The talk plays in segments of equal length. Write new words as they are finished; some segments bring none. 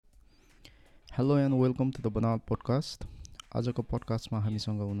Hello and welcome to the बनावट podcast. आजको पोडकास्टमा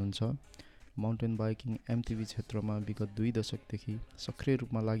हामीसँग हुनुहुन्छ माउन्टेन बाइकिङ एमटिबी क्षेत्रमा विगत 2 दशकदेखि सक्रिय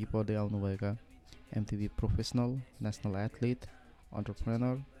रूपमा लागि पर्दै आउनुभएका एमटिबी प्रोफेसनल, नेसनल एथलिट,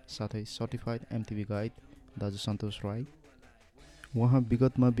 अन्टरप्रेनर साथै सर्टिफाइड एमटिबी गाइड दाजु सन्तोष राई। उहाँ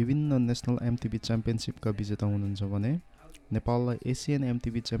विगतमा विभिन्न नेसनल एमटिबी च्याम्पियनसिपका विजेता हुनुहुन्छ भने नेपाललाई एसियन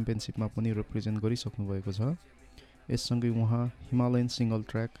एमटिबी च्याम्पियनसिपमा पनि रिप्रेजेन्ट गरिसक्नु भएको छ। यससँगै उहाँ हिमालयन सिङ्गल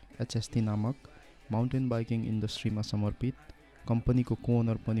ट्र्याक एचएसटी नामक माउन्टेन बाइकिङ इन्डस्ट्रीमा समर्पित कम्पनीको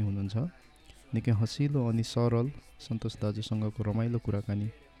कोओनर पनि हुनुहुन्छ। निकै हँसिलो अनि सरल सन्तोष दाजुसँगको रमाइलो कुराकानी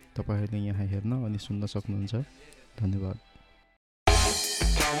तपाईँहरूले यहाँ हेर्न अनि सुन्न सक्नुहुन्छ। धन्यवाद।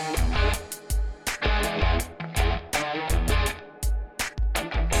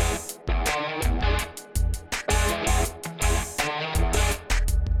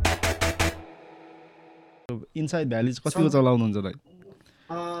 इनसाइड भ्याली कतिको चलाउनुहुन्छ दाइ?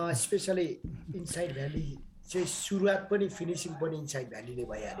 स्पेसली इनसाइड भ्याली चाहिँ सुरुवात पनि फिनिसिङ पनि इनसाइड भ्यालीले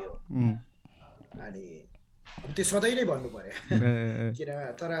भइहाल्यो। अनि त्यो सधैँ नै भन्नु पर्यो किन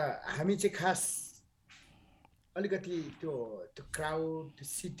तर हामी चाहिँ खास अलिकति त्यो क्राउड, त्यो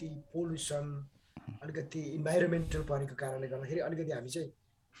सिटी पोल्युसन, अलिकति इन्भाइरोमेन्टल परेको कारणले गर्दाखेरि अलिकति हामी चाहिँ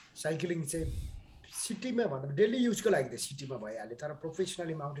साइक्लिङ चाहिँ सिटीमा भन्दा डेली युजको लागि त सिटीमा भइहाल्यो, तर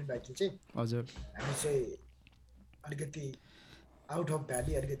प्रोफेसनली माउन्टेन बाइकिङ चाहिँ हजुर हामी चाहिँ अलिकति आउट अफ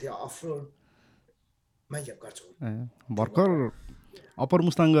भ्याली, अलिकति अफ रोडमा गर्छौँ। भर्खर अप्पर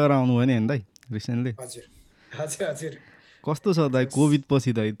मुस्ताङ गएर आउनुभयो नि दाइ रिसेन्टली? हजुर हजुर हजुर। कस्तो छ दाइ? कोभिड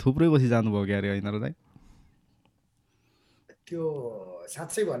पछि दाइ थुप्रै पछि जानुभयो क्या अरे, होइन र दाइ? त्यो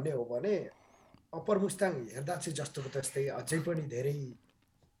साँच्चै भन्ने हो भने अप्पर मुस्ताङ हेर्दा चाहिँ जस्तोको त्यस्तै, अझै पनि धेरै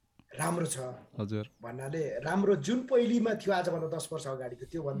राम्रो छ। हजुर भन्नाले राम्रो जुन पहिलीमा थियो आजभन्दा 10 वर्ष अगाडिको,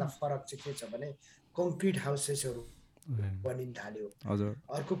 त्योभन्दा फरक चाहिँ के छ भने कङ्क्रिट हाउसेसहरू बनिन थाल्यो। हजुर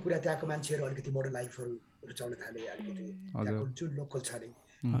अर्को कुरा त्यहाँको मान्छेहरू अलिकति मोडर्न लाइफहरू रुचाउन थाले। अलिकति त्यहाँको जुन लोकल छ नि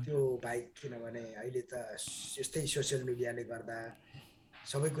त्यो बाइक, किनभने अहिले त यस्तै सोसियल मिडियाले गर्दा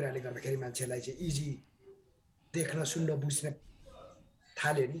सबै कुराले गर्दाखेरि मान्छेलाई चाहिँ इजी देख्न, सुन्न, बुझ्न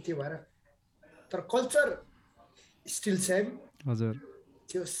थाल्यो नि, त्यो भएर। तर कल्चर स्टिल सेम। हजुर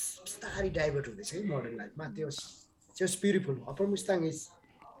त्यो बिस्तारै डाइभर्ट हुँदैछ है मोडर्न लाइफमा। त्यो ब्युटिफुल। अप्पर मुस्ताङ इज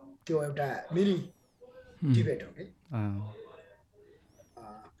त्यो एउटा मिनी टिबेट हो कि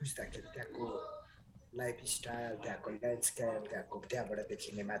बुझ्दाखेरि त्यहाँको लाइफ स्टाइल, त्यहाँको ल्यान्डस्केप, त्यहाँबाट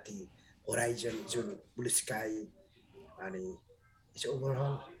देखिने माथि होराइजन जुन ब्लु स्काई, अनि it's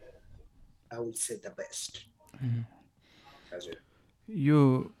overall I would say the best. हजुर यो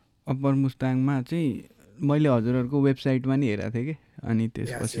अप्पर मुस्ताङमा चाहिँ मैले हजुरहरूको वेबसाइटमा नि हेरेको थिएँ कि, अनि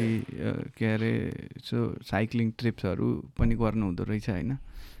त्यसपछि के अरे यसो साइक्लिङ ट्रिप्सहरू पनि गर्नु हुँदो रहेछ होइन?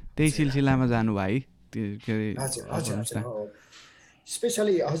 त्यही सिलसिलामा जानु भयो है के अरे अप्पर मुस्ताङ?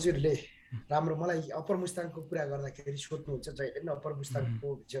 स्पेसली हजुरले राम्रो मलाई अप्पर मुस्ताङको कुरा गर्दाखेरि सोध्नुहुन्छ जहिले पनि अप्पर मुस्ताङको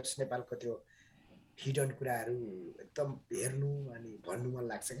जस नेपालको त्यो हिडन कुराहरू एकदम हेर्नु अनि भन्नु मन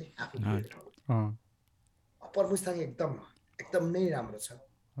लाग्छ कि आफू अप्पर मुस्ताङ एकदम नै राम्रो छ।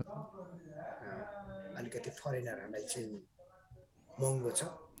 अलिकति फरेनरहरूलाई चाहिँ महँगो छ।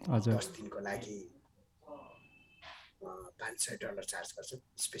 10 दिनको लागि $500 चार्ज गर्छ,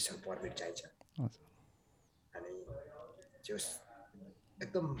 स्पेसल पर्मिट चाहिन्छ। अनि जो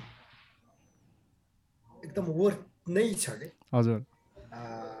एकदम वर्थ नै छ कि। हजुर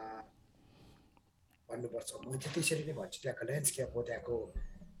भन्नुपर्छ, म चाहिँ त्यसरी नै भन्छु। त्यहाँको ल्यान्डस्केप हो, त्यहाँको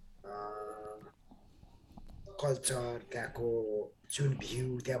कल्चर, त्यहाँको जुन भ्यू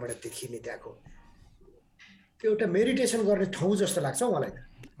त्यहाँबाट देखिने, त्यहाँको त्यो एउटा मेडिटेसन गर्ने ठाउँ जस्तो लाग्छ मलाई त।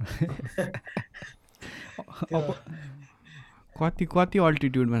 कति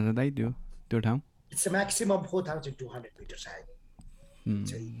अल्टिट्युडमा छ दाइ त्यो ठाउँ? इट्स म्याक्सिमम 4200 मिटर्स हाइट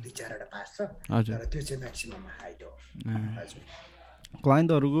चाहिँ 2-4वटा पास छ, तर त्यो चाहिँ म्याक्सिमम हाइट हो। हजुर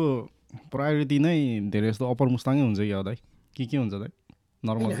क्लाइन्टहरूको प्रायोरिटी नै धेरै जस्तो अप्पर मुस्ताङै हुन्छ कि दाइ? के हुन्छ दाइ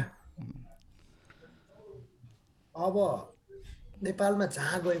नर्मली? अब नेपालमा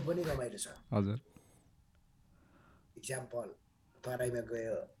जहाँ गए पनि रमाइलो छ। हजुर इक्जाम्पल तराईमा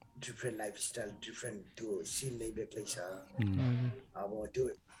गयो, डिफ्रेन्ट लाइफस्टाइल, डिफ्रेन्ट त्यो सिन नै बेग्लै छ। अब त्यो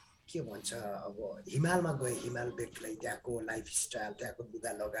के भन्छ, अब हिमालमा गए हिमाल बेग्लै, त्यहाँको लाइफस्टाइल, त्यहाँको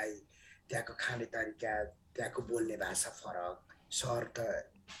लुगा लगाई, त्यहाँको खाने तरिका, त्यहाँको बोल्ने भाषा फरक। सहर त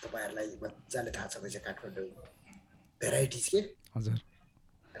तपाईँहरूलाई मजाले थाहा छँदैछ, काठमाडौँ भेराइटिज के। हजुर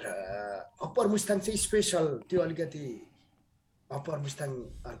र अप्पर मुस्ताङ चाहिँ स्पेसल। त्यो अलिकति अप्पर मुस्ताङ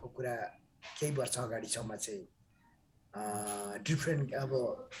अर्को कुरा केही वर्ष अगाडिसम्म चाहिँ डिफ्रेन्ट अब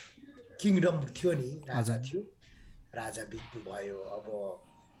किङडम थियो नि, राजा थियो, राजा बित्नु भयो। अब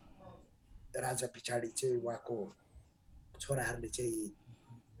राजा पछाडि चाहिँ उहाँको छोराहरूले चाहिँ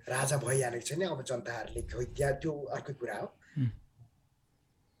राजा भइहालेको छैन अब जनताहरूले खोइ त्यहाँ त्यो अर्कै कुरा हो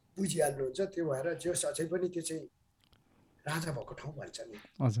बुझिहाल्नुहुन्छ त्यो भएर जो अझै पनि त्यो चाहिँ राजा भएको ठाउँ भन्छ नि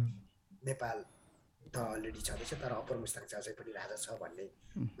नेपाल त अलरेडी छँदैछ तर अप्पर मुस्ताङ चाहिँ अझै पनि राजा छ भन्ने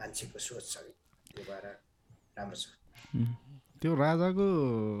मान्छेको सोच छ त्यो भएर राम्रो छ त्यो राजाको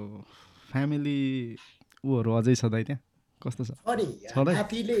फ्यामिली ऊहरू अझै छ दाइ त्यहाँ कस्तो छ अनि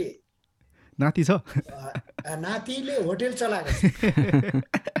नातिले नाति छ नातिले होटेल चलाएको छ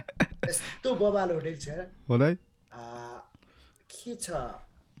यस्तो बबाल होटेल छ होला के छ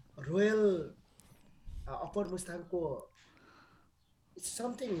रोयल अप्पर मुस्ताङको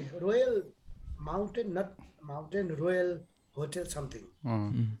something royal mountain not mountain royal hotel something म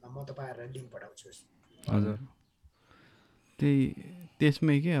तपाईँहरूलाई लिङ्क पठाउँछु हजुर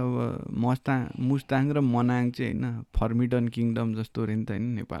त्यसमै के अब मुस्ताङ र मनाङ चाहिँ होइन फर्मिडन किङडम जस्तो रे नि त होइन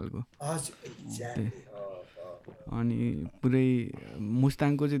नेपालको अनि पुरै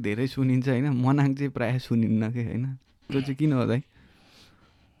मुस्ताङको चाहिँ धेरै सुनिन्छ होइन मनाङ चाहिँ प्रायः सुनिन्न कि होइन त्यो चाहिँ किन हो दाइ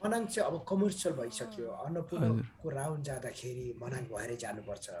मनाङ चाहिँ अब कमर्सियल भइसक्यो अन्नपूर्णको राउन्ड जाँदाखेरि मनाङ भएरै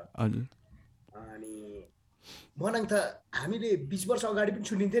जानुपर्छ हजुर अनि मनाङ त हामीले 20 वर्ष अगाडि पनि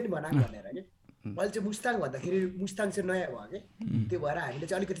सुनिन्थ्यो नि मनाङ भनेर कि मैले चाहिँ मुस्ताङ भन्दाखेरि मुस्ताङ चाहिँ नयाँ भयो कि त्यो भएर हामीले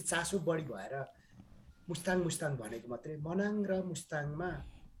चाहिँ अलिकति चासो बढी भएर मुस्ताङ भनेको मात्रै मनाङ र मुस्ताङमा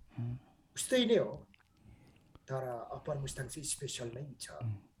उस्तै नै हो तर अप्पर मुस्ताङ चाहिँ स्पेसल नै छ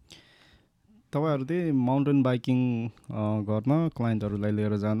तपाईँहरू त्यही माउन्टेन बाइकिङ गर्न क्लाइन्टहरूलाई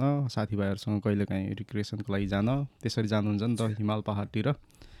लिएर जान साथीभाइहरूसँग कहिलेकाहीँ रिक्रिएसनको लागि जान त्यसरी जानुहुन्छ नि त हिमाल पहाडतिर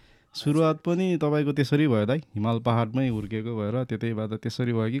सुरुवात पनि तपाईँको त्यसरी भयो दाइ हिमाल पहाडमै हुर्केको भएर त्यतै भएर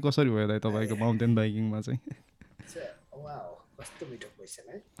त्यसरी भयो कि कसरी भयो दाइ तपाईँको माउन्टेन बाइकिङमा चाहिँ कस्तो मिठो क्वेसन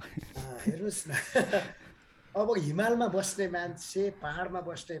है हेर्नुहोस् न अब हिमालमा बस्ने मान्छे पहाडमा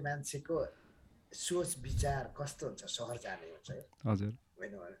बस्ने मान्छेको सोच विचार कस्तो हुन्छ सहर जाने हुन्छ हजुर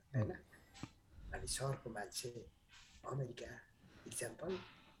होइन अनि सहरको मान्छे अमेरिका इक्जाम्पल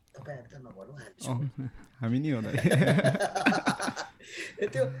तपाईँहरू त नभनौँ हामी नि होला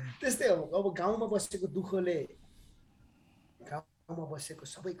त्यो त्यस्तै हो अब गाउँमा बसेको दुःखले गाउँमा बसेको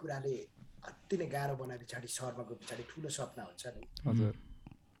सबै कुराले अति नै गाह्रो बनाए पछाडि सहरमा गए पछाडि ठुलो सपना हुन्छ नि हजुर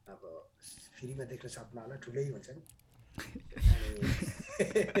अब फ्रीमा देख्ने सपना होला ठुलै हुन्छ नि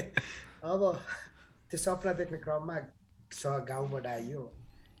अब त्यो सपना देख्ने क्रममा गाउँबाट आइयो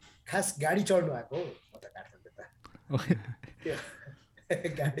खास गाडी चढ्नु आएको हो म त काठमाडौँ त त्यो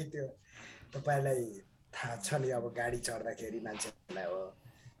गाडी त्यो तपाईँलाई थाहा छ नि अब गाडी चढ्दाखेरि मान्छेलाई हो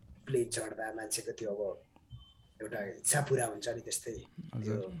प्लेन चढ्दा मान्छेको त्यो अब एउटा इच्छा पुरा हुन्छ नि त्यस्तै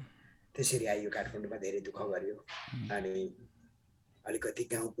त्यो त्यसरी आइयो काठमाडौँमा धेरै दुःख गर्यो अनि अलिकति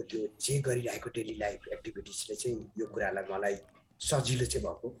गाउँको त्यो जे गरिरहेको डेली लाइफ एक्टिभिटिजले चाहिँ यो कुरालाई मलाई सजिलो चाहिँ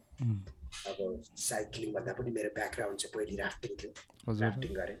भएको अब साइक्लिङ भन्दा पनि मेरो ब्याकग्राउन्ड चाहिँ पहिले राफ्टिङ थियो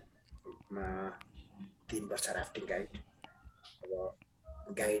राफ्टिङ गरेँ 3 वर्ष राफ्टिङ गाइड अब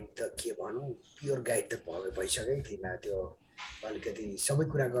गाइड त के भनौँ प्योर गाइड त भइसकेको थिएन त्यो अलिकति सबै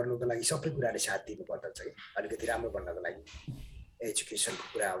कुरा गर्नुको लागि सबै कुराले साथ दिनु पर्दछ कि अलिकति राम्रो बन्नको लागि एजुकेसनको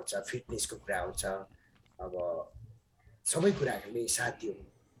कुरा आउँछ फिटनेसको कुरा आउँछ अब सबै कुराहरूले साथ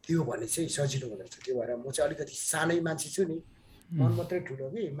दियो भने चाहिँ सजिलो हुँदछ त्यो भएर म चाहिँ अलिकति सानै मान्छे छु नि मन मात्रै ठुलो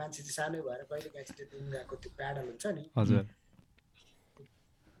कि मान्छे चाहिँ सानै भएर कहिले काहीँ त्यो डुङ्गाको त्यो प्याडल हुन्छ नि हजुर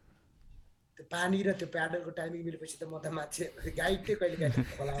त्यो पानी र त्यो प्याडलको टाइमिङ मिलेपछि त म त मान्छे गाइड चाहिँ कहिले काहीँ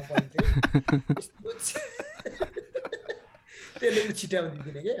खोलामा पर्थ्यो त्यसले छिट्याउनु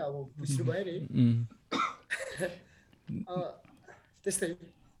दिँदैन कि अब बुझ्नु भयो नि त्यस्तै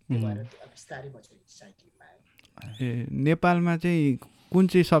भएर बिस्तारै म चाहिँ साइक्लिङमा आएँ नेपालमा चाहिँ कुन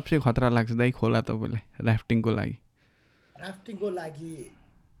चाहिँ सबसे खतरा लाग्छ दाइ खोला तपाईँलाई राफ्टिङको लागि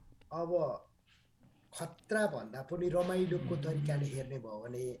अब खतरा भन्दा पनि रमाइलोको तरिकाले हेर्ने भयो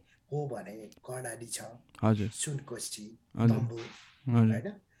भने कर्णाली छ हजुर सुनकोशी तम्बु होइन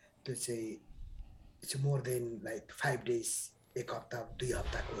त्यो चाहिँ it's more than like 5 days 1 हप्ता 2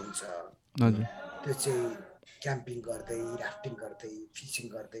 हप्ताको हुन्छ हजुर त्यो चाहिँ क्याम्पिङ गर्दै राफ्टिङ गर्दै फिसिङ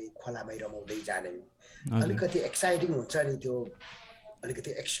गर्दै खोलामै रमाउँदै जाने अलिकति एक्साइटिङ हुन्छ नि त्यो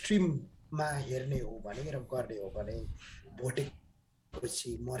अलिकति एक्सट्रिममा हेर्ने हो भने र गर्ने हो भने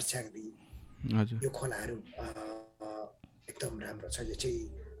भोटेपछि मर्स्याङ्दी यो खोलाहरू एकदम राम्रो छ यो चाहिँ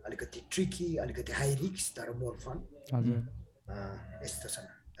अलिकति ट्रिकी अलिकति हाई रिस्क तर मोर फन यस्तो छ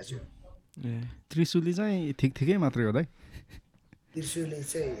हजुर त्रिशुली चाहिँ ठिकै मात्रै हो दाइ त्रिशुली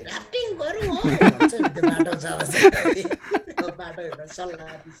चाहिँ राफ्टिङ गरौँ हो भन्छ नि त्यो बाटो बाटो हेर्दा सल्लाह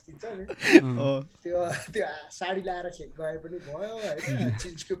निस्किन्छ नि त्यो साडी लाएर गए पनि भयो होइन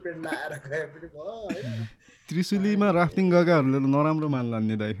जिन्सको पेन्ट लाएर गए पनि भयो होइन त्रिशुलीमा राफ्टिङ गएकाहरूले नराम्रो मान्ला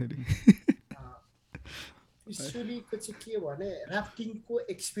नि दाइ फेरि त्रिशुलीको चाहिँ के भने राफ्टिङको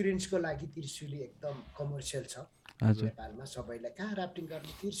एक्सपिरियन्सको लागि त्रिशुली एकदम कमर्सियल छ नेपालमा। सबैलाई कहाँ राफ्टिङ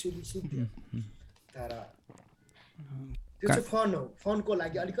गर्ने त्रिशुली सिद्धि, तर त्यो चाहिँ फन हो। फनको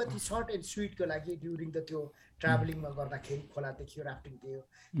लागि अलिकति सर्ट एन्ड स्विटको लागि ड्युरिङ द त्यो ट्राभलिङमा गर्दाखेरि खोला देख्यो, राफ्टिङ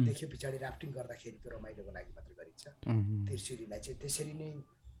देख्यो, पछाडि राफ्टिङ गर्दाखेरिको रमाइलोको लागि मात्र गरिन्छ। त्रिशुलीलाई चाहिँ त्यसरी नै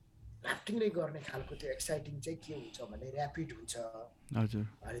राफ्टिङ नै गर्ने खालको त्यो एक्साइटिङ चाहिँ के हुन्छ भने ऱ्यापिड हुन्छ,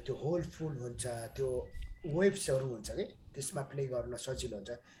 अनि त्यो होल फुल हुन्छ, त्यो वेभ्सहरू हुन्छ कि त्यसमा प्ले गर्न सजिलो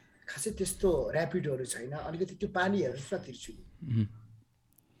हुन्छ। खासै त्यस्तो ऱ्यापिडहरू छैन। अलिकति त्यो पानी हेर्नुहोस् न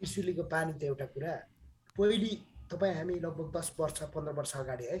त्रिशुलीको पानी त एउटा कुरा। पहिले तपाईँ हामी लगभग 10 वर्ष 15 वर्ष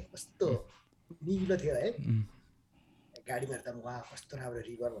अगाडि है कस्तो निलो थियो है, गाडीमा हेर्दा वाह कस्तो राम्रो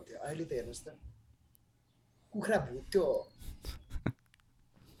रिभर हुन्थ्यो। अहिले त हेर्नुहोस् त कुखुरा भुत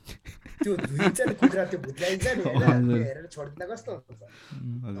त्यो धुइन्छ नि, कुखुरा त्यो भुत्लाइन्छ नि, हेरेर छोडिदिँदा कस्तो हुन्छ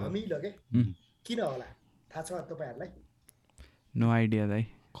धमिलो के। किन होला थाहा छ तपाईँहरूलाई? नो आइडिया दाइ।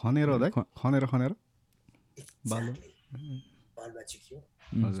 खनेर बालुवा चिक्यो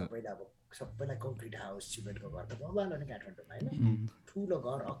सबैलाई। अब सबैलाई कङ्क्रिट हाउस सिमेन्टको घर त भइहाल्यो नि काठमाडौँमा होइन। ठुलो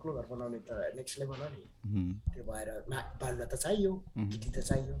घर अग्लो घर बनाउने त नेक्स्ट लेभल हो नि। त्यो भएर बालुवा त चाहियो, गिटी त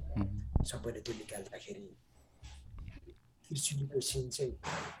चाहियो। सबैले त्यो निकाल्दाखेरि त्रिशुलीको सिन चाहिँ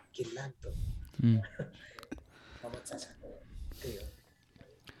घिनलाग्दो मजा छ। त्यही हो।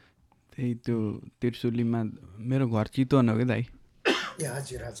 त्यही त्यो त्रिशुलीमा मेरो घर चितवन हो कि दाइ। ए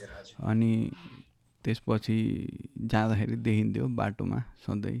हजुर हजुर हजुर। अनि त्यसपछि जाँदाखेरि देखिन्थ्यो बाटोमा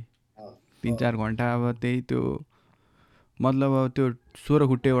सधैँ 3-4 घन्टा। अब त्यही त्यो मतलब अब त्यो 16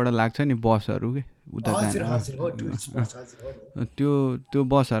 खुट्टेबाट लाग्छ नि बसहरू के उता जाने, त्यो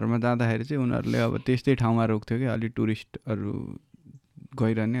बसहरूमा जाँदाखेरि चाहिँ उनीहरूले अब त्यस्तै ठाउँमा रोक्थ्यो कि अलिक टुरिस्टहरू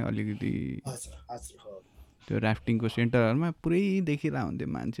गइरहने अलिकति त्यो राफ्टिङको सेन्टरहरूमा पुरै देखिरहेको हुन्थ्यो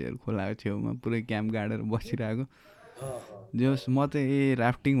मान्छेहरू खोलाको छेउमा पुरै क्याम्प गाडेर बसिरहेको। जस म चाहिँ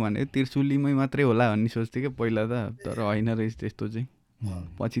राफ्टिङ भने त्रिशुलीमै मात्रै होला भन्ने सोच्थेँ कि पहिला त, तर होइन रहेछ त्यस्तो चाहिँ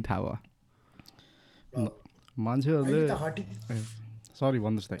पछि थाहा भयो। मान्छेहरूले सरी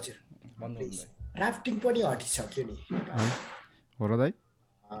भन्नुहोस् दाइ। राफ्टिङ पनि हटिसक्यो नि हो र दाइ।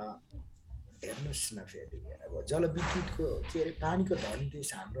 हेर्नुहोस् न फेरि अब जलविद्युतको के अरे पानीको धनी देश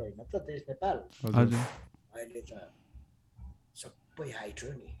हाम्रो होइन त देश नेपाल। अहिले त सबै हाइट हो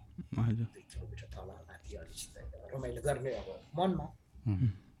नि, 2 किलोमिटर तल माथि अलिकति रमाइलो गर्ने अब मनमा।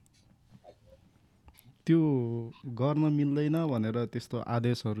 त्यो गर्न मिल्दैन भनेर त्यस्तो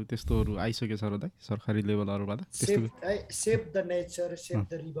आदेशहरू त्यस्तोहरू आइसकेको छ र दाइ सरकारी लेभलहरूबाट? Save the nature, save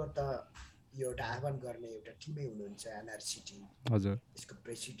the river त यो एउटा आह्वान गर्ने एउटा टिमै हुनुहुन्छ एनआरसिटी। हजुर। यसको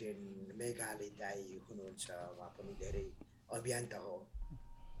प्रेसिडेन्ट मेघालय दाई हुनुहुन्छ, उहाँ पनि धेरै अभियान त हो।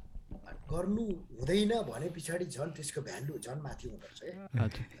 गर्नु हुँदैन भने पछाडि झन् त्यसको भ्यालु झन् माथि हुँदो रहेछ क्या।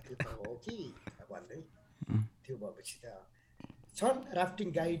 त्यो त हो कि भन्दै त्यो भएपछि त छन् राफ्टिङ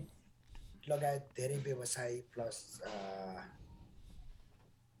गाइड लगायत धेरै व्यवसाय प्लस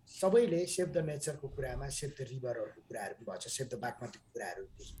सबैले सेभ द नेचरको कुरामा सेभ द रिभरहरूको कुराहरू पनि भन्छ। सेभ द बागमतीको कुराहरू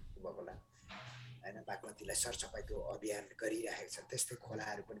देखिनु भएको होला होइन। बागमतीलाई सरसफाइको अभियान गरिरहेको छ। त्यस्तै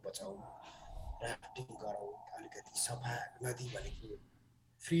खोलाहरू पनि बचाउँ, राफ्टिङ गरौँ, अलिकति सफा नदी भनेको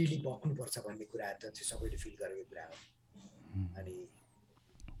फ्रिली बग्नुपर्छ भन्ने कुराहरू त त्यो सबैले फिल गरेको कुरा हो। अनि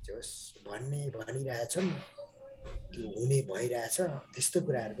जस भनिरहेछन् त्यो हुने भइरहेछ त्यस्तो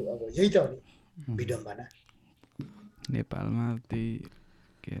कुराहरू। अब यही त हो नि विडम्बना नेपालमा। त्यही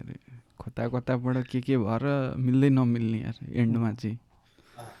के अरे कताबाट के भएर मिल्दै नमिल्ने यार एन्डमा चाहिँ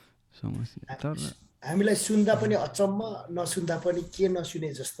समस्या। तर हामीलाई सुन्दा पनि अचम्म, नसुन्दा पनि के नसुने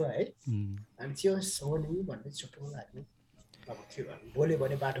जस्तो है। अनि त्यो हो नि भन्ने चुप लाग्ने। अब के भन्नु, बोल्यो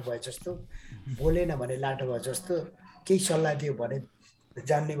भने बाटो भयो जस्तो, बोलेन भने लाटो भयो जस्तो, केही सल्लाह दियो भने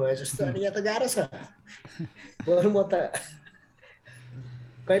जान्ने भयो जस्तो। अनि यहाँ त गाह्रो छ। बरु म त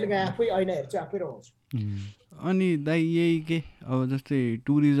कहिलेकाहीँ आफै ऐना हेर्छु, आफै रमाउँछु। अनि दाइ यही के अब जस्तै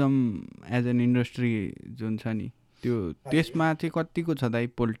टुरिज्म एज एन इन्डस्ट्री जुन छ नि त्यो त्यसमा चाहिँ कतिको छ दाइ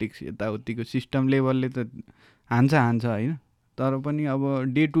पोलिटिक्स यताउतिको सिस्टम लेभलले त हान्छ होइन, तर पनि अब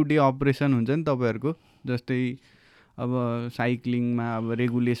डे टु डे अपरेसन हुन्छ नि तपाईँहरूको। जस्तै अब साइक्लिङमा अब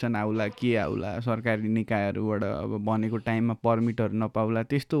रेगुलेसन आउला के आउला, सरकारी निकायहरूबाट अब भनेको टाइममा पर्मिटहरू नपाउला,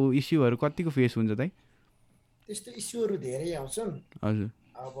 त्यस्तो इस्युहरू कतिको फेस हुन्छ दाइ? त्यस्तो इस्युहरू धेरै आउँछन्। हजुर।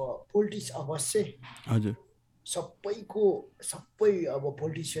 अब पोलिटिक्स अवश्य हजुर सबै अब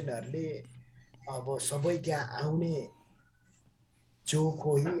पोलिटिसियनहरूले अब सबै त्यहाँ आउने जो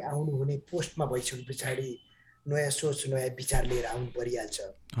कोही आउनु हुने पोस्टमा भइसके पछाडि नयाँ सोच नयाँ विचार लिएर आउनु परिहाल्छ।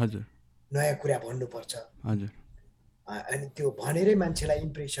 हजुर। नयाँ कुरा भन्नुपर्छ। हजुर। अनि त्यो भनेरै मान्छेलाई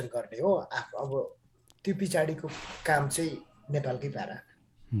इम्प्रेसन गर्ने हो। अब त्यो पछाडिको काम चाहिँ नेपालकै पारा,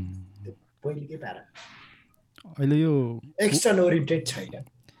 त्यो पहिलेकै पारा। अहिले यो एक्सटर्न ओरिएन्टेड छैन।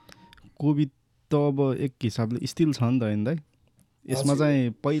 कोभिड त अब एक हिसाबले स्टिल छ नि त होइन दाइ? यसमा चाहिँ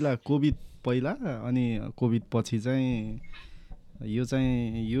पहिला कोभिड पहिला अनि कोभिड पछि चाहिँ यो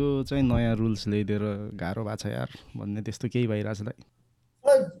चाहिँ नयाँ रुल्स ल्याइदिएर गाह्रो भएको छ यार भन्ने त्यस्तो केही भइरहेछ दाइ?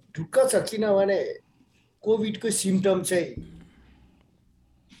 ढुक्क छ, किनभने कोभिडको सिम्टम चाहिँ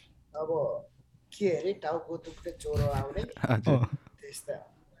अब के अरे टाउको दुख्ने, ज्वरो आउने, त्यस्ता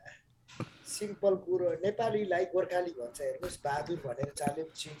सिम्पल कुरो। नेपालीलाई गोर्खाली भन्छ, हेर्नुहोस् बहादुर भनेर चाल्यो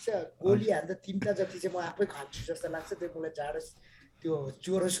चिन्छ, गोली हान्दा 3टा जति चाहिँ म आफै खान्छु जस्तो लाग्छ। त्यो मलाई जाडो त्यो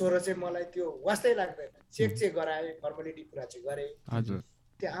ज्वरो सोरो चाहिँ मलाई त्यो वास्तै लाग्दैन। चेक गराएँ, फर्मालिटी कुरा चाहिँ गरेँ,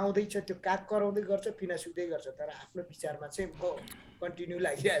 त्यो आउँदैछ, त्यो काग कराउँदै गर्छ, पिना सुक्दै गर्छ, तर आफ्नो विचारमा चाहिँ म कन्टिन्यू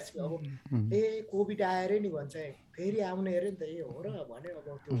लागिरहेको छु। अब कोभिड आएर नि भन्छ फेरि आउने अरे नि त, हो र भन्यो, अब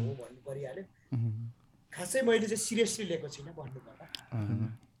त्यो हो भन्नु परिहाल्यो। खासै मैले चाहिँ सिरियसली लिएको छुइनँ भन्नुपर्दा।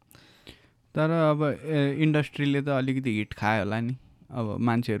 तर अब इन्डस्ट्रीले त अलिकति हिट खायो होला नि, अब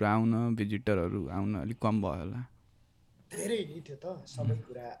मान्छेहरू आउन, भिजिटरहरू आउन अलिक कम भयो होला। धेरै नि त्यो त सबै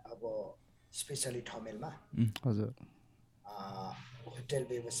कुरा। अब स्पेसली ठमेलमा हजुर होटल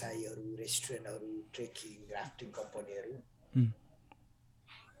व्यवसायीहरू, रेस्टुरेन्टहरू, ट्रेकिङ, राफ्टिङ कम्पनीहरू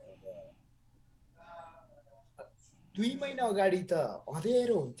 2 महिना अगाडि त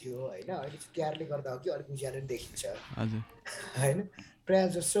अँधेरो हुन्थ्यो होइन, अहिले चाहिँ तिहारले गर्दा हो कि अलिक उज्यालो नि देखिन्छ होइन, प्रायः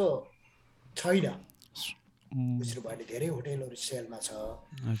जसो छैन। बुझ्नु भयो नि, धेरै होटेलहरू सेलमा छ,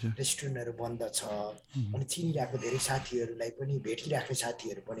 रेस्टुरेन्टहरू बन्द छ। अनि चिनिरहेको धेरै साथीहरूलाई पनि, भेटिराख्ने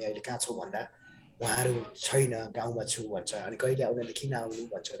साथीहरू पनि अहिले कहाँ छौ भन्दा उहाँहरू छैन, गाउँमा छु भन्छ। अनि कहिले उनीहरूले किन आउनु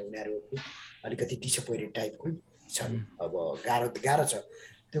भन्छ र उनीहरू अलिकति डिसपोइन्टेड टाइपको छन्। अब गाह्रो छ।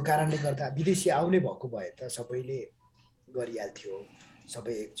 त्यो कारणले गर्दा विदेशी आउने भएको भए त सबैले गरिहाल्थ्यो,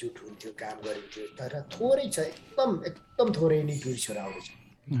 सबै एकजुट हुन्थ्यो, काम गरिन्थ्यो। तर थोरै छ, एकदम थोरै नै टुरिस्टहरू आउँदैछ।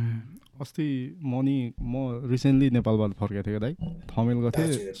 अस्ति म रिसेन्टली नेपालबाट फर्केको थिएँ दाइ, थमेल गएको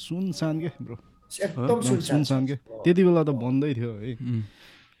थिएँ, सुनसान के ब्रो, एकदम सुनसान के। त्यति बेला त बन्दै थियो है,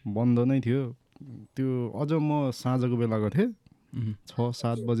 बन्द नै थियो त्यो। अझ म साँझको बेला गएको थिएँ,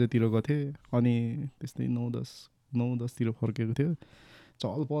 6-7 बजेतिर गएको थिएँ, अनि त्यस्तै 9-10तिर फर्केको थियो।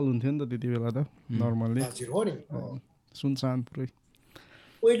 चहल पहल हुन्थ्यो नि त त्यति बेला त नर्मल्ली, सुनसान पुरै।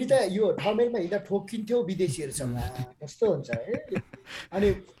 पहिले त यो ठमेलमा हिँड्दा ठोकिन्थ्यो विदेशीहरूसँग, कस्तो हुन्छ है। अनि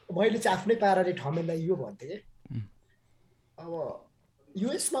मैले चाहिँ आफ्नै पाराले ठमेललाई यो भन्थेँ कि अब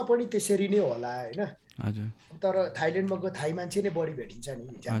युएसमा पनि त्यसरी नै होला होइन, तर थाइल्यान्डमा गयो थाई मान्छे नै बढी भेटिन्छ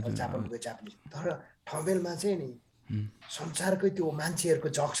नि, जापान गयो जापानिज। तर ठमेलमा चाहिँ नि संसारकै त्यो मान्छेहरूको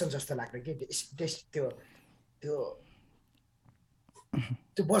जक्सन जस्तो लाग्ने कि, त्यो त्यो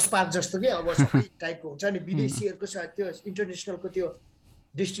त्यो बस पार्क जस्तो कि, अब सबै टाइपको हुन्छ नि विदेशीहरूको त्यो इन्टरनेसनलको त्यो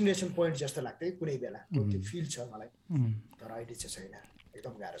डेस्टिनेसन पोइन्ट जस्तो लाग्थ्यो कुनै बेला। त्यो फिल छ मलाई, तर अहिले चाहिँ छैन,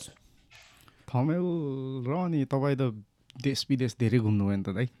 एकदम गाह्रो छ। थमेल र अनि तपाईँ त देश विदेश धेरै घुम्नुभयो नि त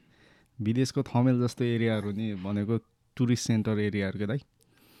दाइ। विदेशको थमेल जस्तो एरियाहरू नि भनेको टुरिस्ट सेन्टर एरियाहरू के दाइ,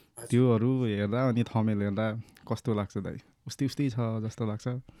 त्योहरू हेर्दा अनि थमेल हेर्दा कस्तो लाग्छ दाइ? उस्तै छ जस्तो लाग्छ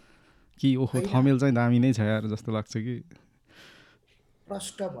कि ओहो थमेल चाहिँ दामी नै छ यार जस्तो लाग्छ कि?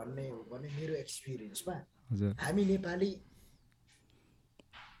 प्रष्ट भन्ने हो भने मेरो एक्सपिरियन्समा हजुर, हामी नेपाली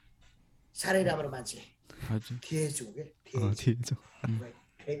साह्रै राम्रो मान्छे थिएछौँ कि, थिएछौँ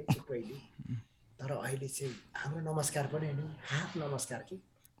पहिले। तर अहिले चाहिँ हाम्रो नमस्कार पनि होइन, हात नमस्कार कि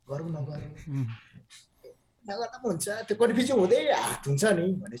गरौँ नगरौँ नगर्दा पनि हुन्छ, त्यो कन्फ्युजन हुँदै हात हुन्छ नि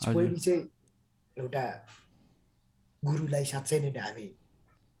भनेपछि। पहिले चाहिँ एउटा गुरुलाई साँच्चै नै हामी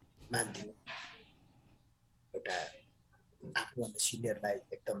मान्थ्यौँ, एउटा आफूभन्दा सिनियरलाई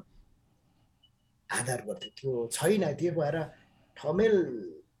एकदम आदर गर्थ्यो। त्यो छैन, त्यो भएर ठमेल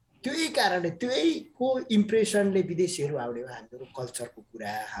त्यही कारणले, त्यहीको इम्प्रेसनले विदेशीहरू आउने, हाम्रो कल्चरको कुरा,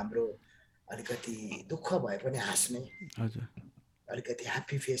 हाम्रो अलिकति दुःख भए पनि हाँस्ने, अलिकति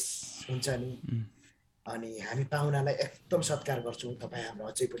ह्याप्पी फेस हुन्छ नि। अनि हामी पाहुनालाई एकदम सत्कार गर्छौँ, तपाईँ हाम्रो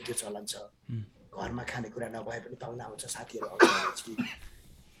अझै पनि त्यो चलन छ। घरमा खानेकुरा नभए पनि पाहुना आउँछ, साथीहरू आउँछ,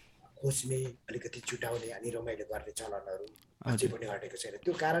 खोज्ने, अलिकति जुटाउने अनि रमाइलो गर्ने चलनहरू अझै पनि हटेको छैन।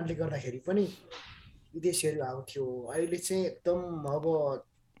 त्यो कारणले गर्दाखेरि पनि विदेशीहरू आउँथ्यो। अहिले चाहिँ एकदम अब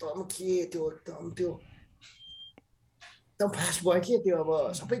एकदम के त्यो एकदम फास्ट भयो कि त्यो।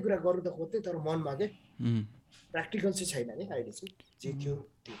 अब सबै कुरा गर्नु त खोज्दै, तर मनमा के प्र्याक्टिकल चाहिँ छैन नि अहिले चाहिँ। जे थियो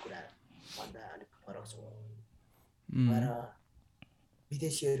त्यो कुरा भन्दा अलिक फरक छ। तर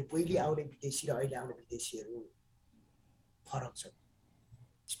विदेशीहरू पहिले आउने विदेशी र अहिले आउने विदेशीहरू फरक छ।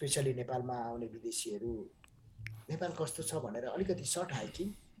 स्पेसली नेपालमा आउने विदेशीहरू, नेपाल कस्तो छ भनेर अलिकति सर्ट हाइकिङ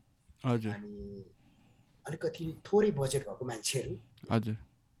अनि अलिकति थोरै बजेट भएको मान्छेहरू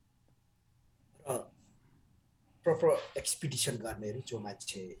र प्रपर एक्सपिडिसन गर्नेहरू, जो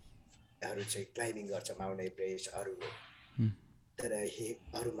मान्छे हरू चाहिँ क्लाइम्बिङ गर्छ माउन्ट एभरेस्ट अरू तर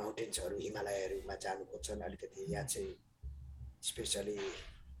अरू माउन्टेन्सहरू हिमालयहरूमा जानु खोज्छन् अलिकति यहाँ चाहिँ स्पेसली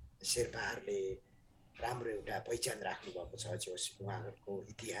शेर्पाहरूले राम्रो एउटा पहिचान राख्नुभएको छ जो उहाँहरूको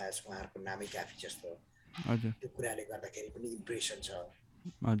इतिहास उहाँहरूको नामै काफी जस्तो त्यो कुराले गर्दाखेरि पनि इम्प्रेसन छ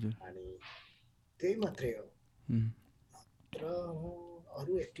अनि त्यही मात्रै हो र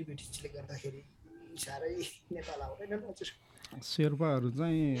अरू एक्टिभिटिजले गर्दाखेरि साह्रै नेपाल आउँदैनन् हजुर शेर्पाहरू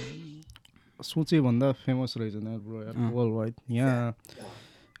चाहिँ सोचेभन्दा फेमस रहेछ वर्ल्ड वाइड यहाँ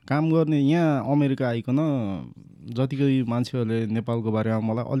काम गर्ने यहाँ अमेरिका आइकन जतिकै मान्छेहरूले नेपालको बारेमा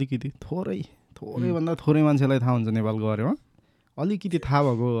मलाई अलिकति थोरैभन्दा थोरै मान्छेलाई थाहा हुन्छ नेपालको बारेमा अलिकति थाहा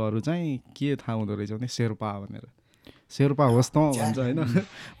भएकोहरू चाहिँ के थाहा हुँदो रहेछ भने शेर्पा भनेर शेर्पा होस् त भन्छ होइन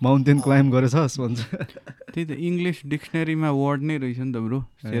माउन्टेन क्लाइम्ब गरेछ भन्छ त्यही त इङ्ग्लिस डिक्सनरीमा वर्ड नै रहेछ नि त ब्रो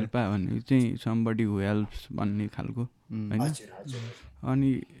शेर्पा भन्ने चाहिँ समबडी हु हेल्प्स भन्ने खालको होइन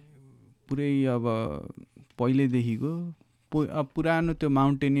अनि पुरै अब पहिल्यैदेखिको अब पुरानो त्यो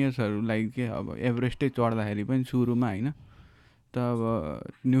माउन्टेनियर्सहरूलाई के अब एभरेस्टै चढ्दाखेरि पनि सुरुमा होइन त अब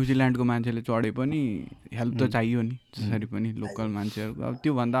न्युजिल्यान्डको मान्छेले चढे पनि हेल्प त चाहियो नि जसरी पनि लोकल मान्छेहरूको अब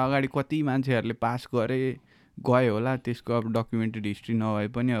त्योभन्दा अगाडि कति मान्छेहरूले पास गए होला त्यसको अब डकुमेन्टेड हिस्ट्री नभए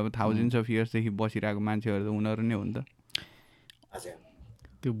पनि अब थाउजन्ड्स अफ इयर्सदेखि बसिरहेको मान्छेहरू त उनीहरू नै हो नि त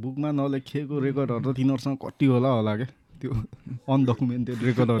त्यो बुकमा नलेखिएको रेकर्डहरू त तिनीहरूसँग कति होला क्या त्यो अनडकुमेन्टेड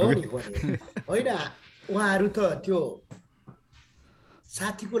रेकर्डहरू होइन उहाँहरू त त्यो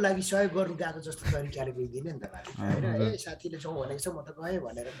साथीको लागि सहयोग गर्नु गएको जस्तो तरिकाले गइदिने नि त होइन ए साथीले जाउँ भनेको छ म त गएँ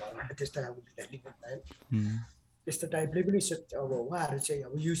भनेर घरमा त्यस्तो खालको त्यस्तो टाइपले पनि अब उहाँहरू चाहिँ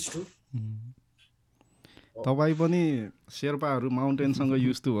अब युज टु तपाईँ पनि शेर्पाहरू माउन्टेनसँग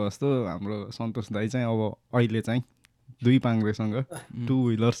युज टु भयो जस्तो हाम्रो सन्तोष दाई चाहिँ अब अहिले चाहिँ दुई पाङ्ग्रेसँग टु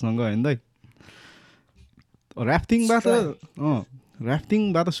विलरसँग होइन दाइ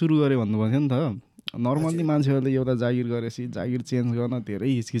ऱ्याफ्टिङबाट सुरु गऱ्यो भन्नुभएको थियो नि त नर्मल्ली मान्छेहरूले एउटा जागिर गरेपछि जागिर चेन्ज गर्न धेरै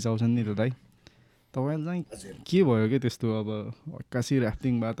हिचकिचाउँछन् नि त दाइ तपाईँलाई चाहिँ के भयो कि त्यस्तो अब एक्कासी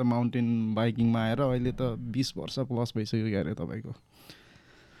ऱ्याफ्टिङबाट माउन्टेन बाइकिङमा आएर अहिले त 20 वर्ष प्लस भइसक्यो अरे तपाईँको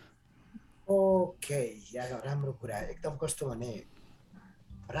ओके राम्रो कुरा एकदम कस्तो भने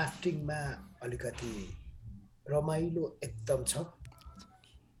राफ्टिङमा अलिकति रमाइलो एकदम छ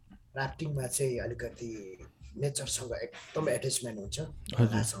राफ्टिङमा चाहिँ अलिकति नेचरसँग एकदम एट्याचमेन्ट हुन्छ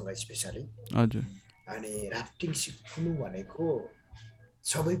खोलासँग स्पेसली हजुर अनि राफ्टिङ सिक्नु भनेको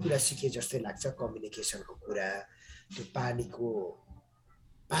सबै कुरा सिके जस्तै लाग्छ कम्युनिकेसनको कुरा त्यो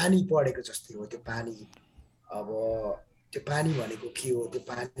पानी पढेको जस्तै हो त्यो पानी अब त्यो पानी भनेको के हो त्यो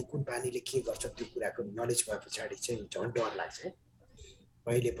पानी कुन पानीले के गर्छ त्यो कुराको नलेज भए पछाडि चाहिँ झन् डर लाग्छ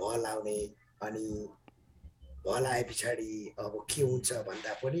कहिले भल आउने अनि भल आए पछाडि अब के हुन्छ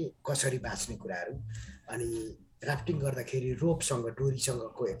भन्दा पनि कसरी बाँच्ने कुराहरू अनि राफ्टिङ गर्दाखेरि रोपसँग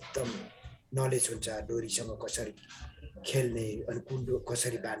डोरीसँगको एकदम नलेज हुन्छ डोरीसँग कसरी खेल्ने अनि कुन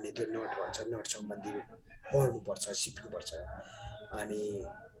कसरी बाँध्ने त्यो नट भन्छ नट सम्बन्धी पढ्नुपर्छ सिक्नुपर्छ अनि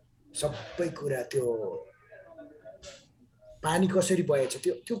सबै कुरा त्यो पानी कसरी बगेछ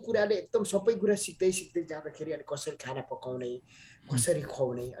त्यो कुराले एकदम सबै कुरा सिक्दै जाँदाखेरि अनि कसरी खाना पकाउने कसरी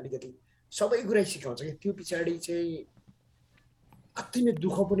खुवाउने अलिकति सबै कुरा सिकाउँछ कि त्यो पछाडि चाहिँ अति नै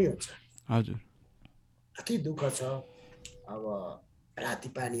दुःख पनि हुन्छ हजुर अति दुःख छ अब राति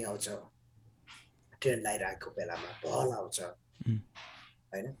पानी आउँछ ट्रेन लगाइरहेको बेलामा भल आउँछ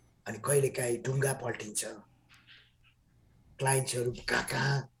होइन अनि कहिलेकाहीँ ढुङ्गा पल्टिन्छ क्लाइन्ट्सहरू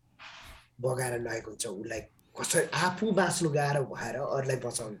कहाँ बगाएर लगेको हुन्छ उसलाई कसरी आफू बाँच्नु गाह्रो भएर अरूलाई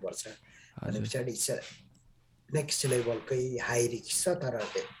बचाउनु पर्छ अनि पछाडि नेक्स्ट लेभलकै हाई रिस्क छ तर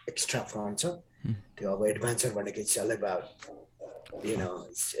एक्स्ट्रा फन छ त्यो अब एडभान्चर भनेको चाहिँ अलग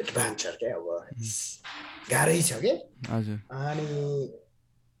एडभान्चर क्या अब गाह्रै छ क्या अनि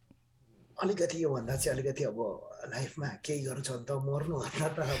अलिकति योभन्दा चाहिँ अलिकति अब लाइफमा केही गर्नु छ भने त मर्नु भन्दा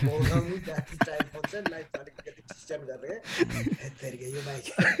त मौलाउनु टाइम हुन्छ नि लाइफ अलिकति डिसिजन गर्ने फेरि यो बाइक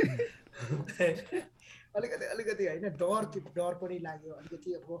अलिकति होइन डर पनि लाग्यो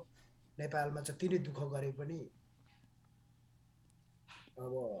अलिकति अब नेपालमा जति नै दुःख गरे पनि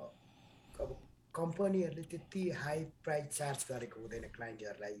अब कम्पनीहरूले त्यति हाई प्राइस चार्ज गरेको हुँदैन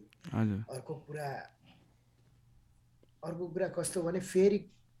क्लाइन्टहरूलाई अर्को कुरा कस्तो भने फेरि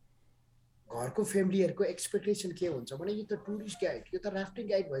घरको फ्यामिलीहरूको एक्सपेक्टेसन के हुन्छ भने यो त टुरिस्ट गाइड यो त राफ्टिङ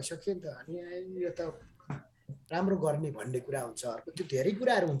गाइड भइसक्यो नि त अनि यो त राम्रो गर्ने भन्ने कुरा हुन्छ अर्को त्यो धेरै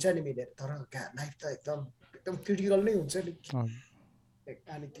कुराहरू हुन्छ नि मिलेर तर लाइफ त एकदम क्रिटिकल नै हुन्छ नि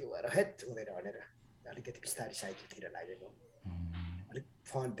अनि त्यो भएर हेत हुँदैन भनेर अलिकति बिस्तारै साइकलतिर लागेको अलिक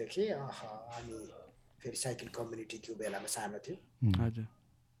फन देखेँ अनि फेरि साइकल कम्युनिटी त्यो बेलामा सानो थियो हजुर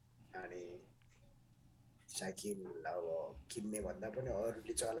अनि साइकल अब किन्ने भन्दा पनि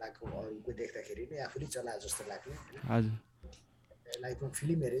अरूले चलाएको अरूको देख्दाखेरि नै आफूले चलाए जस्तो लाग्ने हजुर लाइफमा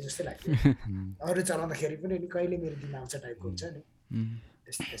फिल्म हेरे जस्तै लाग्ने अरू चलाउँदाखेरि पनि नि कहिले मेरो दिन आउँछ टाइपको हुन्छ नि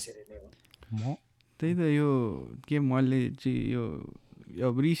त्यसरी नै हो त्यही त यो के मैले चाहिँ यो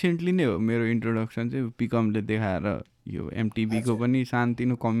अब रिसेन्टली नै हो मेरो इन्ट्रोडक्सन चाहिँ पिकमले देखाएर यो एमटिबीको पनि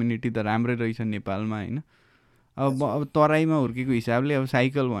सानोतिनो कम्युनिटी त राम्रै रहेछ नेपालमा होइन अब तराईमा हुर्केको हिसाबले अब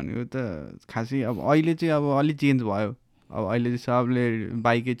साइकल भनेको त खासै अब अहिले चाहिँ अब अलि चेन्ज भयो अब अहिले चाहिँ सबले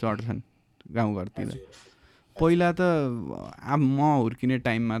बाइकै चढ्छन् गाउँघरतिर पहिला त अब म हुर्किने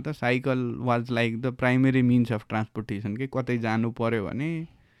टाइममा त cycle was like the primary means of transportation के कतै जानु पऱ्यो भने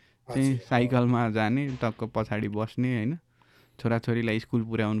चाहिँ साइकलमा जाने टक्क पछाडि बस्ने होइन छोराछोरीलाई स्कुल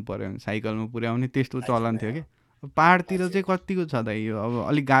पुर्याउनु पऱ्यो भने साइकलमा पुर्याउने त्यस्तो चलन थियो कि पाहाडतिर चाहिँ कतिको छ त यो अब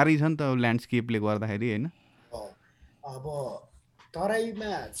अलिक गाह्रै छ नि त ल्यान्डस्केपले गर्दाखेरि होइन अब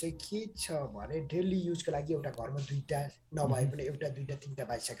तराईमा चाहिँ के छ भने डेली युजको लागि एउटा घरमा 2टा नभए पनि एउटा 2टा 3टा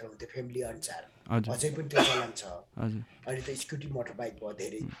बाइसाइकल हुन्थ्यो फ्यामिली अनुसार अझै पनि त्यो चलन छ अहिले त स्कुटी मोटर बाइक भयो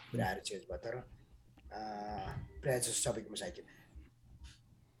धेरै कुराहरू चेन्ज भयो तर प्रायः जस्तो सबैकोमा साइकल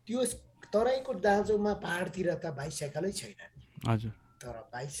त्यो तराईको दाँजोमा पहाडतिर त बाइसाइकलै छैन नि हजुर तर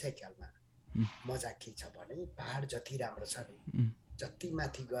बाइसाइकलमा मजा के छ भने पहाड जति राम्रो छ नि जति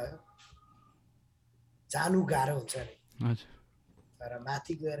माथि गयो जानु गाह्रो हुन्छ नि तर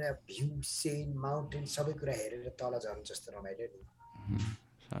माथि गएर भ्यू सेन माउन्टेन सबै कुरा हेरेर तल झर्नु जस्तो रमाइलो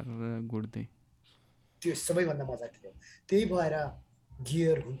नि त्यो सबैभन्दा मजा थियो त्यही भएर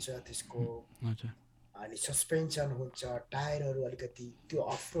गियर हुन्छ त्यसको अनि सस्पेन्सन हुन्छ टायरहरू अलिकति त्यो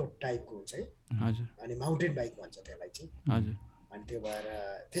अफरोड टाइपको हुन्छ है अनि माउन्टेन बाइक भन्छ त्यसलाई चाहिँ अनि त्यो भएर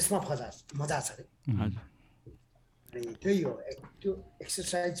त्यसमा मजा छ है अनि त्यही हो त्यो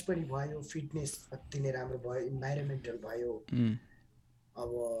एक्सर्साइज पनि भयो फिटनेस अति नै राम्रो भयो इन्भाइरोमेन्टल भयो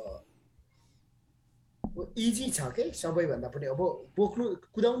अब इजी छ के सबैभन्दा पनि अब बोक्नु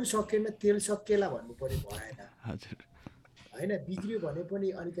कुदाउनु सकेन तेल सकेला भन्नु पर्ने भएन होइन बिग्रियो भने पनि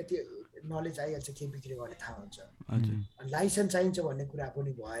अलिकति नलेज आइहाल्छ के बिग्रियो भने थाहा हुन्छ अनि लाइसेन्स चाहिन्छ भन्ने कुरा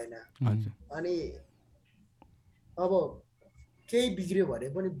पनि भएन अनि अब केही बिग्रियो भने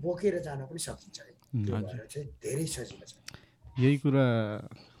पनि बोकेर जान पनि सकिन्छ है त्यो भएर चाहिँ धेरै सजिलो छ यही कुरा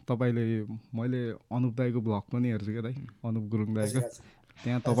तपाईँले मैले अनुप दाईको ब्लग पनि हेर्छु क्या दाइ अनुप गुरुङ दाईको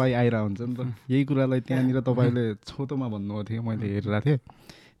त्यहाँ तपाईँ आइरहेको हुन्छ नि त यही कुरालाई त्यहाँनिर तपाईँले छोटोमा भन्नुभएको थियो मैले हेरिरहेको थिएँ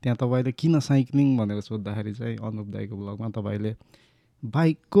त्यहाँ तपाईँले किन साइक्लिङ भनेर सोद्धाखेरि चाहिँ अनुप दाईको ब्लगमा तपाईँले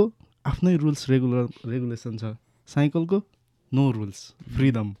बाइकको आफ्नै रुल्स रेगुलेसन छ साइकलको नो रुल्स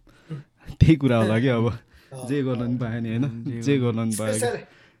फ्रिडम त्यही कुरा होला कि अब जे गर्न नि पायो नि होइन जे गर्न नि पायो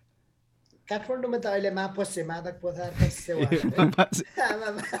काठमाडौँमा त अहिले मापस्य मादक पदार्थ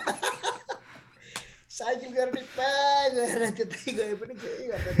साइकल गर्ने गएर त्यतै गए पनि केही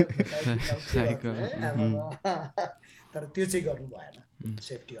गर्दैन तर त्यो चाहिँ गर्नु भएन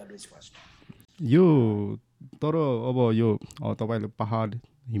सेफ्टी अलवेज फर्स्ट यो तर अब यो तपाईँले पहाड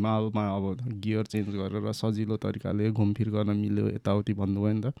हिमालमा अब गियर चेन्ज गरेर सजिलो तरिकाले घुमफिर गर्न मिल्यो यताउति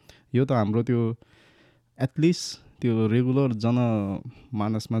भन्नुभयो नि त यो त हाम्रो त्यो एटलिस्ट त्यो रेगुलर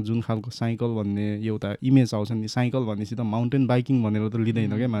जनमानसमा जुन खालको साइकल भन्ने एउटा इमेज आउँछ नि साइकल भनेपछि त माउन्टेन बाइकिङ भनेर त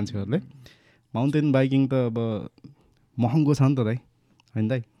लिँदैन क्या मान्छेहरूले माउन्टेन बाइकिङ त अब महँगो छ नि त दाइ होइन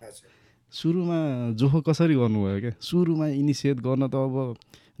दाइ सुरुमा जोखो कसरी गर्नुभयो क्या सुरुमा इनिसिएट गर्न त अब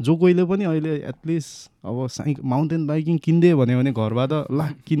जो कोहीले पनि अहिले एटलिस्ट अब माउन्टेन बाइकिङ किनिदियो भने घरबाट ला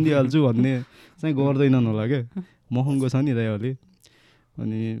किनिदिइहाल्छु भन्ने चाहिँ गर्दैनन् होला क्या महँगो छ नि दाइ अलि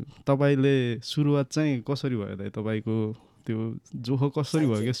अनि तपाईँले सुरुवात चाहिँ कसरी भयो दाइ तपाईँको त्यो जोखो कसरी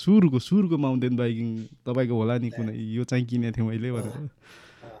भयो क्या सुरुको माउन्टेन बाइकिङ तपाईँको होला नि कुनै यो चाहिँ किनेको थिएँ मैले भनेर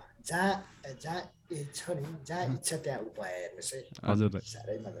जहाँ छ नि जहाँ इच्छा त्यहाँ उपाय हेर्नुहोस् है हजुर दाइ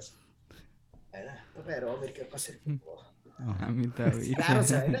साह्रै मजा छ होइन तपाईँहरू अमेरिका कसरी पुग्नुभयो हामी त गाह्रो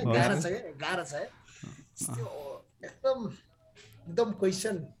छ होइन गाह्रो छ है एकदम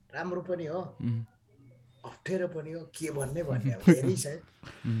क्वेसन राम्रो पनि हो अप्ठ्यारो पनि हो के भन्ने अब धेरै छ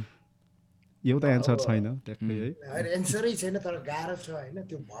एउटा एन्सर छैन ट्याक्कै है एन्सरै छैन तर गाह्रो छ होइन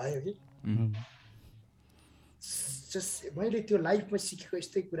त्यो भयो कि मैले त्यो लाइफमा सिकेको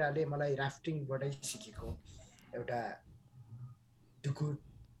यस्तै कुराले मलाई राफ्टिङबाटै सिकेको एउटा ढुकुर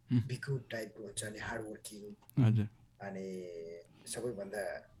टाइपको हुन्छ अनि हार्ड वर्किङ अनि सबैभन्दा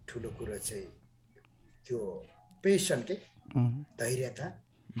ठुलो कुरो चाहिँ त्यो पेसन के धैर्यता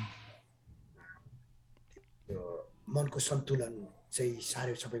त्यो मनको सन्तुलन चाहिँ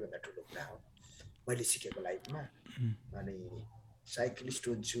साह्रै सबैभन्दा ठुलो कुरा हो मैले सिकेको लाइफमा अनि साइक्लिस्ट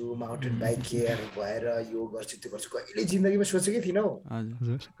हुन्छु माउन्टेन बाइकियर भएर यो गर्छु त्यो गर्छु कहिले जिन्दगीमा सोचेकै थिइनँ हौ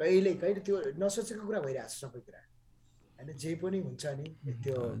कहिले त्यो नसोचेको कुरा भइरहेको छ सबै कुरा होइन जे पनि हुन्छ नि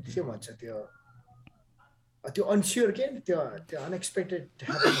त्यो के भन्छ त्यो त्यो अनस्योर के त्यो त्यो अनएक्सपेक्टेड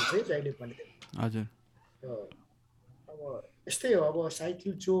ह्यापन हुन्छ है जहिले पनि हजुर त्यो अब यस्तै हो अब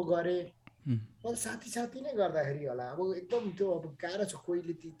साइकल जो गरे मैले साथी नै गर्दाखेरि होला अब एकदम त्यो अब गाह्रो छ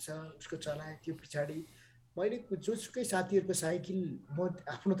कोहीले दिन्छ उसको चलाए त्यो पछाडि मैले जोसुकै साथीहरूको साइकल म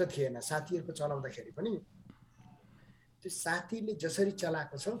आफ्नो त थिएन साथीहरूको चलाउँदाखेरि पनि त्यो साथीले जसरी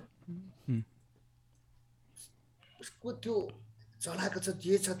चलाएको छ उसको त्यो चलाएको छ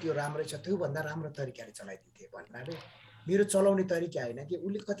जे छ त्यो राम्रै छ त्योभन्दा राम्रो तरिकाले चलाइदिन्थे भन्नाले मेरो चलाउने तरिका होइन कि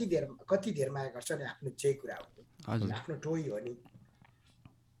उसले कति धेर माया गर्छ नि आफ्नो जे कुरा हो आफ्नो टोय हो नि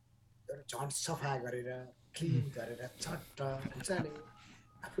झन् सफा गरेर क्लिन गरेर चट्ट हुन्छ नि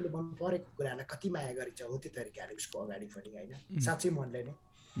आफूले मन परेको कुरालाई कति माया गरिन्छ हो त्यो तरिकाले उसको अगाडि पनि होइन साँच्चै मनले नै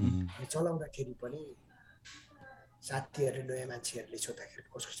चलाउँदाखेरि पनि साथीहरूले नयाँ मान्छेहरूले सोद्धाखेरि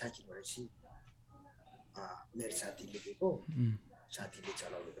कसको साथी भनेपछि मेरो साथीले दिएको साथीले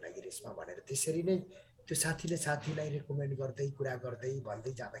चलाउनुको लागि रेसमा भनेर त्यसरी नै त्यो साथीले साथीलाई रेकमेन्ड गर्दै कुरा गर्दै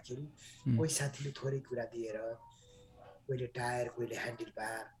भन्दै जाँदाखेरि कोही साथीले थोरै कुरा दिएर कोहीले टायर कोहीले ह्यान्डल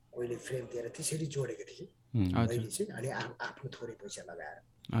बार कोहीले फ्रेम दिएर त्यसरी जोडेको थिएँ मैले चाहिँ अनि आफ्नो थोरै पैसा लगाएर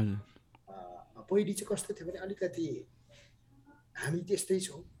पहिले चाहिँ कस्तो थियो भने अलिकति हामी त्यस्तै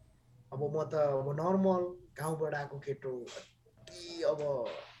छौँ अब म त अब नर्मल गाउँबाट आएको केटो कति अब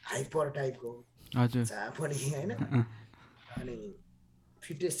हाइपर टाइपको जहाँ पनि होइन अनि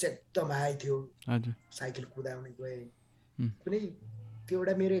फिटनेस चाहिँ एकदम हाई थियो साइकल कुदाउने गएँ कुनै त्यो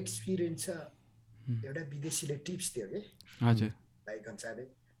एउटा मेरो एक्सपिरियन्स छ एउटा विदेशीले टिप्स दियो कि लाइक अनुसारले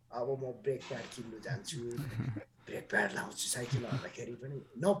अब म ब्रेक प्याड किन्नु जान्छु ब्रेक प्याड लाउँछु साइकल हाल्दाखेरि पनि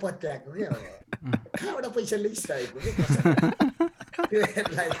नपत्याएको क्या अब कहाँबाट पैसा ल्याइसकेको कि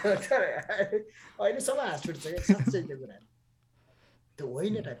अहिलेसम्म हाँस उठ्छ क्या साँच्चै त्यो कुरा त्यो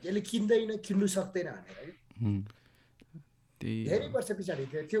होइन टाइप यसले किन्दैन किन्नु सक्दैन भनेर धेरै वर्ष पछाडि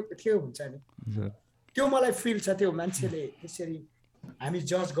त्यो हुन्छ नि त्यो मलाई फिल छ त्यो मान्छेले त्यसरी हामी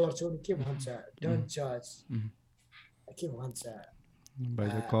जज गर्छौँ नि के भन्छ डोन्ट जज के भन्छ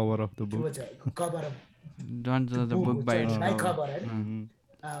cover of the book cover of don't जज the book by its cover होइन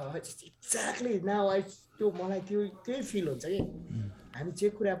एक्ज्याक्टली नाउ त्यो मलाई त्यही फिल हुन्छ कि हामी जे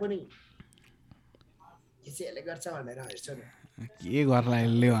कुरा पनि के चाहिँ यसले गर्छ भनेर हेर्छ नि के गर्ला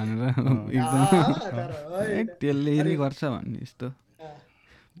यसले भनेर एकदम त्यसले नै गर्छ भन्ने यस्तो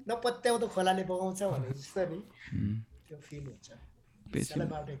नपत्याउँदो खोलाले बगाउँछ भने जस्तो नि त्यो फिल हुन्छ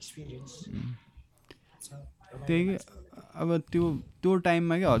त्यही अब त्यो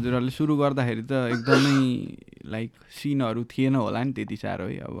टाइममा क्या हजुरहरूले सुरु गर्दाखेरि त एकदमै लाइक सिनहरू थिएन होला नि त्यति साह्रो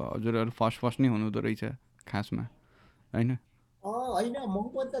है अब हजुरहरू फर्स्ट नै हुनुहुँदो रहेछ खासमा होइन होइन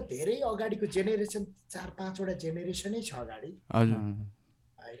मभन्दा धेरै अगाडिको जेनेरेसन 4-5वटा जेनेरेसनै छ अगाडि हजुर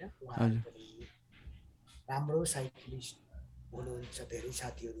होइन उहाँहरू पनि राम्रो साइक्लिस्ट हुनुहुन्छ धेरै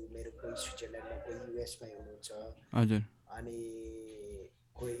साथीहरू मेरो कोही स्विजरल्यान्डमा कोही युएसमा हुनुहुन्छ हजुर अनि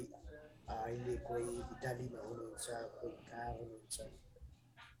कोही अहिले कोही इटालीमा हुनुहुन्छ कोही कहाँ हुनुहुन्छ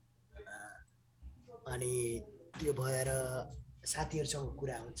अनि त्यो भएर साथीहरूसँग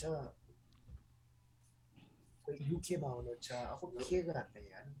कुरा हुन्छ कोही युकेमा हुनुहुन्छ अब के गर्ने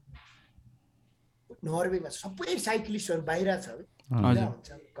यार नर्वेमा सबै साइक्लिस्टहरू बाहिर छ हुन्छ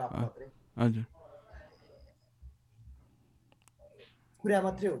कप मात्रै हजुर कुरा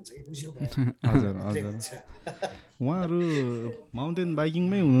मात्रै हुन्छ कि बुझ्नु हजुर उहाँहरू माउन्टेन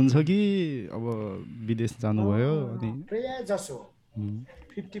बाइकिङमै हुनुहुन्छ कि अब विदेश जानुभयो अनि प्रायः जसो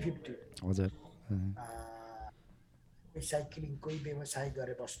 50-50 हजुर कोही साइक्लिङ कोही व्यवसाय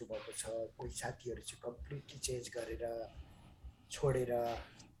गरेर बस्नुभएको छ कोही साथीहरू चाहिँ कम्प्लिटली चेन्ज गरेर छोडेर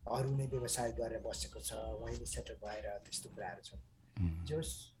अरू नै व्यवसाय गरेर बसेको छ वहीँ सेटल भएर त्यस्तो कुराहरू छ जस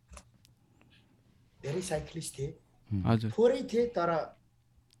धेरै साइक्लिस्ट थिए थोरै थिए तर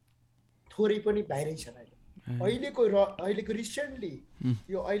थोरै पनि बाहिरै छन् अहिलेको रिसेन्टली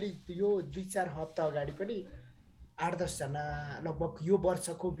यो 2-4 हप्ता अगाडि पनि 8-10 जना लगभग यो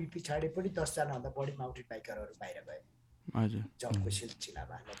वर्षको पछाडि पनि 10 जनाभन्दा बढी माउन्टेन बाइकरहरू बाहिर गए जबको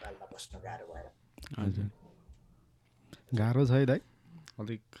सिलसिलामा नेपालमा बस्न गाह्रो भएर गाह्रो छ है दाइ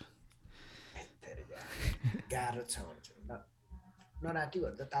अलिक गाह्रो छ भन्छ ननाटी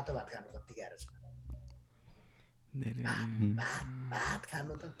भन्छ तातो भात खानु कति गाह्रो छ भात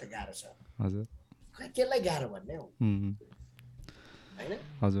खानु त गाह्रो छ हजुर केलाई गाह्रो भन्ने हो होइन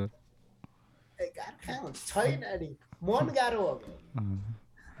हजुर गाह्रो छैन नि मन गाह्रो हो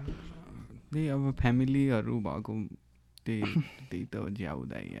त्यही अब फ्यामिलीहरू भएको त्यही त हो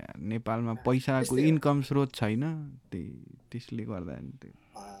ज्याउदा यार नेपालमा पैसाको इन्कम स्रोत छैन त्यसले गर्दा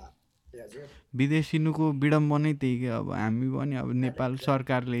विदेशिनुको विडम्बनै त्यही क्या अब हामी पनि अब नेपाल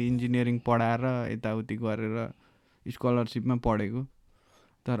सरकारले इन्जिनियरिङ पढाएर यताउति गरेर स्कलरसिपमा पढेको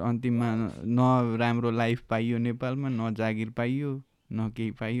तर अन्तिममा न राम्रो लाइफ पाइयो नेपालमा, न जागिर पाइयो, न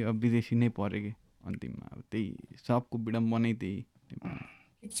केही पाइयो, अब विदेशी नै पऱ्यो कि अन्तिममा। अब त्यही सबको विडम्बनै त्यही नेपालमा।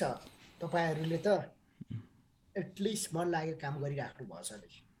 ठिक छ, तपाईँहरूले त एटलिस्ट मन लागेर काम गरिराख्नु भएछ नि,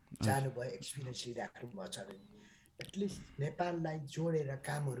 जानुभयो, एक्सपिरियन्स लिइराख्नु भएछ नि, एटलिस्ट नेपाललाई जोडेर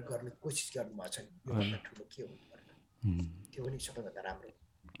कामहरू गर्ने कोसिस गर्नुभएछ नि, योभन्दा ठुलो के हुनु पर्यो। त्यो पनि सबैभन्दा राम्रो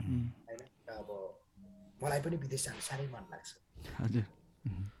होइन। अब मलाई पनि विदेश जानु साह्रै मन लाग्छ। हजुर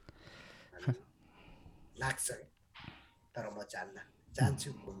लाग्छ तर म जान्छु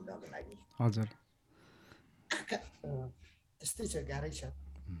घुम्नको लागि। हजुर त्यस्तै छ, गाह्रै छ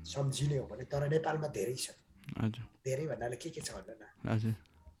सम्झिने हो भने। तर नेपालमा धेरै छ। हजुर धेरै भन्नाले के छ भन्नु न, हजुर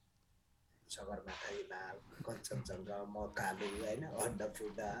सगरमाथा, हिमाल, कञ्चनजङ्घा, मकालु होइन,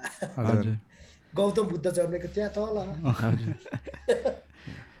 अन्नपूर्ण, हजुर गौतम बुद्ध जन्मेको त्यहाँ तल,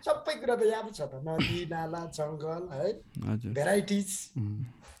 सबै कुरा त यहाँ छ त, नदी नाला जङ्गल है, भेराइटिज,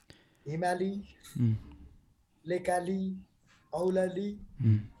 हिमाली, लेकाली, औलाली,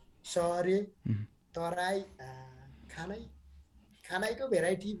 सहरे, तराई, खानाको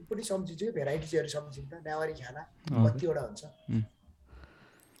भेराइटी पनि सम्झिन्छु। भेराइटिजहरू सम्झिन्छ। नेवारी खाना कतिवटा हुन्छ,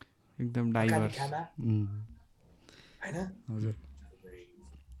 एकदम डाइभर्स खाना होइन।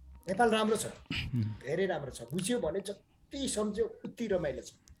 नेपाल राम्रो छ, धेरै राम्रो छ। बुझ्यो भने जति सम्झ्यो उति रमाइलो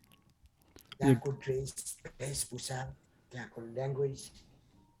छ। यहाँको ड्रेस, वेशभूषा, यहाँको ल्याङ्ग्वेज,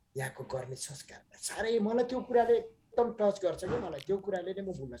 यहाँको गर्ने संस्कार, साह्रै मलाई त्यो कुराले एकदम टच गर्छ कि मलाई त्यो कुराले नै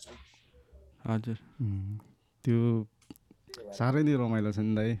म भुल्न सक्छु। हजुर त्यो साह्रै नै रमाइलो छ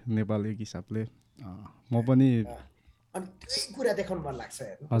नि दाइ नेपाल एक हिसाबले। म पनि अनि त्यही कुरा देखाउनु मन लाग्छ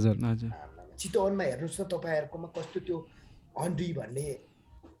हेर्नु। हजुर हजुर चितवनमा हेर्नुहोस् त तपाईँहरूकोमा कस्तो त्यो हन्डी भन्ने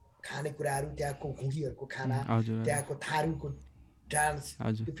खानेकुराहरू, त्यहाँको घुडीहरूको खाना, त्यहाँको थारूको डान्स,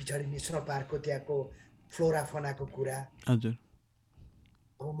 त्यो पछाडि नेसनल पार्कको त्यहाँको फ्लोरा फनाको कुरा, हजुर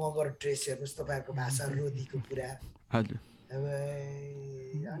अब मगर ड्रेस हेर्नुहोस्, तपाईँहरूको भाषा रोदीको कुरा। हजुर अब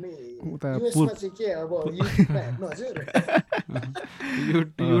अनि युएसमा चाहिँ के अब युट्युबमा हेर्नु हजुर,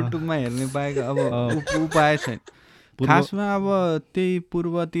 युट्युबमा हेर्ने बाहेक अब उपाय छैन खासमा। अब त्यही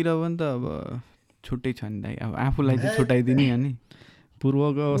पूर्वतिर पनि त अब छुट्टै छ नि दाइ, अब आफूलाई चाहिँ छुट्याइदिने हो नि।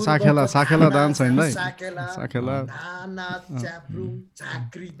 पूर्वको साखेला डान्स होइन दाइ, साखेला च्याप्रुङ,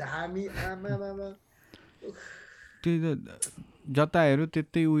 झाँक्री, धामी, त्यो जता हेऱ्यो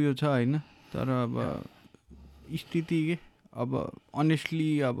त्यतै उयो छ होइन। तर अब स्थिति के अब अनेस्टली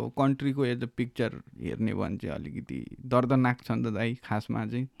अब कन्ट्रीको एज अ पिक्चर हेर्ने भने चाहिँ अलिकति दर्दनाक छ नि त दाइ खासमा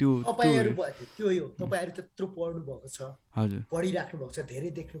चाहिँ। त्यो तपाईँहरू तपाईँहरू त्यत्रो पढ्नु भएको छ, हजुर पढिराख्नु भएको छ, धेरै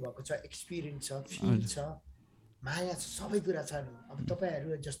देख्नु भएको छ, एक्सपिरियन्स छ, फिल छ, माया छ, सबै कुरा छ नि। अब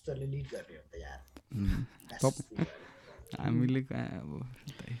तपाईँहरू जस्तोले लिड गर्ने हो त यार। हामीले कहाँ अब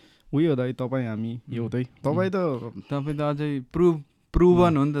उयो दाइ, तपाईँ हामी एउटै। तपाईँ त अझै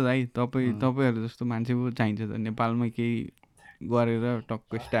प्रुभन हो नि त दाइ। तपाईँहरू जस्तो मान्छे पो चाहिन्छ त नेपालमै केही गरेर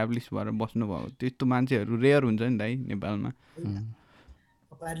टक्क इस्टाब्लिस भएर बस्नुभएको। त्यस्तो मान्छेहरू रेयर हुन्छ नि दाइ नेपालमा।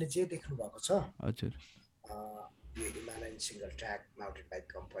 तपाईँहरूले जे देख्नु भएको छ, हजुर यो Himalayan single track mountain bike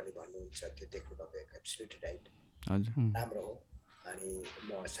company भन्नुहुन्छ, त्यो देख्नु भएको एब्सोल्युटली राइट, हजुर राम्रो हो। अनि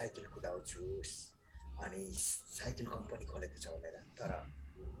म साइकल कुदाउँछु, अनि साइकल कम्पनी खोलेको छ भनेर, तर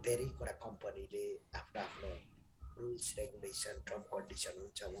धेरै कुरा कम्पनीले आफ्नो आफ्नो रुल्स रेगुलेसन, टर्म कन्डिसन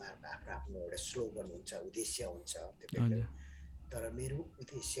हुन्छ, उहाँहरूको आफ्नो आफ्नो एउटा स्लोगन हुन्छ, उद्देश्य हुन्छ त्यो। तर मेरो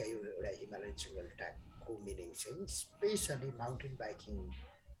उद्देश्य यो एउटा हिमालयन सिङ्गल ट्र्याकको मिनिङ चाहिँ स्पेसली माउन्टेन बाइकिङ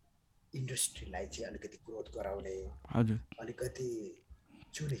इन्डस्ट्रीलाई चाहिँ अलिकति ग्रोथ गराउने, अलिकति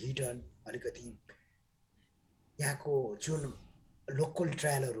जुन हिडन, अलिकति यहाँको जुन लोकल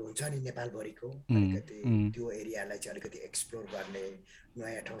ट्रायलहरू हुन्छ नि नेपालभरिको, अलिकति त्यो एरियालाई चाहिँ अलिकति एक्सप्लोर गर्ने,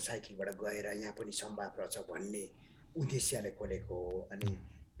 नयाँ ठाउँ साइकलबाट गएर यहाँ पनि सम्भव रहेछ भन्ने उद्देश्यले खोलेको हो। अनि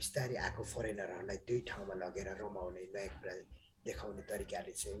बिस्तारै आएको फरेनरहरूलाई त्यही ठाउँमा लगेर रमाउने, नयाँ कुरा देखाउने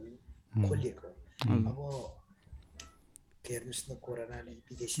तरिकाले चाहिँ खोलिएको। अब हेर्नुहोस् न, कोरोनाले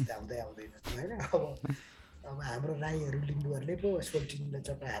विदेशी त आउँदै आउँदैन होइन। अब हाम्रो राईहरू, लिम्बूहरूले पो सोल्टिनीलाई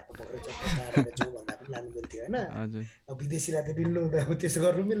चट्टा हातमा पक्रेर चट्टा पारेर जो भन्दा पनि लानु मिल्थ्यो होइन। अब विदेशीलाई त मिल्नु हुँदैन, त्यसो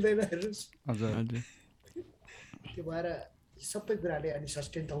गर्नु मिल्दैन। हेर्नुहोस्, त्यो भएर सबै कुराले अनि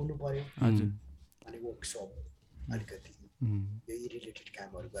सस्टेन त हुनु पर्यो। अनि वर्कसप अलिकति यही रिलेटेड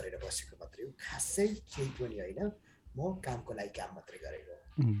कामहरू गरेर बसेको मात्रै हो, खासै केही पनि होइन। म कामको लागि काम मात्रै गरेको,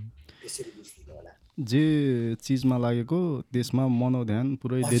 त्यसरी बुझिदिनु होला। जे चिजमा लागेको त्यसमा मनोध्यान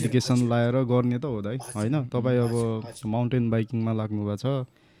पुरै डेडिकेसन लाएर गर्ने त हो दाइ होइन। तपाईँ अब माउन्टेन बाइकिङमा लाग्नु भएको छ,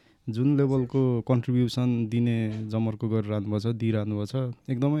 जुन लेभलको कन्ट्रिब्युसन दिने जमर्को गरिरहनु भएको छ, दिइरहनु भएको छ,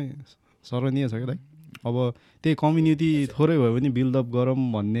 एकदमै सराहनीय छ क्या दाइ। अब त्यही कम्युनिटी थोरै भयो भने बिल्डअप गरौँ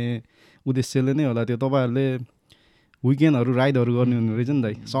भन्ने उद्देश्यले नै होला त्यो। तपाईँहरूले विकेन्डहरू राइडहरू गर्ने हुने रहेछ नि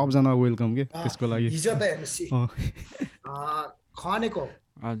दाइ, सबजना वेलकम के त्यसको लागि। हिजो त हेर्नुहोस् खनेको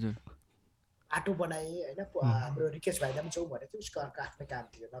हजुर बाटो बनाए होइन, हाम्रो रिकेश भाइलाई पनि जाउँ भनेको थियो, उसको अर्को आफ्नै काम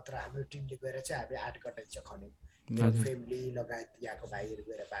थियो, नत्र हाम्रो टिमले गएर चाहिँ हामी 8 घन्टा चाहिँ खन्यौँ, मेरो फ्यामिली लगायत यहाँको भाइहरू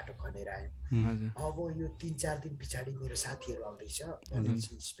गएर बाटो खनेर आयौँ। अब यो 3-4 दिन पछाडि मेरो साथीहरू आउँदैछ,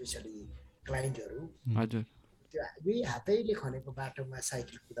 स्पेसली क्लाइन्टहरू, हजुर त्यो यही हातैले खनेको बाटोमा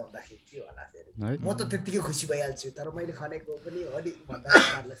साइकल कुदाउँदाखेरि के होला फेरि, म त त्यत्तिकै खुसी भइहाल्छु, तर मैले खनेको पनि अलिक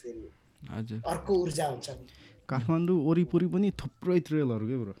भन्दा फेरि अर्को ऊर्जा हुन्छ नि। काठमाडौँ वरिपरि पनि थुप्रै ट्रेलहरू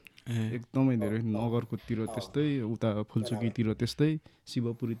के ब्रो, एकदमै धेरै, नगरकोटतिर त्यस्तै, उता फुलचुकीतिर त्यस्तै,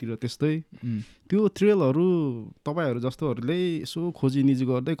 शिवपुरीतिर त्यस्तै। त्यो ट्रेलहरू तपाईँहरू जस्तोहरूले यसो खोजी निजी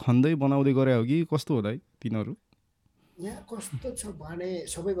गर्दै खन्दै बनाउँदै गरे हो कि कस्तो होला है तिनीहरू? यहाँ कस्तो छ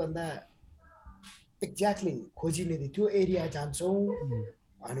भने सबैभन्दा एक्ज्याक्टली खोजी निधि त्यो एरिया जान्छौँ,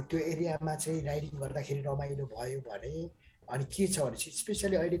 अनि त्यो एरियामा चाहिँ राइडिङ गर्दाखेरि रमाइलो भयो भने, अनि के छ भने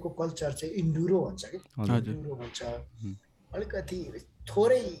स्पेसली अहिलेको कल्चर चाहिँ इन्डुरो भन्छ कि, इन्डुरो भन्छ, अलिकति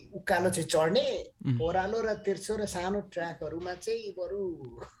थोरै उकालो चाहिँ चढ्ने, ओह्रालो र तेर्सो र सानो ट्र्याकहरूमा चाहिँ बरु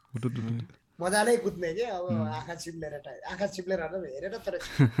मजाले कुद्ने के, अब आँखा चिप्लेर हेरेर तर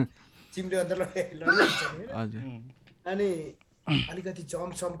चिम्ले अन्त लडिहाल्छ नि, अनि अलिकति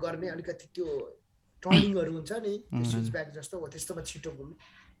जम्प गर्ने, अलिकति त्यो टर्निङहरू हुन्छ नि, त्यो स्विच ब्याक जस्तो हो, त्यस्तोमा छिटो घुम्ने,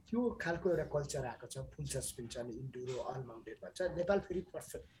 त्यो खालको एउटा कल्चर आएको छ। फुल सस्पेन्सन, इन्डुरो, अल माउन्टेन भन्छ, नेपाल फेरि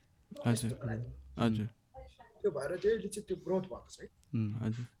पर्फेक्ट त्यो भएर चाहिँ त्यो ग्रोथ भएको छ है।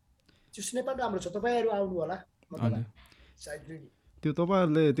 हजुर नेपाल राम्रो छ, तपाईँहरू आउनु होला साइक्लिङ। त्यो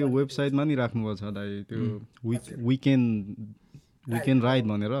तपाईँहरूले त्यो वेबसाइटमा नि राख्नुभएको छ दाइ, त्यो विकेन्ड राइड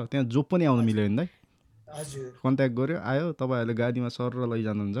भनेर, त्यहाँ जो पनि आउनु मिल्यो नि दाइ? हजुर कन्ट्याक्ट गऱ्यो, आयो, तपाईँहरूले गाडीमा सर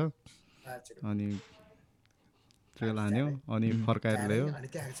लैजानुहुन्छ, अनि ट्रेल हान्यो, अनि फर्काएर ल्यायो। अनि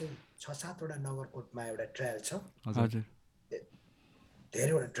त्यहाँ चाहिँ 6-7 वटा नगरकोटमा एउटा ट्रायल छ, हजुर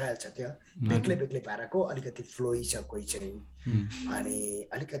धेरैवटा ट्रायल छ, त्यहाँ बेग्लै पाराको, अलिकति फ्लोई छ, कोही चाहिँ अनि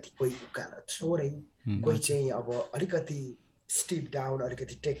अलिकति कोही उकालो छोरै, कोही चाहिँ अब अलिकति स्टिप डाउन,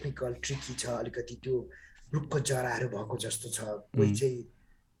 अलिकति टेक्निकल ट्रिकी छ, अलिकति त्यो रुखको जराहरू भएको जस्तो छ, कोही चाहिँ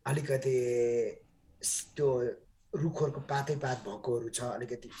अलिकति त्यो रुखहरूको पातै पात भएकोहरू छ,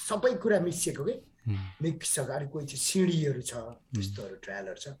 अलिकति सबै कुरा मिसिएको के मिक्स छ, अनि कोही चाहिँ सिँढीहरू छ, त्यस्तोहरू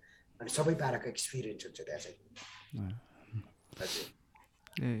ट्रायलहरू छ, अनि सबै पाराको एक्सपिरियन्स हुन्छ त्यहाँ चाहिँ। हजुर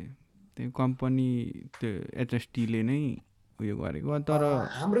त्यो कम्पनी त्यो एचएसटीले नै उयो गरेको, तर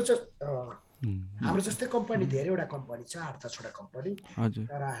हाम्रो जस्तै कम्पनी धेरैवटा कम्पनी छ, 8-10 वटा कम्पनी,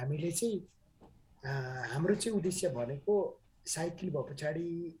 तर हामीले चाहिँ हाम्रो चाहिँ उद्देश्य भनेको साइकल भए पछाडि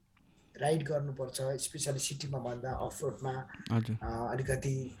राइड गर्नुपर्छ, स्पेसली सिटीमा भन्दा अफरोडमा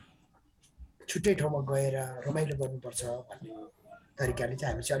अलिकति छुट्टै ठाउँमा गएर रमाइलो गर्नुपर्छ भन्ने तरिकाले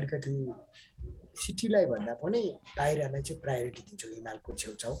चाहिँ हामी चाहिँ अलिकति सिटीलाई भन्दा पनि बाहिरलाई चाहिँ प्रायोरिटी दिन्छौँ, हिमालको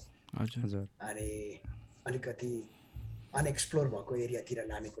छेउछाउ, अनि अलिकति अनएक्सप्लोर भएको एरियातिर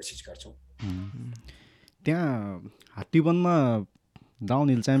लाने कोसिस गर्छौँ। त्यहाँ हात्तीवनमा डाउन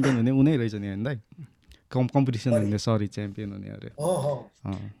हिल च्याम्पियन हुने उनी रहेछ नि होइन दाइ, कम्पिटिसन हुने, सरी च्याम्पियन हुने अरे?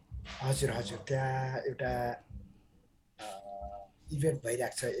 हजुर त्यहाँ एउटा इभेन्ट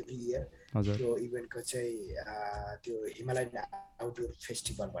भइरहेको छ एभ्री इयर, त्यो इभेन्टको चाहिँ त्यो हिमालयन आउटडोर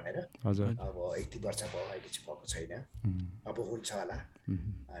फेस्टिभल भनेर, अब 1-2 वर्ष भयो, अहिले चाहिँ भएको छैन, अब हुन्छ होला,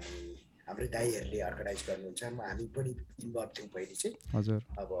 अनि हाम्रो दाइहरूले अर्गनाइज गर्नुहुन्छ, हामी पनि इन्भल्भ थियौँ पहिले चाहिँ।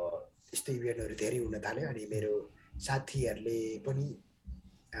 अब यस्तो इभेन्टहरू धेरै हुन थाल्यो, अनि मेरो साथीहरूले पनि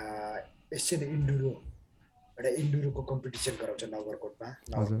एसियन एउटा इन्डुरोको कम्पिटिसन गराउँछ नगरकोटमा,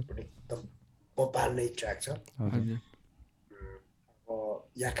 नगरकोट एकदम बबाल नै ट्र्याक छ।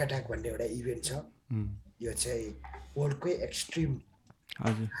 याकाट्याक भन्ने एउटा इभेन्ट छ, यो चाहिँ वर्ल्डकै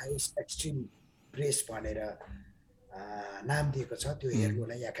हाइएस्ट एक्सट्रिम रेस भनेर नाम दिएको छ, त्यो हेर्नु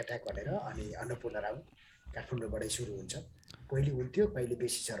होला याकाट्याक भनेर। अनि अन्नपूर्ण राम काठमाडौँबाटै सुरु हुन्छ, पहिले हुन्थ्यो, कहिले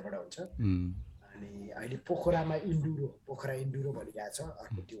बेसिसरबाट हुन्छ, अनि अहिले पोखरा इन्डुरो भनिरहेको छ,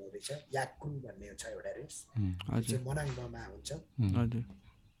 अर्को त्यो हुँदैछ, याक्रु भन्ने हुन्छ एउटा रेस, त्यो चाहिँ मनाङमा हुन्छ।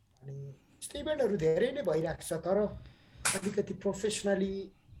 अनि यस्तो इभेन्टहरू धेरै नै भइरहेको छ, तर अलिकति प्रोफेसनल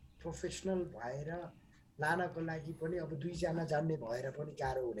भएर लानको लागि पनि अब 2 जना जान्ने भएर पनि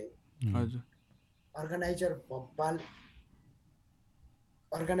गाह्रो हुने।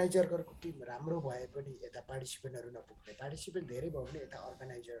 अर्गनाइजरको टिम राम्रो भए पनि यता पार्टिसिपेन्टहरू नपुग्ने, पार्टिसिपेन्ट धेरै भयो भने यता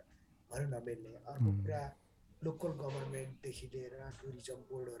अर्गनाइजरहरू नमिल्ने। अर्को कुरा लोकल गभर्मेन्टदेखि लिएर टुरिज्म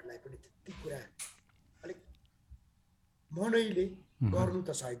बोर्डहरूलाई पनि त्यति कुरा अलिक मनैले गर्नु त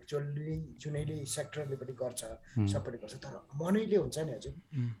सहयोग जुनैले सेक्टरले पनि गर्छ, सबैले गर्छ, तर मनैले हुन्छ नि हजुर,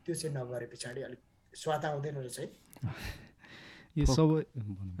 त्यो चाहिँ नगरे पछाडि अलिक स्वाद आउँदैन रहेछ है। यो सबै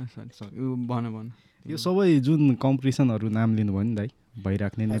भन यो सबै जुन कम्पिटिसनहरू नाम लिनुभयो नि दाइ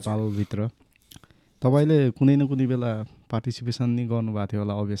भइराख्ने नेपालभित्र तपाईँले कुनै न कुनै बेला पार्टिसिपेसन नि गर्नुभएको थियो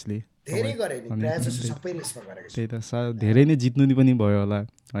होला अभियसली धेरै गरे नि प्रायः जस्तो सबै रेसमा गरेको छु त्यही त सायद धेरै नै जित्नु नि पनि भयो होला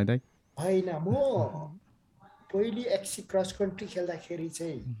है दाइ होइन म पहिली एक्सी क्रस कन्ट्री खेल्दाखेरि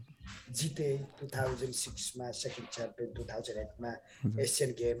चाहिँ जिते 2006मा सेकेन्ड च्याम्पियन 2008मा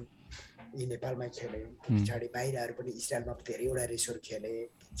एसियन गेम यी नेपालमा खेलेँ पछाडि बाहिरहरू पनि इजरायलमा धेरैवटा रेसहरू खेलेँ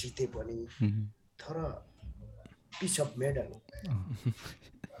जिते पनि तर पिस अफ मेडल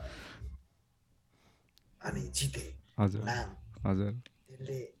अनि जिते नाम हजुर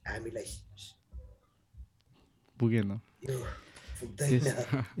त्यसले हामीलाई पुगेन यो पुग्दैन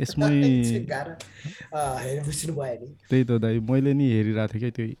यसमै बुझ्नु भयो नि त्यही त दाइ मैले नि हेरिरहेको थिएँ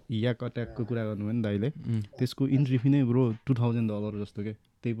क्या त्यो याक अट्याकको कुरा गर्नुभयो नि दाइले त्यसको इन्ट्री फी नै ब्रो $2,000 जस्तो क्या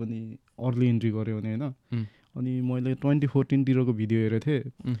त्यही पनि अर्ली इन्ट्री गऱ्यो भने होइन अनि मैले 2014तिरको भिडियो हेरेको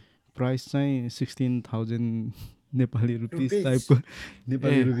थिएँ प्राइस चाहिँ 16,000 नेपाली रुपिस टाइपको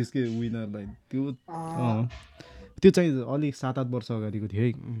नेपाली रुपिसकै विनरलाई त्यो चाहिँ अलिक 7-8 वर्ष अगाडिको थियो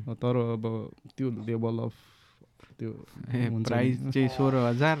है तर अब त्यो लेभल अफ त्यो प्राइस चाहिँ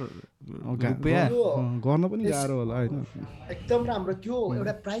 16,000 रुपियाँ गर्न पनि गाह्रो होला होइन एकदम राम्रो त्यो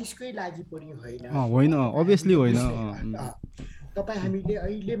एउटा प्राइसकै लागि पनि होइन अभियसली होइन तपाईँ हामीले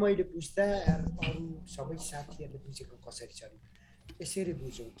अहिले मैले बुझ्दा अरू सबै साथीहरूले बुझेको कसरी छन् यसरी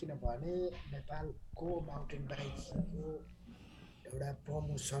बुझौँ किनभने नेपालको माउन्टेन बाइकिङको एउटा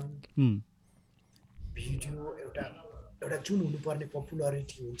प्रमोसन भिडियो एउटा जुन हुनुपर्ने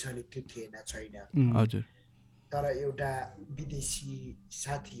पपुलरिटी हुन्छ नि त्यो थिएन छैन हजुर तर एउटा विदेशी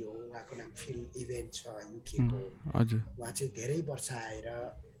साथी हो उहाँको नाम फिल इभेन्ट छ युकेको हजुर उहाँ चाहिँ धेरै वर्ष आएर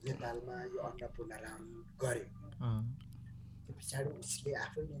नेपालमा यो अन्नपूर्ण राउन्ड गर्यो पछाडि उसले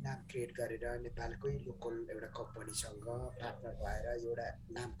आफैले नाम क्रिएट गरेर नेपालकै लोकल एउटा कम्पनीसँग पार्टनर भएर एउटा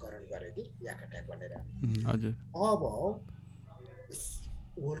नामकरण गर्यो कि याक अट्याक भनेर हजुर अब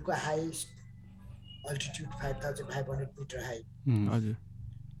वर्ल्डको हाइएस्ट अल्टिट्युड 5,500 मिटर हाइट हजुर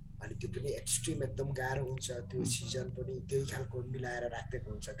अनि त्यो पनि एक्सट्रिम एकदम गाह्रो हुन्छ त्यो सिजन पनि त्यही खालको मिलाएर राखिदिएको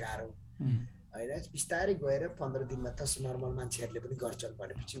हुन्छ गाह्रो होइन बिस्तारै गएर 15 दिनमा त नर्मल मान्छेहरूले पनि गर्छन्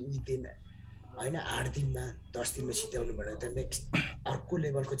भनेपछि उही दिन होइन 8 दिनमा 10 दिनमा सिध्याउनु भनेर त नेक्स्ट अर्को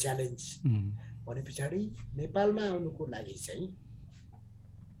लेभलको च्यालेन्ज भने पछाडि नेपालमा आउनुको लागि चाहिँ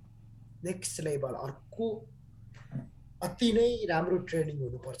नेक्स्ट लेभल अर्को अति नै राम्रो ट्रेनिङ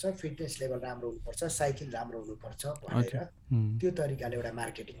हुनुपर्छ फिटनेस लेभल राम्रो हुनुपर्छ साइकल राम्रो हुनुपर्छ भनेर त्यो तरिकाले एउटा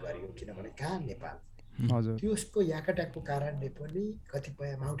मार्केटिङ गरियो किनभने कहाँ नेपाल त्यसको याक अट्याकको कारणले पनि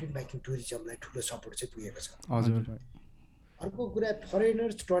कतिपय माउन्टेन बाइकिङ टुरिज्मलाई ठुलो सपोर्ट चाहिँ पुगेको छ अर्को कुरा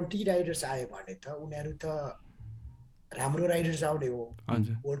फरेनर्स 20 राइडर्स आयो भने त उनीहरू त राम्रो राइडर्स आउने हो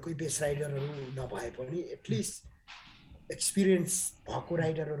वर्ल्डकै बेस्ट राइडरहरू नभए पनि एटलिस्ट एक्सपिरियन्स भएको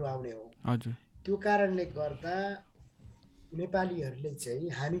राइडरहरू आउने हो त्यो कारणले गर्दा नेपालीहरूले चाहिँ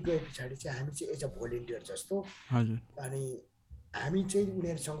हामी गए पछाडि चाहिँ हामी चाहिँ एज अ भोलिन्टियर जस्तो अनि हामी चाहिँ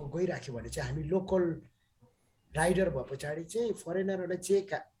उनीहरूसँग गइराख्यो भने चाहिँ हामी लोकल राइडर भए पछाडि चाहिँ फरेनरहरूलाई चाहिँ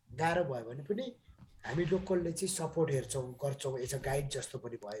गाह्रो भयो भने पनि हामी लोकलले चाहिँ सपोर्ट हेर्छौँ गर्छौँ एज अ गाइड जस्तो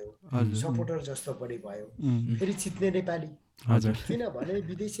पनि भयो सपोर्टर जस्तो पनि भयो फेरि चित्ने नेपाली किनभने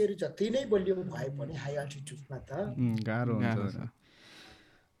विदेशीहरू जति नै बलियो भए पनि हाई अल्टिट्युडमा त गाह्रो हुन्छ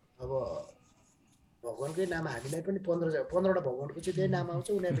अब भगवान्कै नाम हामीलाई पनि 15वटा भगवान्को चाहिँ त्यही नाम आउँछ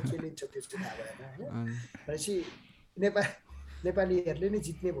उनीहरूले के लिन्छ त्यो चाहिँ थाहा भएन होइन भनेपछि नेपालीहरूले नै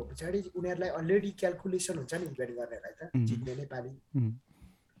जित्ने भए पछाडि उनीहरूलाई अलरेडी क्यालकुलेसन हुन्छ नि इभेन्ट गर्नेलाई त जित्ने नेपाली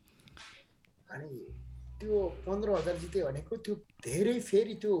अनि त्यो 15,000 जित्यो भनेको त्यो धेरै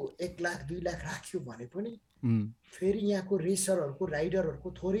फेरि त्यो 1 लाख 2 लाख राख्यो भने पनि फेरि यहाँको रेसरहरूको राइडरहरूको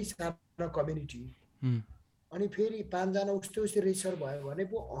थोरै सानो कम्युनिटी अनि फेरि 5 जना उस्तै रेसर भयो भने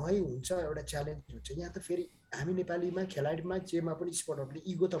पो हुन्छ एउटा च्यालेन्ज हुन्छ यहाँ त फेरि हामी नेपालीमा खेलाडीमा जेमा पनि स्पोर्टहरूले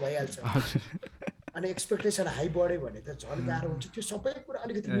इगो त भइहाल्छ अनि एक्सपेक्टेसन हाई बढ्यो भने त झन् गाह्रो हुन्छ त्यो सबै कुरा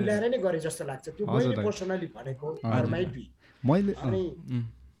अलिकति मिलाएर नै गरे जस्तो लाग्छ त्यो मैले पर्सनली भनेको अनि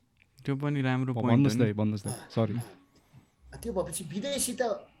त्यो पनि राम्रो भन्नुहोस् सरी त्यो भएपछि विदेशी त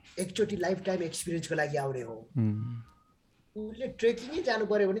एकचोटि लाइफ टाइम एक्सपिरियन्सको लागि आउने हो उसले ट्रेकिङै जानु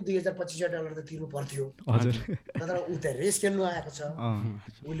पर्यो भने $2,025 त तिर्नु पर्थ्यो तर ऊ त रेस खेल्नु आएको छ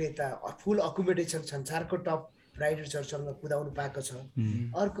उसले त फुल अकोमोडेसन संसारको टप राइडर्सहरूसँग कुदाउनु पाएको छ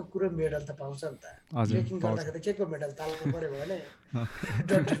अर्को कुरो मेडल त पाउँछ नि त ट्रेकिङ गर्दाखेरि त के को मेडल ताल्नु पर्यो भने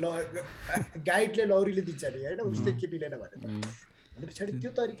गाइडले लौरीले दिन्छ नि होइन उस्तै के मिलेन भने पछाडि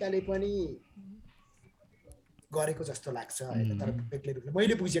त्यो तरिकाले पनि गरेको जस्तो लाग्छ होइन तर बेग्लै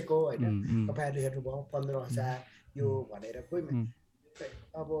मैले बुझेको होइन तपाईँहरूले हेर्नुभयो 15,000 यो भनेर कोही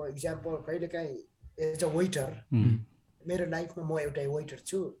अब इक्जाम्पल कहिलेकाहीँ एज अ वेटर मेरो लाइफमा म एउटा वेटर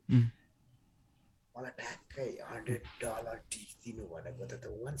छु, मलाई ठ्याक्कै $100 टिप दिनु भनेको त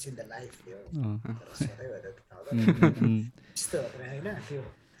वन्स इन द लाइफ थियो, तर सधैँभरि त त्यस्तो होइन त्यो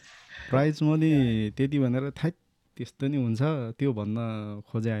प्राइज मनी त्यति भनेर थाइ त्यस्तो नि हुन्छ त्यो भन्न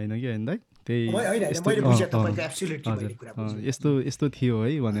खोजे होइन कि होइन दाइ, त्यही यस्तो थियो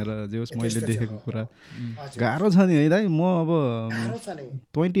है भनेर जे होस् मैले देखेको कुरा गाह्रो छ नि है दाइ। म अब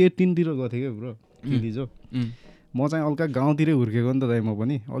 2018 तिर गएको थिएँ क्या ब्रो जो म चाहिँ हल्का गाउँतिरै हुर्केको नि त दाइ, म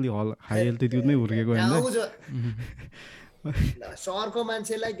पनि अलि हाई एल्टिट्युडमै हुर्केको होइन। सहरको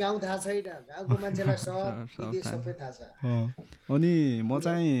मान्छेलाई गाउँ थाहा छैन, गाउँको मान्छेलाई सहर सबै थाहा छ। अनि म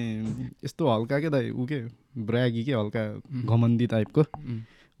चाहिँ यस्तो हल्का के दाइ ऊ के ब्रागी के हल्का घमण्डी टाइपको,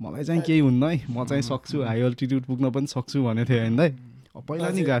 मलाई चाहिँ केही हुन्न है, म चाहिँ सक्छु हाई अल्टिट्युड पुग्न पनि सक्छु भनेको थिएँ होइन दाइ। पहिला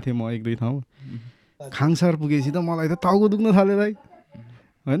नि गएको थिएँ म 1-2 ठाउँ, खाङसर पुगेपछि त मलाई त टाउको दुख्न थाल्यो दाइ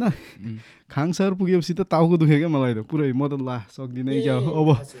होइन। खाङसर पुगेपछि त टाउको दुख्यो क्या मलाई त पुरै, म त ला सक्दिनँ क्या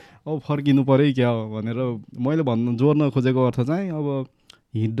अब फर्किनु पऱ्यो क्या भनेर मैले भन्नु जोड्न खोजेको अर्थ चाहिँ अब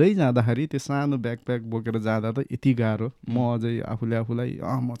हिँड्दै जाँदाखेरि त्यो सानो ब्याकप्याक बोकेर जाँदा त यति गाह्रो, म अझै आफूलाई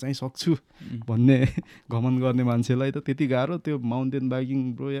म चाहिँ सक्छु भन्ने घमन गर्ने मान्छेलाई त त्यति गाह्रो त्यो माउन्टेन बाइकिङ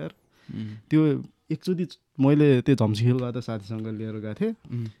ब्रो यार। त्यो एकचोटि मैले त्यो झम्सीखेलबाट साथीसँग लिएर गएको थिएँ,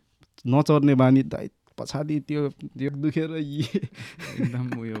 नचर्ने बानी दाइ पछाडि त्यो दुखेर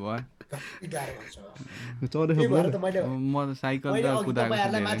एकदम उयो भयो चढेको म त साइकल र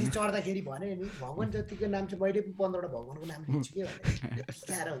कुदाएको माथि चढ्दाखेरि भने नि भगवान जतिको नाम चाहिँ मैले पनि 15वटा भगवानको नाम लिन्छु के भने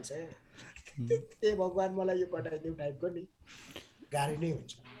गाह्रो हुन्छ ए भगवान मलाई यो पठाइदिउ टाइपको नि गाह्रो नै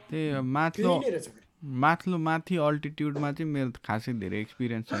हुन्छ। त्यही माथि अल्टिट्युडमा चाहिँ मेरो खासै धेरै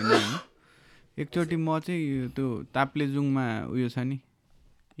एक्सपिरियन्स छैन होइन। एकचोटि म चाहिँ त्यो ताप्लेजुङमा उयो छ नि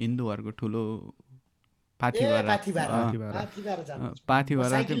हिन्दूहरूको ठुलो पाथिभरा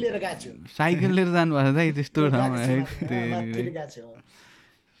साइकल लिएर जानुभएको दाइ त्यस्तो ठाउँमा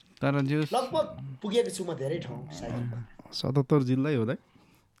तर जो लगभग पुगेको छु म धेरै ठाउँ साइकलमा। 77 जिल्लै हो दाइ,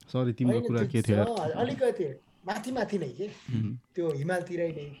 सरी तिम्रो कुरा के थियो अलिकति माथि नै के त्यो हिमालतिरै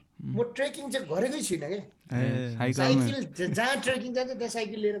नै। म ट्रेकिङ चाहिँ गरेकै छुइनँ कि, साइकल जहाँ ट्रेकिङ जान्छ त्यहाँ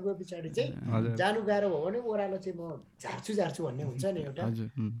साइकल लिएर गए पछाडि चाहिँ जानु गाह्रो भयो भने ओह्रालो चाहिँ म झार्छु भन्ने हुन्छ नि एउटा,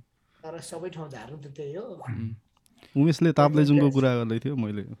 तर सबै ठाउँ झार्नु त त्यही हो। उमेशले ताप्लेजुङको कुरा गर्दै थियो,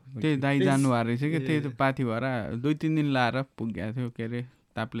 मैले त्यही दाइ जानुभएको रहेछ कि त्यही त पाथिभरा 2-3 दिन लाएर पुगेको थियो के अरे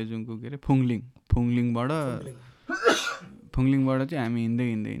ताप्लेजुङको के अरे फुङलिङबाट चाहिँ हामी हिँड्दै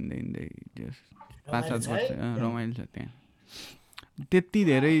 5-7 वर्ष रमाइलो छ त्यहाँ। त्यति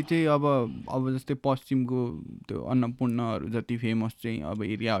धेरै चाहिँ अब जस्तै पश्चिमको त्यो अन्नपूर्णहरू जति फेमस चाहिँ अब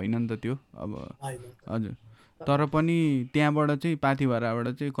एरिया होइन नि त त्यो अब हजुर, तर पनि त्यहाँबाट चाहिँ पाथिभराबाट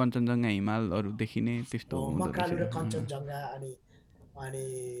चाहिँ कञ्चनजङ्घा हिमालहरू देखिने त्यस्तो मकालु र कञ्चनजङ्घा अनि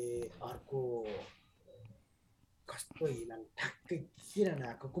अर्को कस्तो हिमाल ठ्याक्कै किन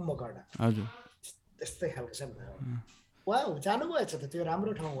नआएको कुम्भकर्ण हजुर त्यस्तै खालको छ नि। वाउ जानुभएछ त त्यो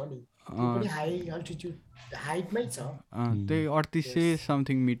राम्रो ठाउँ हो नि, त्यो पनि हाई अल्टिट्युड हाइटमै छ। त्यही 3800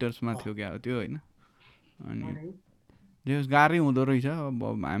 समथिङ मिटर्समा थियो क्या त्यो होइन। अनि जस गाह्रै हुँदो रहेछ अब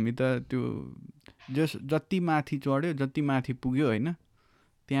हामी त त्यो जति माथि चढ्यो जति माथि पुग्यो होइन,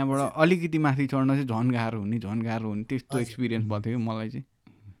 त्यहाँबाट अलिकति माथि चढ्न चाहिँ झन् गाह्रो हुने त्यस्तो एक्सपिरियन्स भएको थियो मलाई चाहिँ।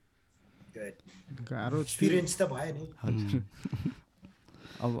 गाह्रो एक्सपिरियन्स त भयो नि। हजुर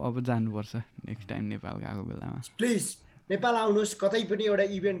अब जानुपर्छ नेक्स्ट टाइम नेपाल गएको बेलामा। प्लिज नेपाल आउनुहोस्, कतै पनि एउटा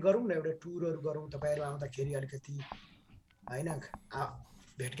इभेन्ट गरौँ न, एउटा टुरहरू गरौँ। तपाईँहरू आउँदाखेरि अलिकति होइन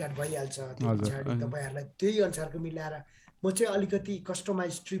भेटघाट भइहाल्छ, त्यो पछाडि तपाईँहरूलाई त्यही अनुसारको मिलाएर म चाहिँ अलिकति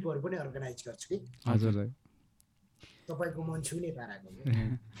कस्टमाइज ट्रिपहरू पनि अर्गनाइज गर्छु कि। हजुर तपाईँको मन छुने पाराको।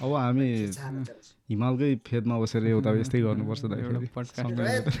 अब हामी हिमालकै फेदमा बसेर एउटा यस्तै गर्नुपर्छ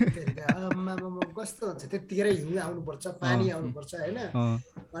कस्तो हुन्छ त्यतिखेरै हिउँ आउनुपर्छ, पानी आउनुपर्छ होइन।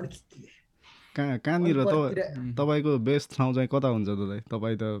 अनि कहाँनिर तपाईँको बेस्ट ठाउँ चाहिँ कता हुन्छ त दाइ?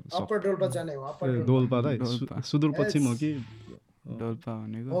 तपाईँ त अप्पर डोल्पा जाने हो। डोल्पा दाइ सुदूरपश्चिम हो कि डोल्पा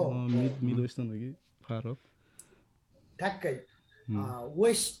भनेको मिड वेस्टर्न हो कि फार हो? ठ्याक्कै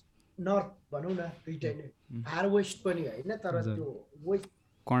वेस्ट नर्थ भनौँ न, दुइटै नै। फार वेस्ट पनि होइन, तर त्यो वेस्ट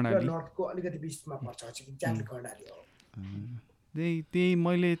र नर्थको अलिकति बिचमा पर्छ, एक्ज्याक्टली कर्णाली हो। त्यही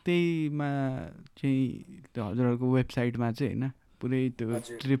मैले त्यहीमा चाहिँ त्यो हजुरहरूको वेबसाइटमा चाहिँ होइन पुरै त्यो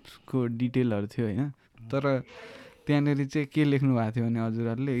ट्रिप्सको डिटेलहरू थियो होइन, तर त्यहाँनिर चाहिँ के लेख्नु भएको थियो भने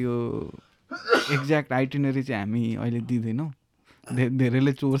हजुरहरूले यो एक्ज्याक्ट आइटिनरी चाहिँ हामी अहिले दिँदैनौँ,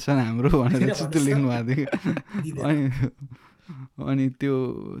 धेरैले चोर्छन् हाम्रो भनेर त्यस्तो लेख्नु भएको थियो। अनि त्यो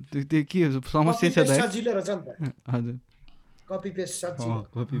के समस्या छ त? हजुर कपी पेस्ट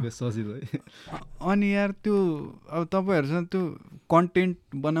सजिलो है। अनि यार त्यो अब तपाईँहरूसँग त्यो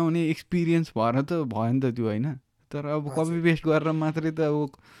कन्टेन्ट बनाउने एक्सपिरियन्स भएर त भयो नि त त्यो होइन, तर अब कपी पेस्ट गरेर मात्रै त अब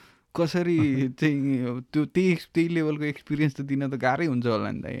कसरी चाहिँ त्यो त्यही लेभलको एक्सपिरियन्स त दिन त गाह्रै हुन्छ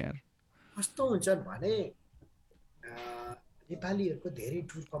होला नि त यार। कस्तो हुन्छ भने नेपालीहरूको धेरै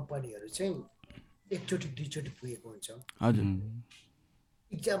टुर कम्पनीहरू चाहिँ एकचोटि दुईचोटि पुगेको हुन्छ। हजुर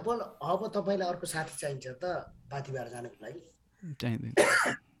इक्जाम्पल अब तपाईँलाई अर्को साथी चाहिन्छ त पाथिभएर जानुको लागि चाहिँदैन।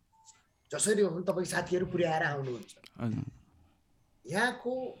 जसरी हो भने तपाईँको साथीहरू पुर्याएर आउनुहुन्छ।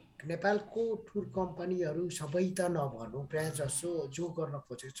 यहाँको नेपालको टुर कम्पनीहरू सबै त नभनौँ, प्रायः जसो जो गर्न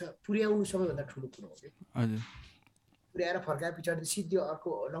खोजेको छ पुर्याउनु सबैभन्दा ठुलो कुरो हो कि। हजुर पुर्याएर फर्काए पछाडि सिधै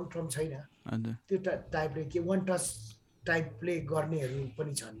अर्को लङ टर्म छैन। हजुर त्यो टाइपले के वान टच टाइपले गर्नेहरू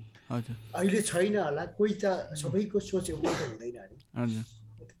पनि छन्। हजुर अहिले छैन होला, कोही त सबैको सोच एउटै त हुँदैन नि। हजुर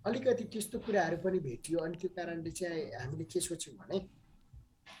अलिकति त्यस्तो कुराहरू पनि भेटियो। अनि त्यो कारणले चाहिँ हामीले के सोच्यौँ भने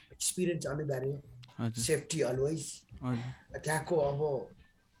एक्सपिरियन्स अनिवार्य, सेफ्टी अलवेज। त्यहाँको अब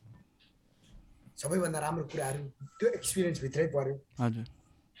सबैभन्दा राम्रो कुराहरू त्यो एक्सपिरियन्सभित्रै पऱ्यो। हजुर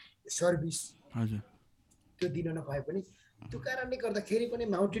सर्भिस हजुर त्यो दिन नपाए पनि त्यो कारणले गर्दाखेरि पनि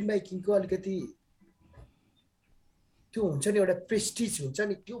माउन्टेन बाइकिङको अलिकति त्यो हुन्छ नि, एउटा प्रेस्टिज हुन्छ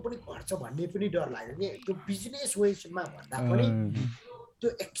नि, त्यो पनि घट्छ भन्ने पनि डर लाग्यो कि। त्यो बिजनेस वेमा भन्दा पनि त्यो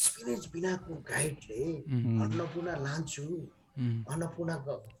एक्सपिरियन्स बिनाको गाइडले अन्नपूर्ण लान्छु, अन्नपूर्ण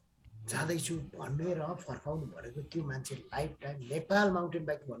जाँदैछु भनेर फर्काउनु भनेको त्यो मान्छे life time Nepal mountain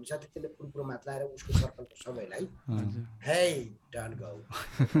bike भन्नु साथै त्यसले पुरो मात लगाएर उसको सर्कलको सबैलाई हे डन गो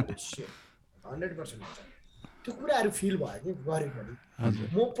 100% हुन्छ। त्यो कुराहरू फिल भयो कि गरे पनि।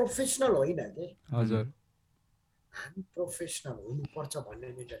 म प्रोफेसनल होइन कि, हामी प्रोफेसनल हुनुपर्छ भन्ने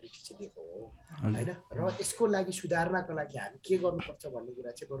मेन्टालिटी चाहिँ दिएको हो होइन। र यसको लागि सुधार्नको लागि हामी के गर्नुपर्छ भन्ने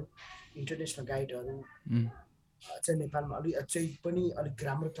कुरा चाहिँ बरु इन्टरनेसनल गाइडहरू चाहिँ नेपालमा अझै पनि अलिक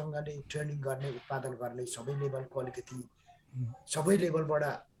राम्रोसँगले ट्रेनिङ गर्ने, उत्पादन गर्ने, सबै लेभलको अलिकति सबै लेभलबाट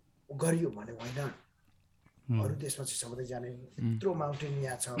गरियो भने होइन। अरू देशमा चाहिँ सबै जाने यत्रो माउन्टेन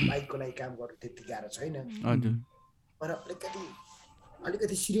यहाँ छ, बाइकको लागि काम गर्नु त्यति गाह्रो छैन। तर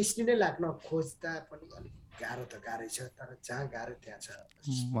अलिकति सिरियसली नै लाग्न खोज्दा पनि अलिक गाह्रो त गाह्रै छ। तर जहाँ गाह्रो त्यहाँ छ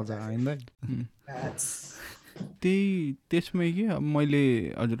मजा आइँदैन। त्यसमै कि अब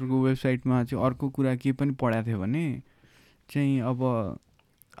मैले हजुरको वेबसाइटमा चाहिँ अर्को कुरा के पनि पढाएको थियो भने चाहिँ अब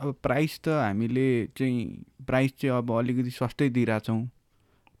प्राइस त हामीले चाहिँ प्राइस चाहिँ अब अलिकति सस्तै दिइरहेछौँ,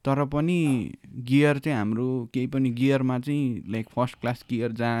 तर पनि गियर चाहिँ हाम्रो केही पनि गियरमा चाहिँ लाइक फर्स्ट क्लास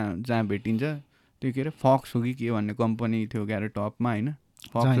गियर जहाँ भेटिन्छ त्यो के अरे फक्स हो कि के भन्ने कम्पनी थियो क्या अरे टपमा होइन।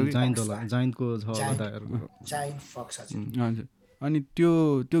 हजुर अनि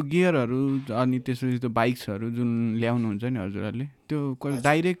त्यो गियरहरू अनि त्यसपछि त्यो बाइक्सहरू जुन ल्याउनुहुन्छ नि हजुरहरूले, त्यो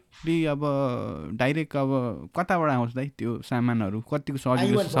डाइरेक्ट अब कताबाट आउँछ दाइ त्यो सामानहरू, कतिको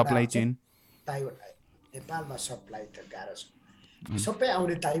सजिलो सप्लाई चेन? नेपालमा सप्लाई त गाह्रो छ, सबै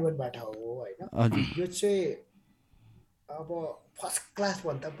आउने ताइवानबाट हो होइन। यो चाहिँ अब फर्स्ट क्लास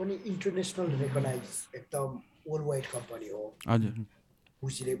भन्दा पनि इन्टरनेसनल रेकगनाइज एकदम वर्ल्ड वाइड कम्पनी हो। हजुर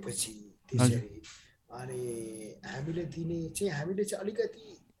बुझिरहेपछि त्यसरी। अनि हामीले चाहिँ अलिकति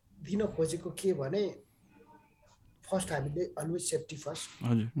दिन खोजेको के भने फर्स्ट हामीले अलवेज सेफ्टी फर्स्ट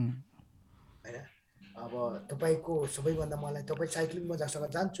होइन। अब तपाईँको सबैभन्दा मलाई तपाईँ साइक्लिङमा जसँग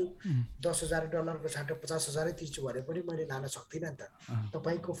जान्छु $10,000 छाटो 50,000 तिर्छु भने पनि मैले लान सक्दिनँ नि त।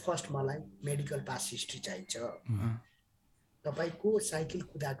 तपाईँको फर्स्ट मलाई मेडिकल पास हिस्ट्री चाहिन्छ, तपाईँको साइकल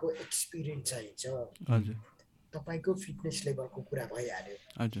कुदाएको एक्सपिरियन्स चाहिन्छ, तपाईँको फिटनेस लेभलको कुरा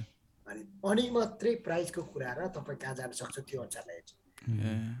भइहाल्यो। अनि मात्रै प्राइसको कुरा र तपाईँ कहाँ जान सक्छ त्यो अनुसारलाई हेर्छु।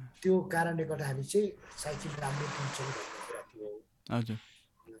 त्यो कारणले गर्दा हामी चाहिँ साइकल राम्रो किन्छौँ भन्ने कुरा थियो।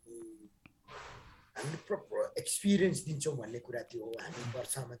 हामीले प्रपर एक्सपिरियन्स दिन्छौँ भन्ने कुरा त्यो हो। हामी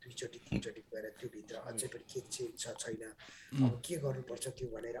वर्षमा 2-3 चोटि गएर त्योभित्र अझै पनि के छ छैन, अब के गर्नुपर्छ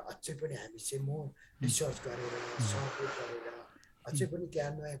त्यो भनेर अझै पनि हामी चाहिँ म रिसर्च गरेर सर्वे गरेर अझै पनि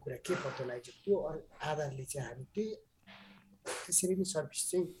त्यहाँ नयाँ कुरा के पत्तो लाग्छ त्यो आधारले चाहिँ हामी त्यसरी नै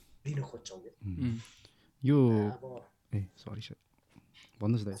सर्भिस चाहिँ दिन खोज्छौँ। यो सरी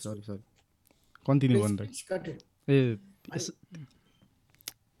भन्नुहोस् दाइ, सरी कन्टिन्यू गर्नु दाइ।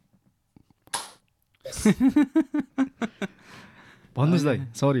 भन्नुहोस् दाइ,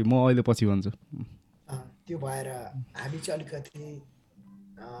 सरी म अहिले पछि भन्छु। त्यो भएर हामी चाहिँ अलिकति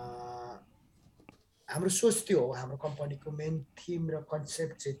हाम्रो सोच त्यो हो, हाम्रो कम्पनीको मेन थिम र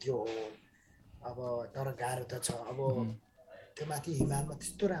कन्सेप्ट चाहिँ त्यो हो। अब तर गाह्रो त छ। अब त्यो माथि हिमालमा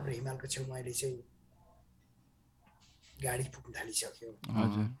त्यस्तो राम्रो हिमालको छेउमा अहिले चाहिँ गाडी पुग्न थालिसक्यो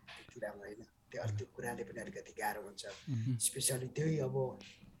त्यति राम्रो होइन। त्यो कुराले पनि अलिकति गाह्रो हुन्छ। स्पेसली त्यही अब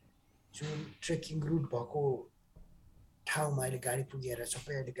जुन ट्रेकिङ रुट भएको ठाउँमा अहिले गाडी पुगेर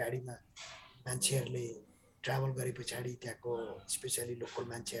सबै अहिले गाडीमा मान्छेहरूले ट्राभल गरे पछाडि त्यहाँको स्पेसली लोकल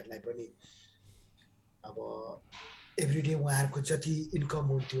मान्छेहरूलाई पनि अब एभ्रिडे उहाँहरूको जति इन्कम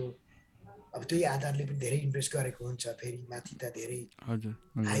हुन्थ्यो अब त्यही आधारले पनि धेरै इन्भेस्ट गरेको हुन्छ। फेरि माथि त धेरै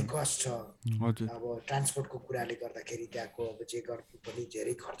हाई कस्ट छ। अब ट्रान्सपोर्टको कुराले गर्दाखेरि त्यहाँको अब जे गर्नु पनि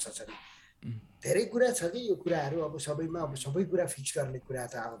धेरै खर्च छ। धेरै कुरा छ कि यो कुराहरू अब सबैमा अब सबै कुरा फिक्स गर्ने कुरा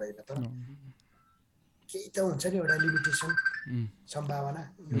त आउँदैन। तर केही त हुन्छ नि एउटा लिमिटेसन सम्भावना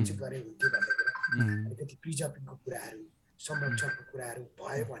यो चाहिँ गरे हुन्थ्यो भन्ने कुरा। अलिकति प्रिजर्भिङको कुराहरू संरक्षणको कुराहरू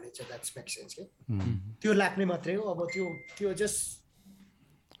भयो भने चाहिँ द्याट्स मेक सेन्स के त्यो लाग्ने मात्रै हो। अब त्यो जस्ट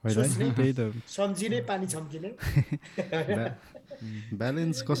सम्झिने पानी छम्किने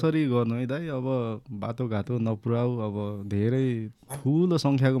ब्यालेन्स कसरी गर्नु है दाइ। अब बाटोघाटो नपुर्याऊ। अब धेरै ठुलो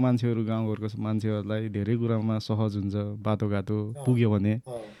सङ्ख्याको मान्छेहरू गाउँघरको मान्छेहरूलाई धेरै कुरामा सहज हुन्छ बाटोघाटो पुग्यो भने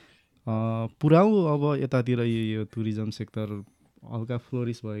पुर्याऊ। अब यतातिर यो टुरिज्म सेक्टर हल्का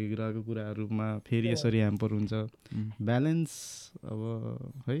फ्लोरिस भइरहेको कुराहरूमा फेरि यसरी ह्याम्पर हुन्छ। ब्यालेन्स अब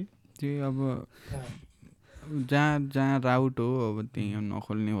है त्यो अब जहाँ राउट हो अब त्यहीँ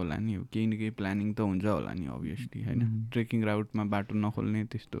नखोल्ने होला नि। केही न केही प्लानिङ त हुन्छ होला नि अभियसली होइन। ट्रेकिङ राउटमा बाटो नखोल्ने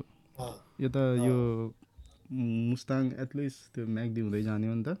त्यस्तो यता यो मुस्ताङ एटलिस्ट त्यो म्याग्दी हुँदै जाने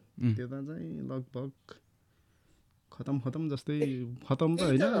हो नि त। त्यता चाहिँ लगभग खतम जस्तै खतम त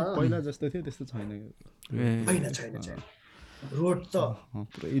होइन पहिला जस्तो थियो त्यस्तो छैन। रोड त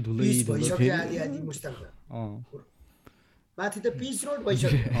पुरै धुलै माथि त पिच रोड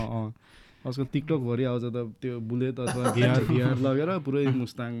भइसक्यो। आजकल टिकटकभरि आउँछ त त्यो बुलेट अथवा भिआर लगेर पुरै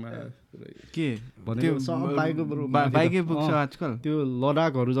मुस्ताङमा के भनेको सब बाइकै पुग्छ आजकल। त्यो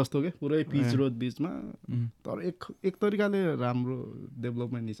लडाकहरू जस्तो के पुरै पिच रोड बिचमा। तर एक तरिकाले राम्रो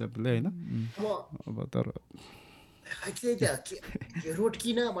डेभलपमेन्ट हिसाबले होइन। अब तर रोड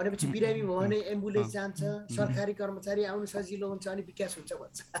किन भनेपछि बिरामी भयो भने एम्बुलेन्स जान्छ, सरकारी कर्मचारी आउनु सजिलो हुन्छ अनि विकास हुन्छ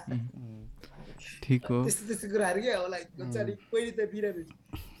भन्छ। ठिक हो त्यस्तो कुराहरू के होला हुन्छ नि। पहिले त बिरामी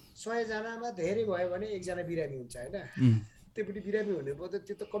 100 जनामा धेरै भयो भने 1 जना बिरामी हुन्छ होइन। त्यो पनि बिरामी हुने भयो त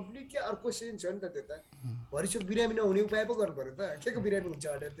त्यो त कम्प्लिटली अर्को सेन्स हो नि त। त्यो त भरिसम्म बिरामी नहुने उपाय पो गर्नु पर्यो त। के को बिरामी हुन्छ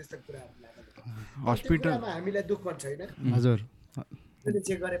भनेर त्यस्तो कुराहरू हस्पिटलमा हामीलाई दुःख पनि छैन। हजुर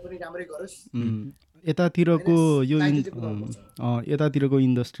जे गरे पनि राम्रै गरोस्। यतातिरको यो यतातिरको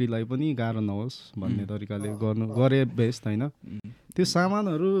इन्डस्ट्रीलाई पनि गाह्रो नहोस् भन्ने तरिकाले गरे बेस्ट होइन। त्यो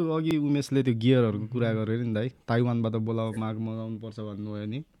सामानहरू अघि उमेशले त्यो गियरहरूको कुरा गरेर नि दाइ ताइवानबाट मगाउनु पर्छ भन्नुभयो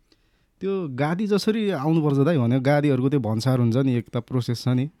नि। त्यो गाडी जसरी आउनुपर्छ दाइ भनेको गाडीहरूको त्यो भन्सार हुन्छ नि एक त प्रोसेस छ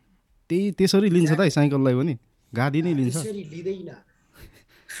नि त्यसरी लिन्छ दाइ। साइकललाई पनि गाडी नै लिन्छ। त्यसरी लिँदैन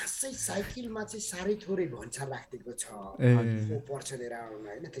खासै साइकलमा चाहिँ साह्रै थोरै भन्सार राखिदिएको छ पर्छ लिएर आउनु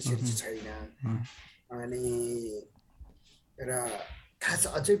होइन। त्यसरी चाहिँ छैन। अनि र खास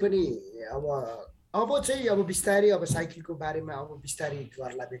अझै पनि अब चाहिँ अब बिस्तारै अब साइकलको बारेमा अब बिस्तारै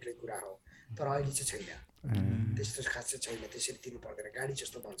गर्ला बेग्लै कुरा हो। तर अहिले चाहिँ छैन त्यस्तो खास चाहिँ छैन। त्यसरी दिनु पर्दैन गाडी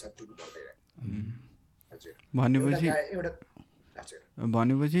जस्तो भन्छ दिनु पर्दैन। हजुर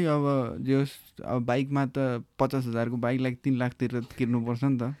भनेपछि अब जो अब बाइकमा त 50,000को बाइकलाई 3 लाखतिर किन्नुपर्छ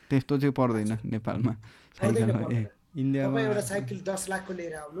नि त। त्यस्तो चाहिँ पर्दैन नेपालमा साइकलमा। इन्डियामा एउटा साइकल 10 लाखको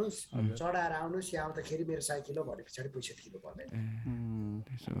लिएर आउनुहोस् चढाएर आउनुहोस् या आउँदाखेरि मेरो साइकल हो भने पछाडि पैसा तिर्नु पर्दैन।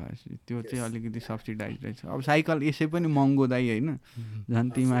 त्यसो भएपछि त्यो चाहिँ अलिकति सब्सिडाइज रहेछ। अब साइकल यसै पनि महँगो दाइ होइन। झन्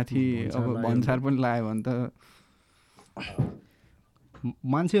तीमाथि अब भन्सार पनि लाग्यो भने त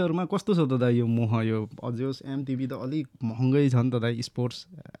मान्छेहरूमा कस्तो छ त दाइ यो मोह। यो अझै होस् एमटिबी त अलिक महँगै छ नि त दाइ। स्पोर्ट्स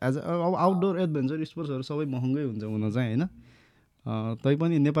एज अब आउटडोर एडभेन्चर स्पोर्ट्सहरू सबै महँगै हुन्छ हुन चाहिँ होइन।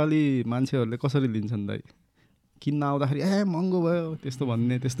 तैपनि नेपाली मान्छेहरूले कसरी लिन्छन् दाइ। किन्न आउँदाखेरि महँगो भयो त्यस्तो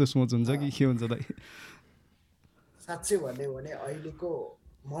भन्ने त्यस्तो सोच हुन्छ कि के हुन्छ दाइ। साँच्चै भन्यो भने अहिलेको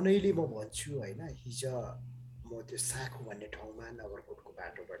मनैले म भन्छु होइन। हिजो म त्यो साखु भन्ने ठाउँमा नगरकोटको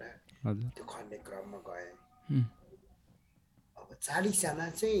बाटोबाट त्यो खन्ने क्रममा गएँ। अब 40 जना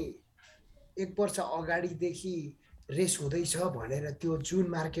चाहिँ 1 वर्ष अगाडिदेखि रेस हुँदैछ भनेर त्यो जुन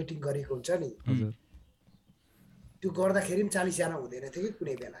मार्केटिङ गरेको हुन्छ नि त्यो गर्दाखेरि पनि 40 जना हुँदैन थियो कि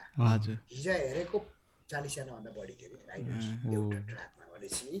कुनै बेला। हिजो हेरेको 40 जनाभन्दा बढी थियो राइडर्स एउटा ट्र्याकमा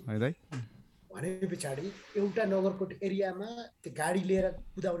भने पछाडि एउटा नगरकोट एरियामा त्यो गाडी लिएर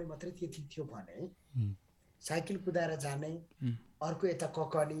कुदाउने मात्रै त्यति थियो भने साइकल कुदाएर जाने अर्को यता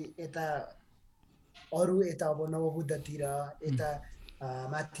ककनी यता अरू यता अब नवबुद्धतिर यता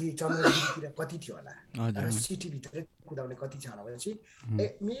माथि चन्द्रगिरीतिर कति थियो होला। र सिटीभित्र कुदाउने कति छ होला भनेपछि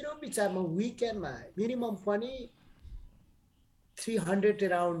मेरो विचारमा विकेन्डमा मिनिमम पनि 300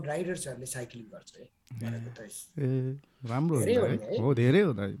 अराउन्ड राइडर्सहरूले साइक्लिङ गर्छ। राम्रो हो धेरै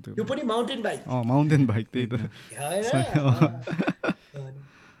हो दाइ। त्यो पनि माउन्टेन बाइक त्यही त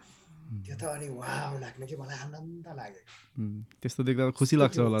त्यो त अनि वाउ लाग्ने कि मलाई आनन्द लाग्यो। त्यस्तो देख्दा खुसी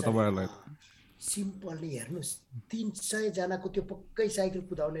लाग्छ होला तपाईँहरूलाई। सिम्पली हेर्नुहोस् 300 जनाको त्यो पक्कै साइकल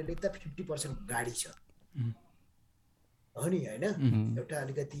कुदाउनेले त 50% गाडी छ। हो नि होइन एउटा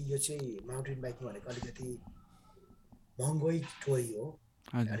अलिकति यो चाहिँ माउन्टेन बाइकिङ भनेको अलिकति महँगै टोय हो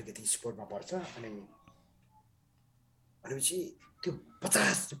अलिकति स्पोर्टमा पर्छ अनि भनेपछि त्यो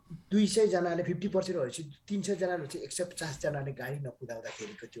 200जनाले 50% भनेपछि 300जनाले चाहिँ 150जनाले गाडी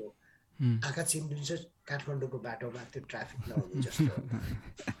नकुदाउँदाखेरिको त्यो आँखा चिम्लिन्छ काठमाडौँको बाटोमा त्यो ट्राफिक नहुने जस्तो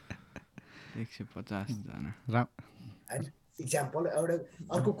 150जना होइन इक्जाम्पल एउटा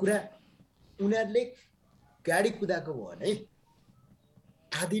अर्को कुरा उनीहरूले गाडी कुदाएको भयो भने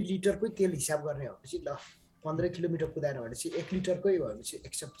आधी लिटरकै तेल हिसाब गर्ने हो भनेपछि ल 15 किलोमिटर कुदाएन भनेपछि 1 लिटरकै भयो भनेपछि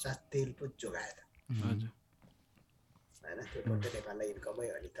 150 तेल पो जोगायो त होइन त्यो त नेपाललाई इन्कमै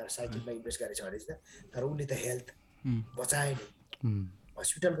हो नि तर साइकलमा इन्भेस्ट गरेछ भने चाहिँ तर उसले त हेल्थ बचायो नि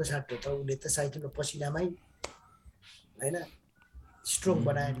हस्पिटलको साटो त उसले त साइकलमा पसिनामै होइन स्ट्रङ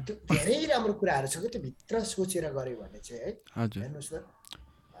बनायो नि त्यो धेरै राम्रो कुराहरू छ कि त्यो भित्र सोचेर गऱ्यो भने चाहिँ है हेर्नुहोस् न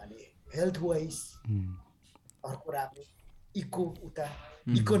अनि हेल्थ वाइज अर्को राम्रो इको उता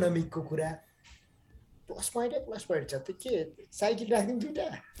इकोनोमिकको कुरा प्लस पोइन्ट छ त्यो के साइकल राख्दिउँ दुइटा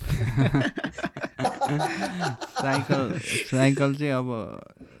साइकल चाहिँ अब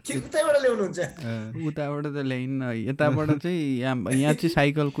उतैबाट ल्याउनुहुन्छ उताबाट त ल्याइन्न यताबाट चाहिँ यहाँ चाहिँ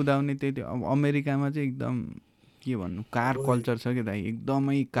साइकल कुदाउने त्यही अब अमेरिकामा चाहिँ एकदम के भन्नु कार कल्चर छ कि दाइ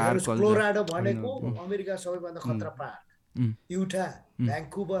एकदमै कार कल्चर कोलोराडो भनेको अमेरिका सबैभन्दा खतरा पार्क युटा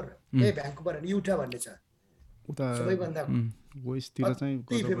भ्यान्कुभर युटा भन्ने छ उता सबैभन्दा वेस्टतिर चाहिँ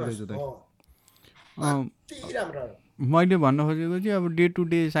मैले भन्न खोजेको चाहिँ अब डे टु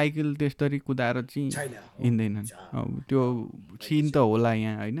डे साइकल त्यसरी कुदाएर चाहिँ हिँड्दैनन् अब त्यो सिन त होला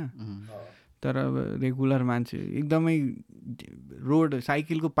यहाँ होइन तर अब रेगुलर मान्छे एकदमै रोड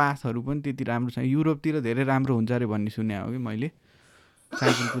साइकलको पाथहरू पनि त्यति राम्रो छ युरोपतिर धेरै राम्रो हुन्छ अरे भन्ने सुने हो कि मैले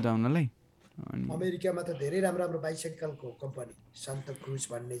साइकल कुदाउनलाई अमेरिकामा त धेरै राम्रो बाइसाइकलको कम्पनी सन्त क्रुज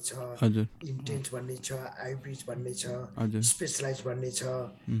भन्ने छ इन्टेन्स भन्ने छ आइब्रिज भन्ने छ स्पेसलाइज भन्ने छ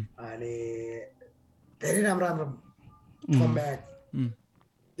अनि धेरै राम्रो कम्ब्याक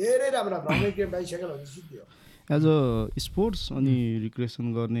धेरै राम्रो अमेरिकन बाइसाइकलहरू सिक्यो एज अ स्पोर्ट्स अनि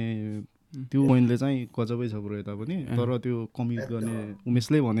रिक्रिएसन गर्ने त्यो पोइन्टले चाहिँ गजबै छ ब्रो यता पनि तर त्यो कम्युट गर्ने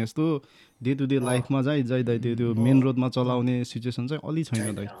उमेशले भने जस्तो डे टु डे लाइफमा चाहिँ जाँदा त्यो मेन रोडमा चलाउने सिचुएसन चाहिँ अलि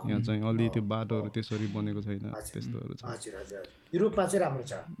छैन दाइ यहाँ चाहिँ अलि त्यो बाटोहरू त्यसरी बनेको छैन त्यस्तोहरू छ हजुर हजुर युरोपमा चाहिँ राम्रो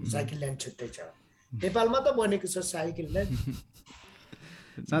छ साइकल ल्यान्ड छुट्टै छ नेपालमा त बनेको छ साइकल ल्यान्ड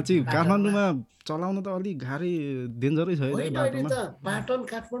साँच्ची काठमाडौँमा चलाउन त अलिक गाह्रै डेन्जरै छ है बाटोमा पाटन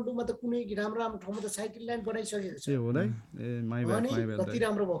काठमाडौँमा त कुनै राम्रो ठाउँमा त साइकल ल्यान्ड बनाइसकेको छ हो दाइ ए माइ ब्याड कति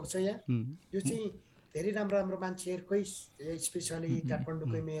राम्रो भएको छ यहाँ यो चाहिँ धेरै राम्रो मान्छेहरुकै स्पेशली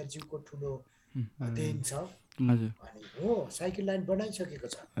काठमाडौँकै मेयरज्यूको ठुलो देन छ अनि हो साइकल ल्यान्ड बनाइसकेको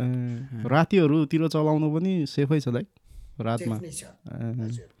छ रातिहरुतिर चलाउनु पनि सेफै छ दाइ रातमा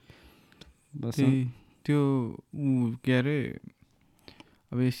त्यो के अरे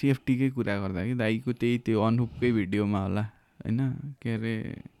अब सेफ्टीकै कुरा गर्दा कि दाइको त्यो अनुभवकै भिडियोमा होला होइन के अरे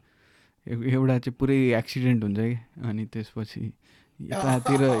एउटा चाहिँ पुरै एक्सिडेन्ट हुन्छ कि अनि त्यसपछि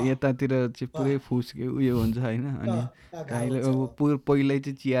यतातिर चाहिँ पुरै फुस्के उयो हुन्छ होइन अनि दाइले अब पहिल्यै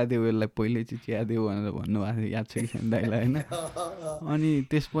चाहिँ चिया देऊ यसलाई पहिल्यै चाहिँ चिया देऊ भनेर भन्नुभएको थियो याद छ कि दाइलाई होइन अनि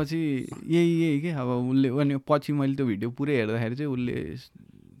त्यसपछि यही के अब उसले अनि पछि मैले त्यो भिडियो पुरै हेर्दाखेरि चाहिँ उसले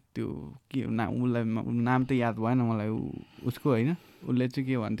त्यो के उसलाई नाम त याद भएन मलाई उसको होइन उसले चाहिँ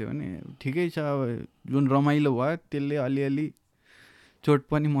के भन्थ्यो भने ठिकै छ अब जुन रमाइलो भयो त्यसले अलिअलि चोट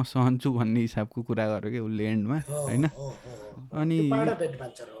पनि म सहन्छु भन्ने हिसाबको कुरा गर्यो क्या उसले एन्डमा होइन अनि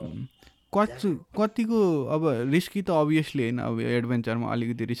कतिको अब रिस्की त अभियसली होइन अब एडभेन्चरमा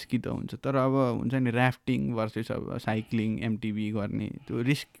अलिकति रिस्की त हुन्छ तर अब हुन्छ नि राफ्टिङ भर्सेस अब साइक्लिङ एमटिबी गर्ने त्यो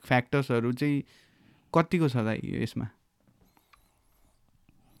रिस्क फ्याक्टर्सहरू चाहिँ कतिको छ त यसमा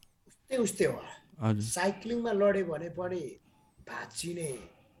उस्तै हो हजुर साइक्लिङमा लड्यो भने पनि भाँचिने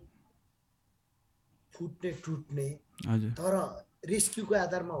फुट्ने टुट्ने तर रेस्क्युको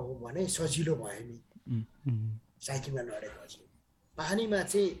आधारमा हो भने सजिलो भयो नि साइक्लिङमा लडेपछि पानीमा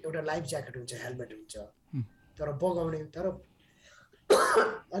चाहिँ एउटा लाइफ ज्याकेट हुन्छ हेलमेट हुन्छ तर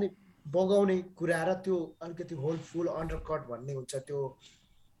अनि बगाउने कुरा र त्यो अलिकति होल फुल अन्डरकट भन्ने हुन्छ त्यो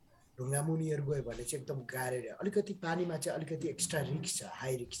ढुङ्गा मुनिहरू गयो भने चाहिँ एकदम गाह्रो अलिकति पानीमा चाहिँ अलिकति एक्स्ट्रा रिस्क छ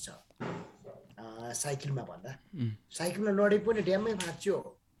हाई रिस्क छ साइकलमा भन्दा साइकलमा लडे पनि ड्याममै भाँच्यो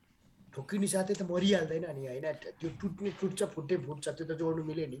ठोकिने साथै त मरिहाल्दैन नि होइन त्यो टुट्छ फुट्छ त्यो त जोड्नु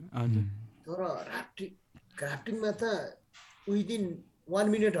मिल्यो नि तर राफ्टिङमा त विदिन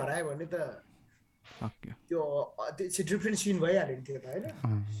 1 मिनट हरायो भने त त्यो डिफ्रेन्ट सिन भइहाल्यो नि त्यो त होइन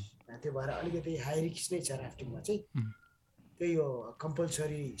त्यो भएर अलिकति हाई रिस्क नै छ राफ्टिङमा चाहिँ त्यही हो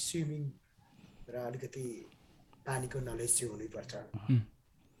कम्पलसरी स्विमिङ र अलिकति पानीको नलेज चाहिँ हुनुपर्छ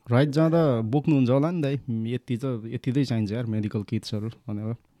राइट जाँदा बोक्नुहुन्छ होला नि दाइ, यति चाहिँ चाहिन्छ यार मेडिकल किट्सहरू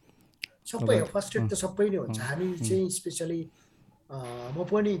भनेर। सबै फर्स्ट एड त सबै नै हुन्छ। हामी चाहिँ स्पेसली म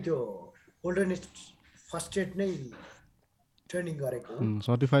पनि त्यो होल्डरनेस फर्स्ट एड नै ट्रेनिङ गरेको हो।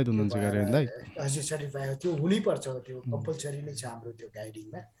 सर्टिफाइड हुनुहुन्छ गरे दाइ? हजुर सर्टिफाइड हो, त्यो हुनैपर्छ, त्यो कम्पलसरी नै छ हाम्रो त्यो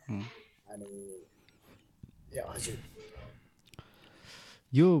गाइडिङमा। अनि हजुर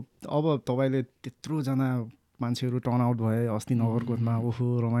यो अब तपाईँले त्यत्रोजना मान्छेहरू टर्नआउट भए अस्ति नगरकोटमा, ओहो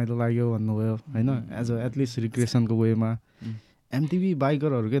रमाइलो लाग्यो भन्नुभयो होइन, एज अ एटलिस्ट रिक्रिएसनको वेमा एमटिभी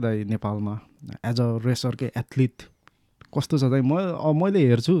बाइकरहरू के दाइ नेपालमा एज अ रेसरकै एथलिट कस्तो छ दाइ? मैले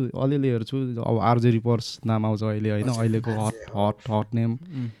हेर्छु, अलिअलि हेर्छु, अब आरजे रिपर्स नाम आउँछ अहिले होइन, अहिलेको हट नेम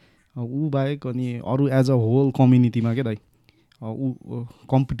ऊ बाहेक अनि अरू एज अ होल कम्युनिटीमा के दाइ ऊ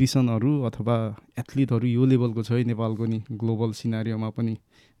कम्पिटिसनहरू अथवा एथलिटहरू यो लेभलको छ है नेपालको नि ग्लोबल सिनारियोमा पनि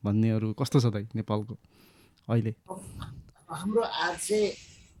भन्नेहरू कस्तो छ दाइ नेपालको अहिले? हाम्रो आरजे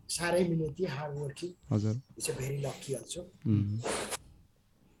साह्रै मिहिनेती, हार्ड वर्किङ, हजुर, it's a very lucky also,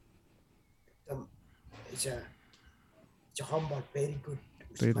 एकदम इट्स हम्बल, भेरी गुड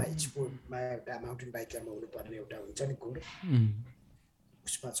स्पोर्टमा एउटा माउन्टेन बाइकरमा हुनुपर्ने एउटा हुन्छ नि गुण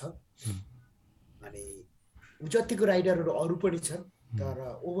उसमा छ। अनि जतिको राइडरहरू अरू पनि छन्, तर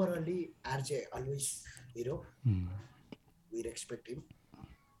overall RJ always hero, we respect him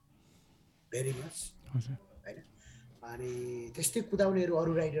very much होइन। अनि त्यस्तै कुदाउनेहरू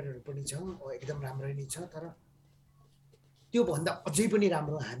अरू राइडरहरू पनि छ, एकदम राम्रो नै छ। तर त्योभन्दा अझै पनि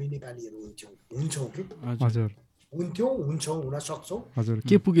राम्रो हामी नेपालीहरू हुन्छौँ कि हजुर हुन्छौँ हुन सक्छौँ। हजुर,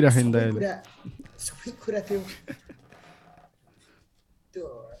 के पुगिराख्यो नि सबै कुरा त्यो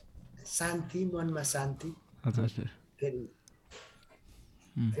शान्ति, मनमा शान्ति। हजुर, फेरि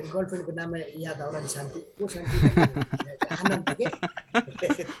गर्लफ्रेन्डको नाममा याद आउला नि, शान्ति को शान्ति? आनन्द के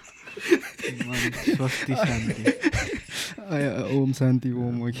स्वस्ति शान्ति, ओम शान्ति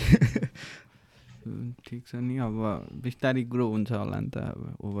ओम। ठिक छ नि, अब बिस्तारै ग्रो हुन्छ होला नि त अब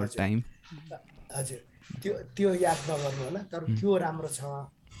ओभर टाइम। हजुर त्यो याद नगर्नु होला, तर त्यो राम्रो छ।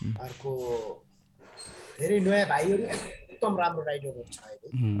 अर्को धेरै नयाँ भाइहरू एकदम राम्रो राइडरहरू छ अहिले।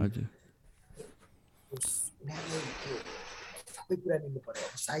 हजुर, त्यो सबै कुरा लिनु पर्यो,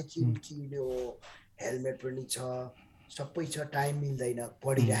 साइकल किन्यो, हेलमेट पनि छ, सबै छ। टाइम मिल्दैन,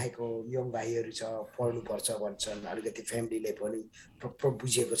 पढिरहेको यङ भाइहरू छ, पढ्नुपर्छ भन्छन्, अलिकति फ्यामिलीले पनि प्रपर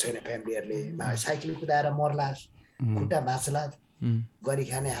बुझेको छैन। फ्यामिलीहरूले साइकल कुदाएर मर्ला, खुट्टा भाँच्ला, गरी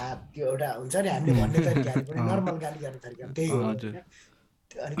खाने हात, त्यो एउटा हुन्छ नि हामीले भन्ने तरिकाहरू पनि नर्मल गाली गर्ने तरिका त्यही हो होइन।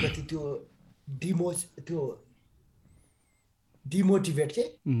 अलिकति त्यो डिमोटिभेट के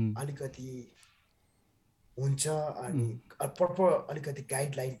अलिकति हुन्छ। अनि प्रपर अलिकति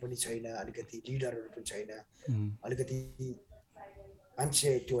गाइडलाइन पनि छैन, अलिकति लिडरहरू पनि छैन, अलिकति मान्छे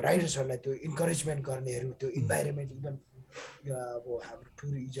त्यो राइडर्सहरूलाई त्यो इन्करेजमेन्ट गर्नेहरू, त्यो इन्भाइरोमेन्ट, इभन अब हाम्रो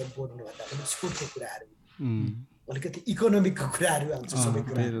टुरिज्म बोर्डभन्दा पनि स्पोर्टको कुराहरू, अलिकति इकोनोमिकको कुराहरू आउँछ सबै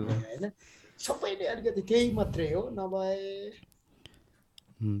कुराहरू होइन। सबैले अलिकति त्यही मात्रै हो, नभए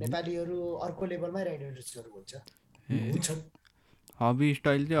नेपालीहरू अर्को लेभलमै राइडर्सहरू हुन्छन्। हबी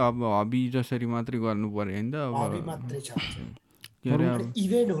स्टाइल चाहिँ अब हबी जसरी मात्रै गर्नु पर्यो होइन त, अब हबी मात्रै छ,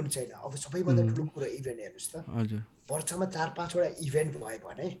 इभेन्ट हुनु छैन। अब सबैभन्दा ठुलो कुरा इभेन्ट हेर्नुहोस् त, हजुर वर्षमा 4-5वटा इभेन्ट भयो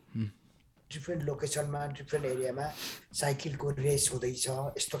भने डिफ्रेन्ट लोकेसनमा, डिफ्रेन्ट एरियामा साइकलको रेस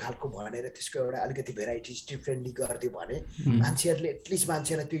हुँदैछ यस्तो खालको भनेर त्यसको एउटा अलिकति भेराइटिज डिफ्रेन्टली गरिदियो भने मान्छेहरूले एटलिस्ट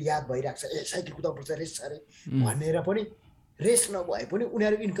मान्छेलाई त्यो याद भइरहेको छ, ए साइकल कुदाउनुपर्छ, रेस छ अरे भनेर पनि रेस नभए पनि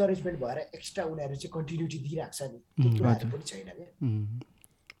उनीहरू इन्करेजमेन्ट भएर एक्स्ट्रा उनीहरू चाहिँ कन्टिन्युटी दिइरहेको छ नि, त्यो कुराहरू पनि छैन क्या।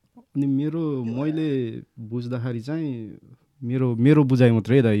 अनि मैले बुझ्दाखेरि चाहिँ मेरो बुझाइ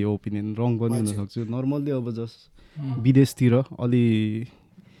मात्रै है यो ओपिनियन रङ पनि हुनसक्छु। नर्मल्ली अब जस्ट विदेशतिर अलि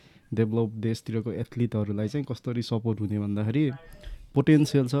डेभलप देशतिरको एथलिटहरूलाई चाहिँ कसरी सपोर्ट हुने भन्दाखेरि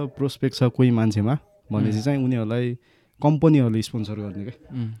पोटेन्सियल छ, प्रोस्पेक्ट छ कोही मान्छेमा भनेपछि चाहिँ उनीहरूलाई कम्पनीहरूले स्पोन्सर गर्ने क्या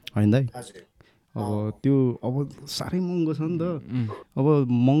होइन दाइ। अब त्यो अब साह्रै महँगो छ नि त, अब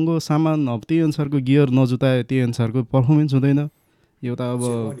महँगो सामान, अब त्यही अनुसारको गियर नजुताए त्यही अनुसारको पर्फर्मेन्स हुँदैन। एउटा अब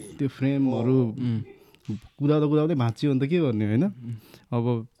त्यो फ्रेमहरू कुदाउँदै भाँच्यो भने त के गर्ने होइन।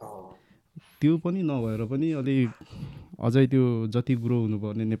 अब त्यो पनि नभएर पनि अलिक अझै त्यो जति ग्रो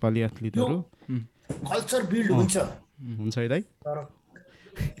हुनुपर्ने नेपाली एथलिटहरू कल्चर बिल्ड हुन्छ है दाइ।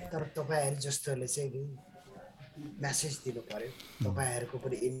 तर तपाईँहरू जस्तोले चाहिँ मेसेज दिनु पर्यो, तपाईँहरूको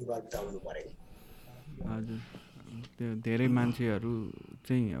पनि इन्भल्भ त हुनु पर्यो। हजुर, त्यो धेरै मान्छेहरू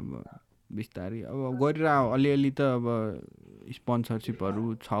चाहिँ अब बिस्तारै अब गरेर अलिअलि त अब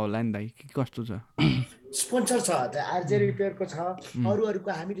स्पोन्सरसिपहरू छ होला नि दाइ, के कस्तो छ? स्पोन्सर छ, आरजे रिपेयरको छ, अरूहरूको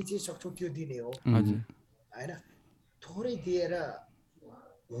हामीले जे सक्छौँ त्यो दिने हो होइन। थोरै दिएर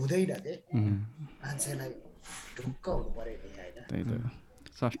हुँदैन के, मान्छेलाई ढुक्क हुनु पर्यो नि होइन।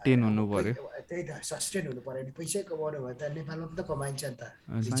 सस्टेन हुनु पर्यो। त्यही त सस्टेन हुनु पर्यो नि। पैसै कमाउनु भयो त नेपालमा पनि त कमाइन्छ नि त।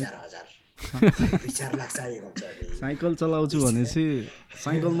 2-4 हजार 2-4 लाख चाहिएको हुन्छ नि। साइकल चलाउँछु भनेपछि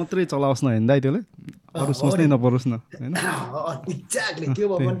साइकल मात्रै चलाओस् न होइन दाइ, त्यसले अरू सोच्नै नपरोस् न होइन। एक्ज्याक्टली त्यो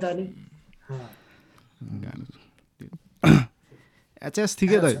भयो भने त नि एचएस थियो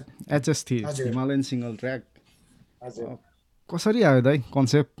क्या दाइ, एचएस थियो, हिमालयन सिङ्गल ट्र्याक। कसरी आयो दाइ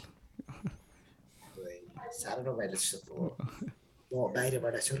कन्सेप्ट? साह्रो नभएर जस्तो म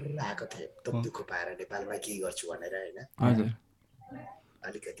बाहिरबाट सुरु आएको थिएँ एकदम दुःख पाएर नेपालमा के गर्छु भनेर होइन।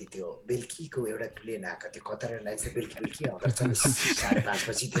 अलिकति त्यो बेलुकीको एउटा प्लेन आएको थियो, कतार एयरलाइन्स बेलुकी आउँदो रहेछ 5:30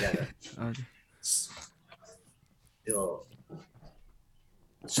 बजीतिर। त्यो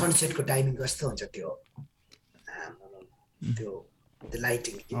सनसेटको टाइमिङ कस्तो हुन्छ त्यो त्यो त्यो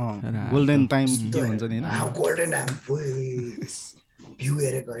लाइटिङ गोल्डन टाइम के हुन्छ नि होइन, गोल्डन टाइम भ्यू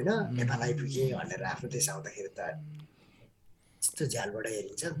हेरेको होइन। नेपाल आइपुगेँ भनेर आफ्नो देश आउँदाखेरि त यस्तो झ्यालबाट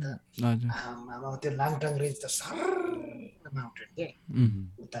हेरिन्छ नि त। आमा त्यो लाङटाङ रेन्ज त सर माउन्टेन के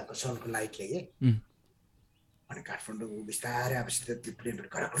उताको सनको लाइटले के। अनि काठमाडौँ बिस्तारै आएपछि त त्यो प्लेनबाट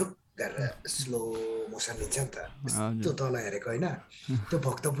घरघुरुक गरेर स्लो मोसन लिन्छ नि त। यस्तो तल हेरेको होइन, त्यो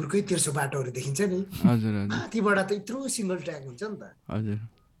भक्तपुरकै तेर्सो बाटोहरू देखिन्छ नि। माथिबाट त यत्रो सिङ्गल ट्र्याक हुन्छ नि त।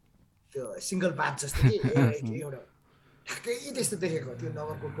 त्यो सिङ्गल पाथ जस्तो कि एउटा ठ्याक्कै त्यस्तो देखेको। त्यो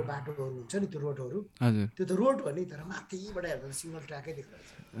नगरकोटको बाटोहरू हुन्छ नि, त्यो रोडहरू त्यो त रोड हो नि, तर माथिबाट हेर्दा सिङ्गल ट्र्याकै देख्दो रहेछ।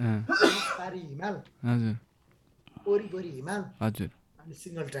 पारी हिमाल, वरिपरि हिमाल, अनि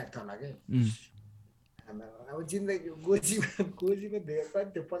सिङ्गल ट्र्याक तल के। अब जिन्दगी गोजीमा धेरै कति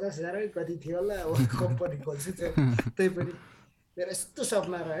थियो, 50,000 कति थियो होला। अब कम्पनी खोल्छु त्यही पनि मेरो यस्तो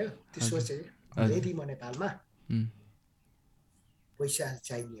सपना रह्यो। त्यो सोचेँ यदि म नेपालमा पैसा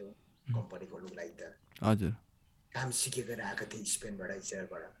चाहिने हो कम्पनी खोल्नुको लागि त। हजुर काम सिकेर आएको थिएँ स्पेनबाट,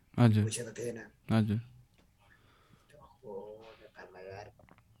 इजरायलबाट। पैसा त थिएन। नेपालमा यार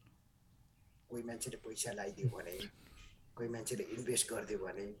कोही मान्छेले पैसा लगाइदियो भने, कोही मान्छेले इन्भेस्ट गरिदियो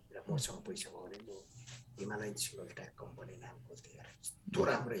भने र मसँग पैसा भयो भने म हिमालयन सिङ्गल ट्र्याक कम्पनी नाम खोल्थेँ यार। यस्तो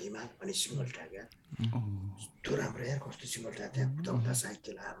राम्रो हिमाल अनि सिङ्गल ट्र्याक यार, यस्तो राम्रो यार। कस्तो सिङ्गल ट्र्याक त्यहाँ उता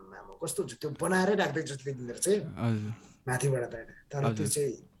साइकल आमा कस्तो हुन्छ त्यो, बनाएरै राख्दै जस्तो देखिँदो रहेछ माथिबाट त। तर त्यो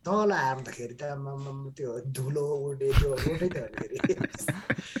चाहिँ तल आउँदाखेरि त त्यो धुलो उड्ने त्यो रोडै त हो फेरि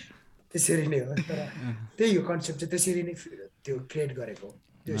त्यसरी नै हो। तर त्यही हो कन्सेप्ट चाहिँ, त्यसरी नै त्यो क्रिएट गरेको।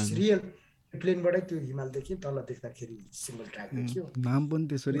 त्यो रियल प्लेनबाटै त्यो हिमाल देख्यो, तल देख्दाखेरि सिङ्गल ट्र्याक देखियो, नाम पनि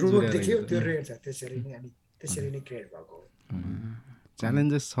त्यसरी रोड देख्यो, त्यो रेड छ त्यसरी नै। अनि त्यसरी नै क्रिएट भएको।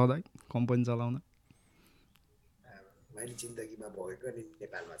 च्यालेन्जेस छ दाइ कम्पनी चलाउन? मैले जिन्दगीमा भएको नि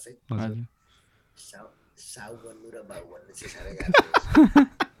नेपालमा चाहिँ साउ बन्नु र बाउ बन्नु चाहिँ साह्रै गाह्रो।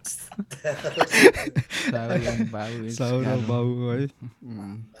 साउ र बाउ है,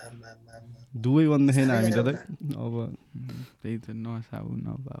 दुवै भन्दाखेरि हामी त दाइ अब त्यही त, न साउ न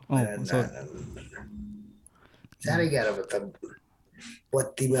बाउ, साह्रै गाह्रो भयो त।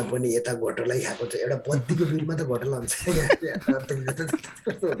 बत्तीमा पनि यता घोटोलाई खाएको छ, एउटा बत्तीको बिलमा त घोटो लान्छ।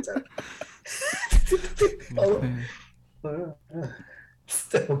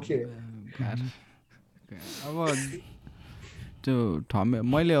 कस्तो हुन्छ अब त्यो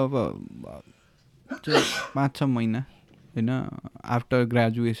मैले अब त्यो 5-6 महिना होइन आफ्टर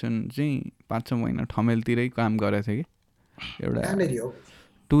ग्रेजुएसन चाहिँ 5-6 महिना ठमेलतिरै काम गरेको थिएँ कि। एउटा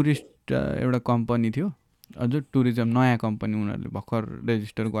टुरिस्ट एउटा कम्पनी थियो, हजुर टुरिज्म नयाँ कम्पनी उनीहरूले भर्खर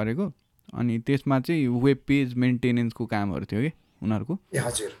रेजिस्टर गरेको। अनि त्यसमा चाहिँ वेब पेज मेन्टेनेन्सको कामहरू थियो कि उनीहरूको।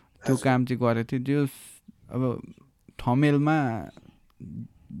 त्यो काम चाहिँ गरेको थियो। त्यो अब ठमेलमा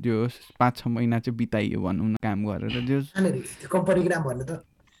त्यो 5-6 महिना चाहिँ बिताइयो भनौँ न काम गरेर।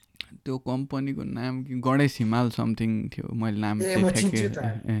 त्यो कम्पनीको नाम कि गणेश हिमाल समथिङ थियो, मैले नाम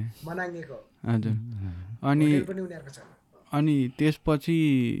हजुर। अनि त्यसपछि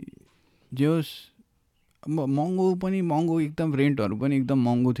जे होस् महँगो एकदम, रेन्टहरू पनि एकदम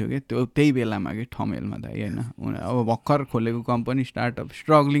महँगो थियो क्या त्यो त्यही बेलामा कि ठमेलमा त होइन। अब भर्खर खोलेको कम्पनी, स्टार्टअप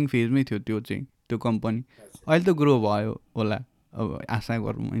स्ट्रगलिङ फेजमै थियो त्यो चाहिँ। त्यो कम्पनी अहिले त ग्रो भयो होला अब आशा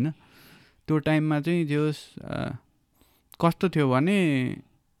गरौँ होइन। त्यो टाइममा चाहिँ जे होस् कस्तो थियो भने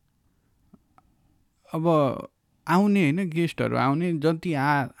अब आउने होइन गेस्टहरू आउने जति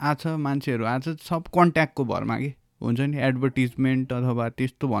आछ मान्छेहरू आछ सब कन्ट्याक्टको भरमा कि हुन्छ नि, एडभर्टिजमेन्ट अथवा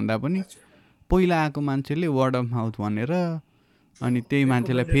त्यस्तो भन्दा पनि पहिला आएको मान्छेले वर्ड अफ माउथ भनेर अनि त्यही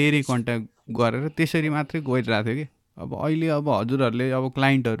मान्छेलाई फेरि कन्ट्याक्ट गरेर त्यसरी मात्रै गइरहेको थियो कि। अब अहिले अब हजुरहरूले अब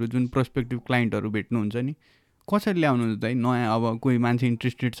क्लाइन्टहरू जुन प्रोस्पेक्टिभ क्लाइन्टहरू भेट्नुहुन्छ नि, कसरी ल्याउनुहुन्छ त नयाँ अब कोही मान्छे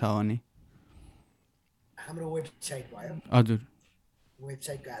इन्ट्रेस्टेड छ भने? हाम्रो वेबसाइट भयो, हजुर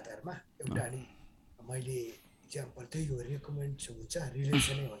वेबसाइटको आधारमा एउटा अनि मैले इक्जाम्पल त्यही हो, रेकमेन्ड हुन्छ,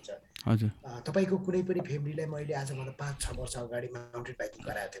 रिलेसनै हुन्छ। हजुर तपाईँको कुनै पनि फ्यामिलीलाई मैले आजभन्दा 5-6 वर्ष अगाडि माउन्टेन बाइकिङ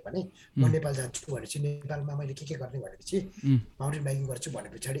गराएको थिएँ भने म नेपाल जान्छु भनेपछि नेपालमा मैले के गर्ने भनेपछि माउन्टेन बाइकिङ गर्छु भने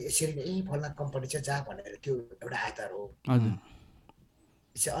पछाडि यसरी नै फल्ना कम्पनी चाहिँ जा भनेर त्यो एउटा आधार हो। हजुर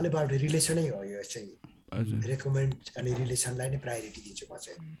चाहिँ अल अबाउट रिलेसनै हो यो चाहिँ। रेकमेन्ड अनि रिलेसनलाई नै प्रायोरिटी दिन्छु म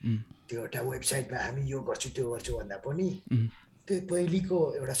चाहिँ। त्यो एउटा वेबसाइटमा हामी यो गर्छु त्यो गर्छु भन्दा पनि त्यो पहिलेको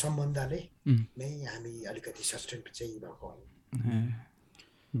एउटा सम्बन्धले नै हामी अलिकति सस्टेन चाहिँ भएको।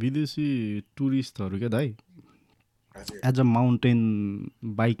 विदेशी टुरिस्टहरू क्या दाइ एज अ माउन्टेन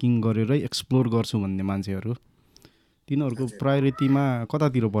बाइकिङ गरेरै एक्सप्लोर गर्छु भन्ने मान्छेहरू तिनीहरूको प्रायोरिटीमा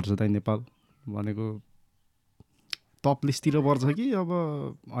कतातिर पर्छ दाइ नेपाल भनेको टप लिस्टतिर पर्छ कि अब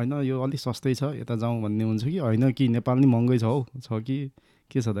होइन यो अलिक सस्तै छ यता जाउँ भन्ने हुन्छ कि होइन कि नेपाल नि महँगै छ हौ छ कि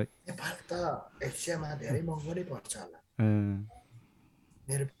के छ दाइ? नेपाल त एसियामा धेरै महँगो नै पर्छ होला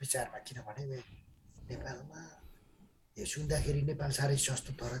मेरो विचारमा। किनभने नेपालमा यो सुन्दाखेरि नेपाल साह्रै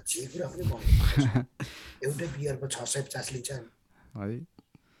सस्तो तर जे कुरा पनि महँगो एउटै बियरको 650 लिन्छ है।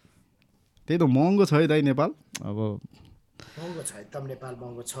 त्यही त महँगो छ है दाइ नेपाल। अब महँगो छ एकदम नेपाल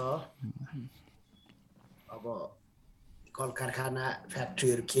महँगो छ। अब कल कारखाना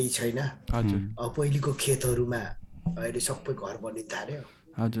फ्याक्ट्रीहरू केही छैन। अब पहिलेको खेतहरूमा अहिले सबै घर बनिन थाल्यो।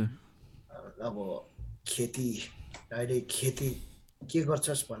 हजुर अब खेती अहिले खेती के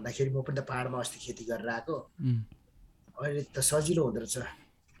गर्छस् भन्दाखेरि म पनि त पाहाडमा अस्ति खेती गरेर आएको। अहिले त सजिलो हुँदो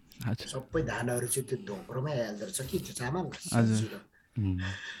रहेछ सबै धानहरू चाहिँ त्यो धोक्रोमै आइहाल्दो रहेछ कि त्यो चामल सजिलो।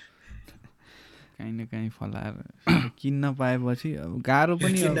 काहीँ न काहीँ फलाएर किन्न पाएपछि अब गाह्रो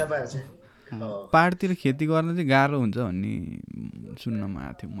पनि किन्न पाएपछि पाहाडतिर खेती गर्न चाहिँ गाह्रो हुन्छ भन्ने सुन्नमा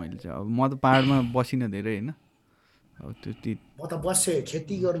आएको थियो मैले चाहिँ। अब म त पाहाडमा बसिनँ धेरै होइन। अब त्यो म त बसेँ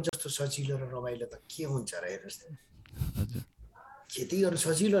खेती गर्नु जस्तो सजिलो र रमाइलो त के हुन्छ र हेर्नुहोस् त। हजुर खेती गर्नु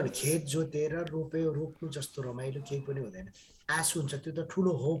सजिलो नि, खेत जोतेर रोप्नु जस्तो रमाइलो केही पनि हुँदैन। आश हुन्छ त्यो त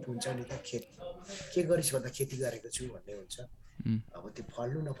ठुलो होप हुन्छ नि त। खेत के गरिस् भन्दा खेती गरेको छु भन्ने हुन्छ। अब त्यो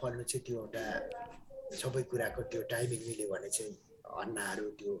फल्नु नफल्नु चाहिँ त्यो एउटा सबै कुराको त्यो टाइमिङ मिल्यो भने चाहिँ अन्नहरू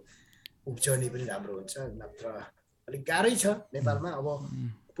त्यो उब्जनी पनि राम्रो हुन्छ। नत्र अलिक गाह्रै छ नेपालमा। अब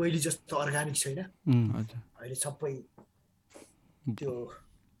पहिले जस्तो अर्ग्यानिक छैन अहिले सबै त्यो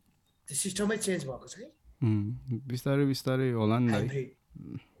सिस्टमै चेन्ज भएको छ कि बिस्तारै बिस्तारै होला नि दाइ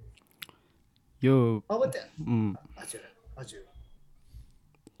यो। अब हजुर हजुर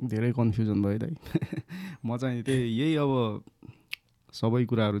धेरै कन्फ्युजन भयो दाइ म चाहिँ त्यही यही अब सबै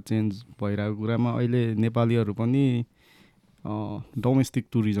कुराहरू चेन्ज भइरहेको कुरामा अहिले नेपालीहरू पनि डोमेस्टिक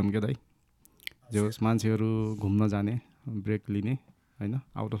टुरिज्म क्या दाइ जे होस् मान्छेहरू घुम्न जाने ब्रेक लिने होइन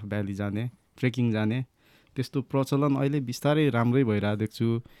आउट अफ भ्याली जाने ट्रेकिङ जाने त्यस्तो प्रचलन अहिले बिस्तारै राम्रै भइरहेको देख्छु।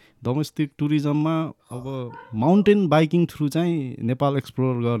 डोमेस्टिक टुरिज्ममा अब माउन्टेन बाइकिङ थ्रु चाहिँ नेपाल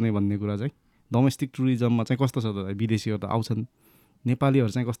एक्सप्लोर गर्ने भन्ने कुरा चाहिँ डोमेस्टिक टुरिज्ममा चाहिँ कस्तो छ त दाइ? विदेशीहरू त आउँछन् नेपालीहरू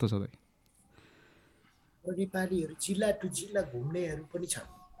चाहिँ कस्तो छ दाइ? नेपालीहरू जिल्ला टु जिल्ला घुम्नेहरू पनि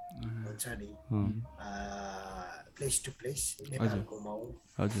छन् हुन्छ नि। प्लेस टु प्लेस नेपाल घुमाउँ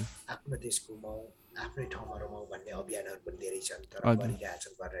आफ्नो देश घुमाउँ आफ्नै ठाउँमा रमाउँ भन्ने अभियानहरू पनि धेरै छन् तर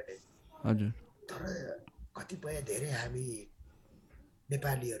गरिरहेछन् गरेर। तर कतिपय धेरै हामी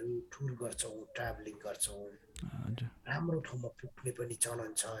नेपालीहरू टुर गर्छौँ ट्राभलिङ गर्छौँ राम्रो ठाउँमा पुग्ने पनि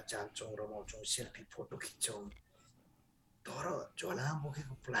चलन छ। जान्छौँ रमाउँछौँ सेल्फी फोटो खिच्छौँ तर झोलामा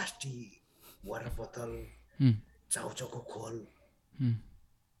बोकेको प्लास्टिक वाटर बोतल चाउचाउको खोल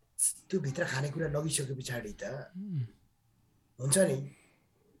त्यो भित्र खानेकुरा लगिसके पछाडि त हुन्छ नि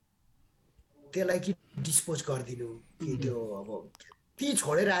त्यसलाई कि डिस्पोज गरिदिनु कि त्यो अब ती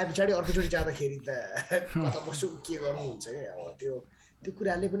छोडेर आए पछाडि अर्कोचोटि जाँदाखेरि त कता बस्छु के गर्नु हुन्छ क्या। अब त्यो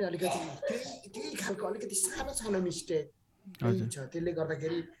कुराले पनि अलिकति त्यही खालको अलिकति सानो सानो मिस्टेक छ। त्यसले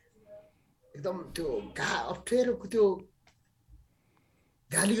गर्दाखेरि एकदम त्यो अप्ठ्यारोको त्यो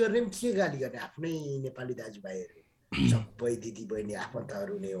गाली गर्ने पनि के गाली गर्ने आफ्नै नेपाली दाजुभाइहरू सबै दिदीबहिनी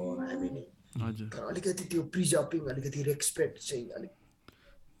आफन्तहरू नै हो हामी नै। तर अलिकति त्यो प्रिजर्भिङ अलिकति रेस्पेक्ट चाहिँ अलिक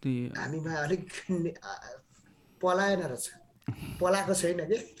हामीमा अलिक पलाएन रहेछ पलाएको छैन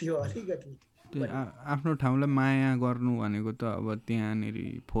कि त्यो अलिकति। आफ्नो ठाउँलाई माया गर्नु भनेको त अब त्यहाँनिर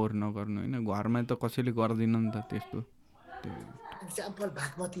फोहोर नगर्नु होइन। घरमा त कसैले गर्दैन नि त त्यस्तो। इक्जाम्पल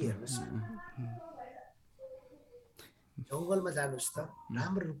बागमती हेर्नुहोस् जङ्गलमा जानुहोस् त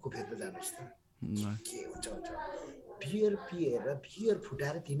राम्रो रुखको फेदमा जानुहोस् त के हुन्छ बियर पिएर बियर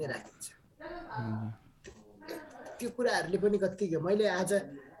फुटाएर तिनै राखिन्छ। त्यो कुराहरूले पनि कति मैले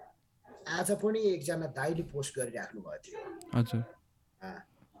आज पनि एकजना दाइले पोस्ट गरिराख्नु भएको थियो। हजुर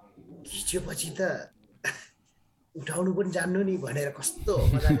खिचेपछि त उठाउनु पनि जान्नु नि भनेर कस्तो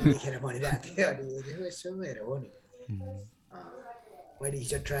मजाले लेखेर भनिरहेको थियो। अनि यसो हेर हो नि मैले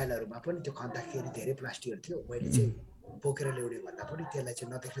हिजो ट्रायलहरूमा पनि त्यो खन्दाखेरि धेरै प्लास्टिकहरू थियो, मैले चाहिँ बोकेर ल्याउने भन्दा पनि त्यसलाई चाहिँ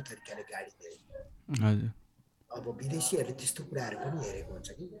नदेख्ने तरिकाले गाडी दिएँ। हजुर अब विदेशीहरूले त्यस्तो कुराहरू पनि हेरेको हुन्छ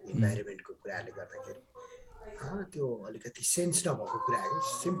कि इन्भाइरोमेन्टको कुराहरूले गर्दाखेरि त्यो अलिकति सेन्स नभएको कुरा हो,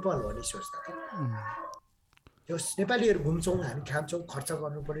 सिम्पल हो नि सोच्दा त। त्यो नेपालीहरू घुम्छौँ, हामी खान्छौँ, खर्च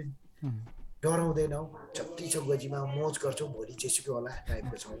गर्नु पनि डराउँदैनौँ, जति छ गोजीमा मोज गर्छौँ, भोलि जेसुकै होला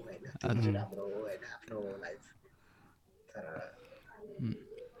टाइपको छौँ होइन। त्यो चाहिँ राम्रो हो होइन, आफ्नो लाइफ। तर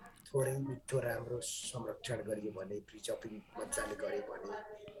थोरै मिठो राम्रो संरक्षण गरियो भने, प्रिजर्भिङ मजाले गऱ्यो भने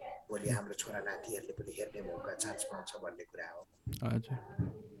भोलि हाम्रो छोरा नातिहरूले पनि हेर्ने मौका चान्स पाउँछ भन्ने कुरा हो। हजुर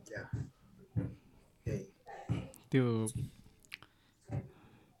त्यो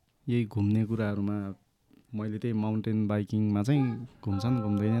यही घुम्ने कुराहरूमा मैले त्यही माउन्टेन बाइकिङमा चाहिँ घुम्छन्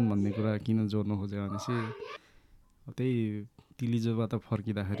घुम्दैनन् भन्ने कुरा किन जोड्नु खोजेँ भनेपछि त्यही तिलिजोबाट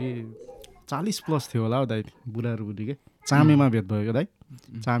फर्किँदाखेरि 40+ थियो होला हौ दाइ, बुढाहरू बुढी के चामेमा भेट भयो क्या दाइ,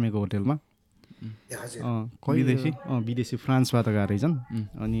 चामेको होटेलमा। विदेशी फ्रान्सबाट गएर रहेछन्।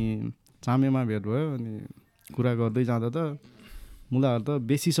 अनि चामेमा भेट भयो। अनि कुरा गर्दै जाँदा त मुलाहरू त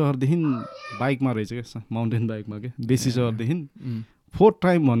बेसी सहरदेखि बाइकमा रहेछ क्या, माउन्टेन बाइकमा के बेसी सहरदेखि 4th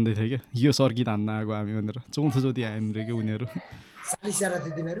टाइम भन्दै थियो क्या, यो सर्किट हान्न आएको हामी भनेर। 4थोचोटि आयो रे क्या उनीहरू।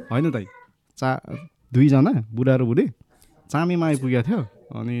 होइन दाइ, 2जना बुढा र बुढी चामेमा आइपुगेको थियो।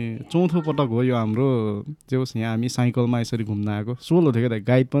 अनि 4थो पटक हो यो हाम्रो जे होस् यहाँ हामी साइकलमा यसरी घुम्न आएको। सोलो थियो क्या दाइ,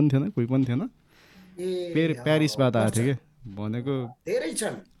 गाइड पनि थिएन, कोही पनि थिएन। प्यारिसबाट आएको थियो क्या। भनेको धेरै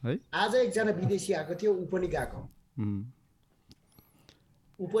छन् है। आज एकजना विदेशी आएको थियो, ऊ पनि गएको,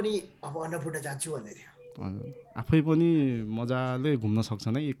 ऊ पनि अब अन्नपूर्ण जान्छु भन्दै थियो। आफै पनि मजाले घुम्न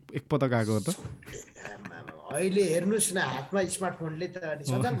सक्छन् है एकपटक आएको त। अहिले हेर्नुहोस् न, हातमा स्मार्टफोनले त अनि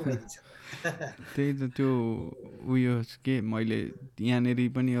सजान घुमाइदिन्छ। त्यही त त्यो उयो के मैले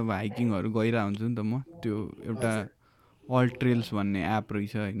यहाँनिर पनि अब हाइकिङहरू गइरहेको हुन्छु नि त म। त्यो एउटा अल ट्रेल्स भन्ने एप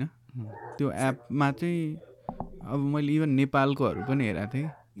रहेछ होइन। त्यो एपमा चाहिँ अब मैले इभन नेपालकोहरू पनि हेरेको थिएँ।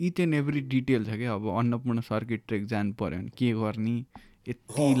 इच एन्ड एभ्री डिटेल छ क्या। अब अन्नपूर्ण सर्किट ट्रेक जानु पऱ्यो भने के गर्ने,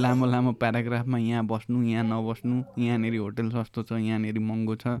 यति लामो लामो प्याराग्राफमा यहाँ बस्नु, यहाँ नबस्नु, यहाँनिर होटल सस्तो छ, यहाँनिर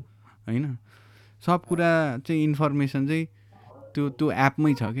महँगो छ होइन। सब कुरा चाहिँ इन्फर्मेसन चाहिँ त्यो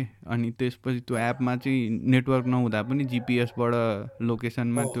एपमै छ कि। अनि त्यसपछि त्यो एपमा चाहिँ नेटवर्क नहुँदा पनि जिपिएसबाट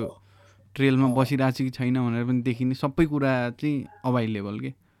लोकेसनमा त्यो ट्रेलमा बसिरहेको छ कि छैन भनेर पनि देखिने सबै कुरा चाहिँ अभाइलेबल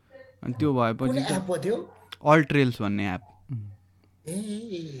के। अनि त्यो भएपछि अल ट्रेल्स भन्ने एप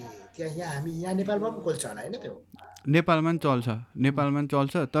नेपालमा पनि चल्छ, नेपालमा पनि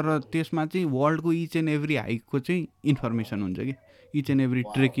चल्छ। तर त्यसमा चाहिँ वर्ल्डको इच एन्ड एभ्री हाइकको चाहिँ इन्फर्मेसन हुन्छ कि, इच एन्ड एभ्री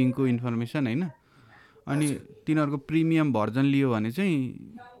ट्रेकिङको इन्फर्मेसन होइन। अनि तिनीहरूको प्रिमियम भर्जन लियो भने चाहिँ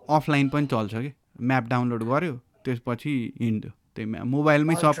अफलाइन पनि चल्छ कि। म्याप डाउनलोड गर्यो, त्यसपछि हिँड्यो, त्यही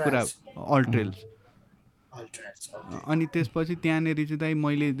मोबाइलमै सब कुरा अल ट्रेल्स। अनि त्यसपछि त्यहाँनिर चाहिँ दाइ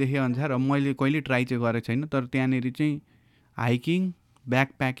मैले देखेअनुसार, अब मैले कहिले ट्राई चाहिँ गरेको छैन, तर त्यहाँनिर चाहिँ हाइकिङ,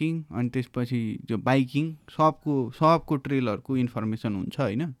 ब्याकप्याकिङ अनि त्यसपछि त्यो बाइकिङ सबको ट्रेलहरूको इन्फर्मेसन हुन्छ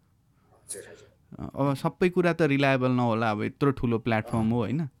होइन। अब सबै कुरा त रिलायबल नहोला, अब यत्रो ठुलो प्लेटफर्म हो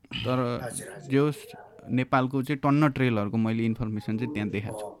होइन। तर जे होस् नेपालको चाहिँ टन्न ट्रेलहरूको मैले इन्फर्मेसन चाहिँ त्यहाँ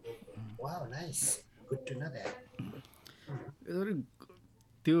देखाएको छु।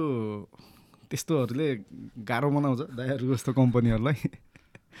 त्यो त्यस्तोहरूले गाह्रो बनाउँछ दाइहरू जस्तो कम्पनीहरूलाई,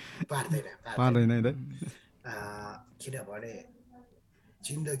 पार्दैन है दाइ। किनभने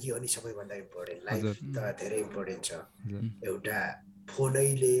जिन्दगी हो नि सबैभन्दा इम्पोर्टेन्ट, लाइफ त धेरै इम्पोर्टेन्ट छ। एउटा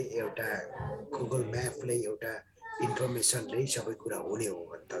फोनैले, एउटा गुगल म्यापले, एउटा इन्फर्मेसनले सबै कुरा हुने हो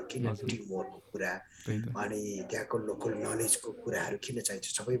भने त किन टिमवर्कको कुरा अनि त्यहाँको लोकल नलेजको कुराहरू किन चाहिन्छ?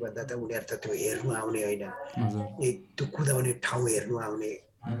 सबैभन्दा त उनीहरू त त्यो हेर्नु आउने होइन, त्यो कुदाउने ठाउँ हेर्नु आउने।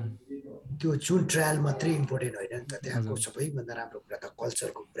 त्यो जुन ट्रायल मात्रै इम्पोर्टेन्ट होइन नि त, त्यहाँको सबैभन्दा राम्रो कुरा त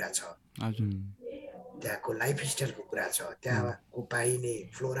कल्चरको कुरा छ, त्यहाँको लाइफ स्टाइलको कुरा छ, त्यहाँको पाइने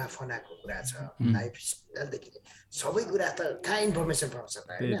फ्लोरा फनाको कुरा छ, लाइफ स्टाइलदेखि सबै कुरा त कहाँ इन्फर्मेसन पाउँछ त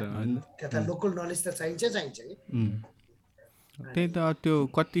होइन। त्यहाँ त लोकल नलेज त चाहिन्छ कि। त्यही त त्यो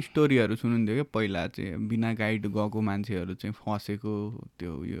कति स्टोरीहरू सुनिन्थ्यो क्या पहिला चाहिँ, बिना गाइड गएको मान्छेहरू चाहिँ फसेको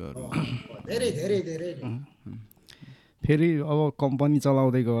त्यो उयोहरू धेरै धेरै धेरै। फेरि अब कम्पनी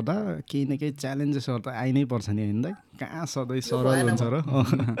चलाउँदै गर्दा केही न केही च्यालेन्जेसहरू त आइ नै पर्छ नि होइन दाइ। कहाँ सधैँ सरल हुन्छ र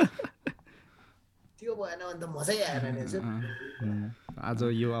त्यो भएन भने त मजै आएन नि। आज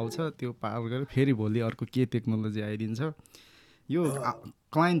यो आउँछ त्यो पार गरेर फेरि भोलि अर्को के टेक्नोलोजी आइदिन्छ। यो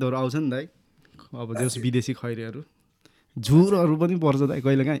क्लाइन्टहरू आउँछ नि दाइ, अब जस विदेशी खैरेहरू, झुरहरू पनि पर्छ दाइ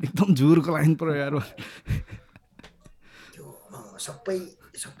कहिलेकाहीँ, एकदम झुर क्लाइन्ट पऱ्यो। त्यो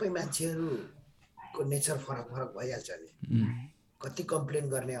सबै मान्छेहरूको नेचर फरक फरक भइहाल्छ नि। कति कम्प्लेन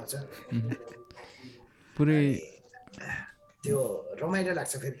गर्ने आउँछ पुरै त्यो रमाइलो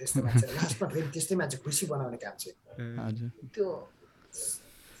लाग्छ फेरि त्यस्तो मान्छे लास्टमा फेरि त्यस्तै मान्छे खुसी बनाउने काम चाहिँ हजुर त्यो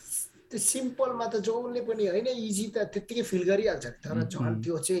सिम्पलमा त जसले पनि होइन इजी त त्यत्तिकै फिल गरिहाल्छ तर झन्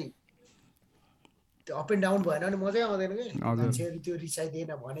त्यो चाहिँ त्यो अप एन्ड डाउन भएन भने मजै आउँदैन कि मान्छेहरू त्यो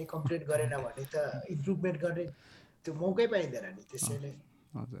रिसाइदिएन भने कम्प्लेन गरेन भने त इम्प्रुभमेन्ट गर्ने त्यो मौकै पाइँदैन नि त्यसैले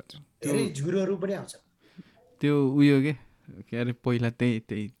धेरै झुरोहरू पनि आउँछ त्यो उयो के अरे पहिला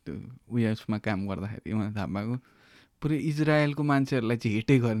त्यही उयसमा काम गर्दाखेरि मलाई थाहा पाएको पुरै इजरायलको मान्छेहरूलाई चाहिँ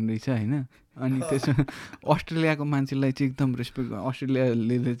हेटै गर्ने रहेछ होइन अनि त्यसमा अस्ट्रेलियाको मान्छेलाई चाहिँ एकदम रेस्पेक्ट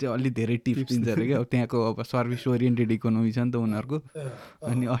अस्ट्रेलियाले चाहिँ अलिक धेरै टिप्स दिन्छ अरे क्या अब त्यहाँको अब सर्भिस ओरिएन्टेड इकोनोमी छ नि त उनीहरूको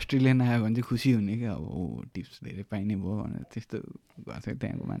अनि अस्ट्रेलियन आयो भने चाहिँ खुसी हुने क्या अब टिप्स धेरै पाइने भयो भनेर त्यस्तो गर्छ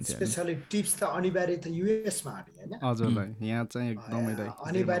त्यहाँको मान्छे स्पेसली टिप्स त अनिवार्य त युएसमा होइन हजुर भाइ यहाँ चाहिँ एकदमै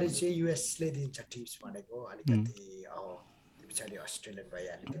अनिवार्य चाहिँ युएसले दिन्छ टिप्स भनेको अलिकति त्यो पछाडि अस्ट्रेलियन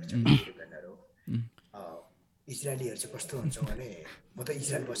भइहाल्यो त्यो पछाडि युरोपियनहरू इजरायलीहरू चाहिँ कस्तो हुन्छ भने म त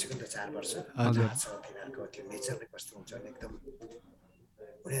इजरायल बसेको नि त 4 वर्ष थाहा छ तिनीहरूको त्यो नेचरले कस्तो हुन्छ भने एकदम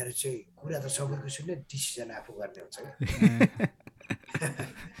उनीहरू चाहिँ कुरा त सबैको सुन्ने डिसिजन आफू गर्ने हुन्छ क्या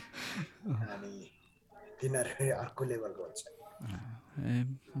अनि तिनीहरू अर्को लेभलको हुन्छ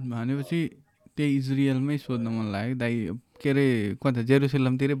भनेपछि त्यही इजरायलमै सोध्न मन लाग्यो दाइ के अरे कता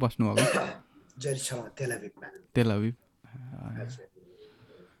जेरुसलेमतिरै बस्नुभएको जेरुसलेम तेल अभिभ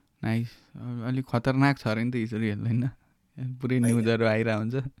नाइस अलिक खतरनाक छ अरे नि त इजरायल होइन पुरै न्युजहरू आइरहेको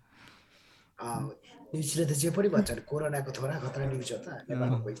हुन्छ न्युजले त जे पनि भन्छ नि कोरोनाको थोरा खतरा न्युज हो त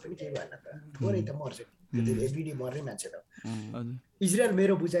नेपालमा कोही पनि केही भएन त थोरै त मर्छ एभ्रिडे मर्ने मान्छे त इजरायल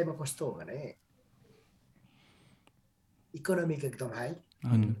मेरो बुझाइमा कस्तो हो भने इकोनोमिक एकदम हाई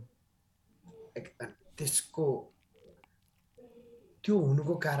त्यसको त्यो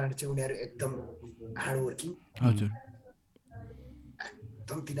हुनुको कारण चाहिँ उनीहरू एकदम हार्डवर्किङ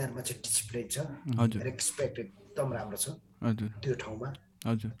एकदम तिनीहरूमा चाहिँ डिसिप्लिन छ रेस्पेक्ट एकदम राम्रो छ त्यो ठाउँमा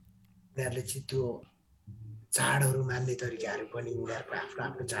उनीहरूले चाहिँ त्यो चाडहरू मान्ने तरिकाहरू पनि उनीहरूको आफ्नो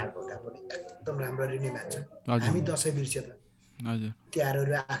आफ्नो चाड भन्दा पनि एकदम राम्ररी नै मान्छ हामी दसैँ बिर्स्यो त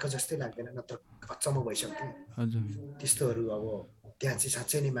तिहारहरू आएको जस्तै लाग्दैन नत्र अचम्म भइसक्थ्यो त्यस्तोहरू अब त्यहाँ चाहिँ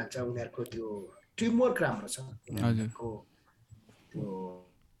साँच्चै नै मान्छ उनीहरूको त्यो टिमवर्क राम्रो छ उनीहरूको त्यो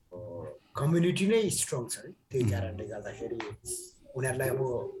कम्युनिटी नै स्ट्रङ छ है त्यही कारणले गर्दाखेरि उनीहरूलाई अब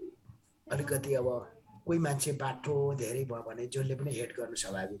अलिकति अब कोही मान्छे बाटो धेरै भयो भने जसले पनि हेड गर्नु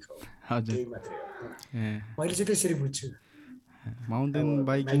स्वाभाविक हो त्यही मात्रै हो मैले चाहिँ त्यसरी बुझ्छु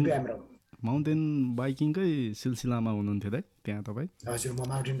माउन्टेन बाइकिङकै सिलसिलामा हुनुहुन्थ्यो दाइ त्यहाँ तपाईँ हजुर म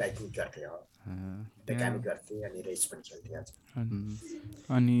माउन्टेन बाइकिङ गर्थेँ मेकानिक गर्थेँ अनि रेस पनि खेल्थेँ हजुर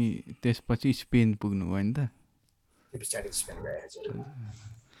अनि त्यसपछि स्पेन पुग्नु भयो नि त त्यो पछाडि स्पेन गएँ हजुर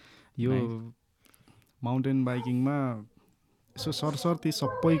यो माउन्टेन बाइकिङमा यसो सरसर्ती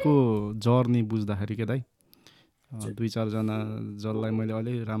सबैको जर्नी बुझ्दाखेरि के दाइ 2-4 जना जसलाई मैले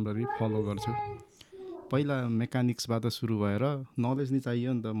अलि राम्ररी फलो गर्छु पहिला मेकानिक्सबाट सुरु भएर नलेज नै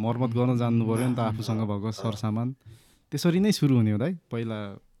चाहियो नि त मर्मत गर्न जान्नु पऱ्यो नि त आफूसँग भएको सरसामान त्यसरी नै सुरु हुने हो दाइ पहिला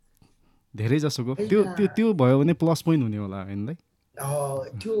धेरै जसोको त्यो भयो भने प्लस पोइन्ट हुने होला होइन दाइ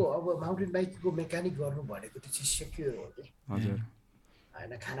त्यो अब माउन्टेन बाइकको मेकानिक गर्नु भनेको त्यो चाहिँ सेक्योर हो कि हजुर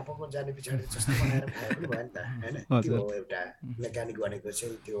होइन खाना पकाउन जाने पछाडि जस्तो बनाएर खाए पनि भयो नि त होइन त्यो हो एउटा मेकानिक भनेको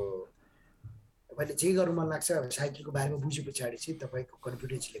चाहिँ त्यो तपाईँले जे गर्नु मन लाग्छ साइकलको बारेमा बुझे पछाडि चाहिँ तपाईँको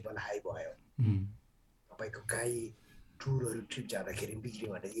कन्फिडेन्स लेभल हाई भयो तपाईँको काहीँ टुरहरू ट्रिप जाँदाखेरि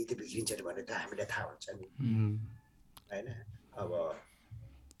बिग्रियो भने यही त बिग्रिन्छ नि भने त हामीलाई थाहा हुन्छ नि होइन अब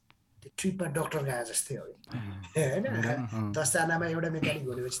त्यो ट्रिपमा डक्टर गए जस्तै हो होइन 10 जनामा एउटा मेकानिक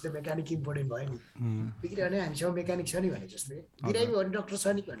हुनेपछि त मेकानिक इम्पोर्टेन्ट भयो नि बिग्रियो भने हामीसँग मेकानिक छ नि भने जस्तो बिरामी भने डक्टर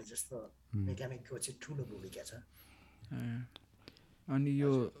छ नि भने जस्तो मेकानिकको चाहिँ ठुलो भूमिका छ अनि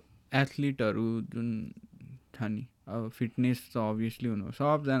यो एथलिटहरू जुन छ नि अब फिटनेस त अभियसली हुनु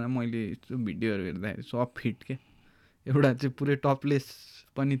सबजना मैले यस्तो भिडियोहरू हेर्दाखेरि सब फिट के एउटा चाहिँ पुरै टपलेस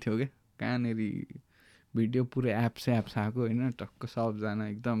पनि थियो क्या कहाँनिर भिडियो पुरै एप्स आएको होइन टक्क सबजना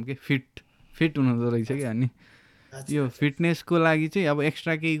एकदम के फिट हुनुहुँदो रहेछ कि अनि यो फिटनेसको लागि चाहिँ अब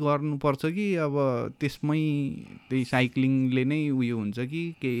एक्स्ट्रा केही गर्नुपर्छ कि अब त्यसमै त्यही साइक्लिङले नै उयो हुन्छ कि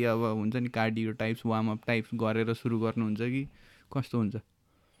केही अब हुन्छ नि कार्डियो टाइप्स वार्मअप टाइप्स गरेर सुरु गर्नुहुन्छ कि कस्तो हुन्छ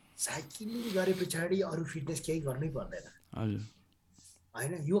साइक्लिङ गरे पछाडि अरू फिटनेस केही गर्नै पर्दैन हजुर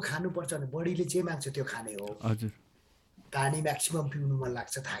होइन यो खानुपर्छ भने बडीले जे माग्छ त्यो खाने हो हजुर पानी म्याक्सिमम पिउनु मन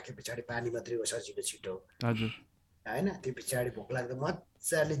लाग्छ थाके पछाडि पानी मात्रै हो सजिलो छिटो हजुर होइन त्यो पछाडि भोक लाग्दा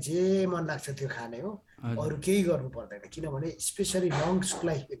मजाले जे मन लाग्छ त्यो खाने हो अरू केही गर्नु पर्दैन किनभने स्पेसली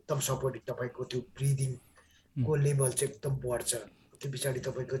लङ्सलाई एकदम सपोर्टिभ तपाईँको त्यो ब्रिदिङको लेभल चाहिँ एकदम बढ्छ त्यो पछाडि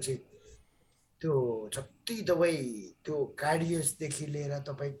तपाईँको चाहिँ त्यो जति तपाईँ त्यो कार्डियसदेखि लिएर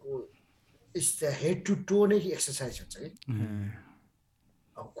तपाईँको हेड टु टो नै एक्सर्साइज हुन्छ कि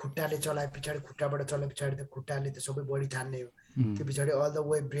अब खुट्टाले चलाए पछाडि खुट्टाबाट चलाए पछाडि त खुट्टाले त सबै बडी थान्ने हो त्यो पछाडि अल द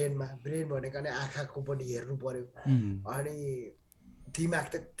वे ब्रेन भनेको नै आँखाको पनि हेर्नु पर्यो अनि दिमाग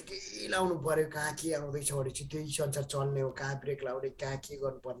त त्यही लाउनु पर्यो कहाँ के आउँदैछ भनेपछि त्यही संसार चल्ने हो कहाँ ब्रेक लाउने कहाँ के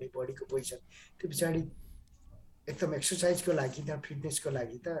गर्नुपर्ने बडीको पोजिसन त्यो पछाडि एकदम एक्सर्साइजको लागि त फिटनेसको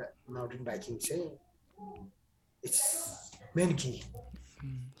लागि त माउन्टेन बाइकिङ चाहिँ इट्स मेन कि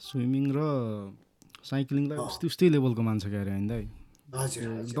स्विमिङ र साइक्लिङलाई उस्तै लेभलको मान्छ क्या अरे होइन दाइ हजुर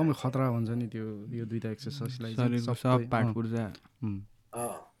एकदमै खतरा भन्छ नि त्यो यो दुईटा एक्सर्साइजलाई सब पार्ट पुर्जा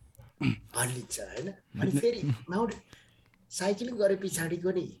हल्लिन्छ होइन अनि फेरि माउन्टेन साइक्लिङ गरे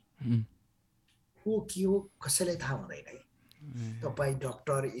पछाडिको नि को के हो कसैलाई थाहा हुँदैन है तपाईँ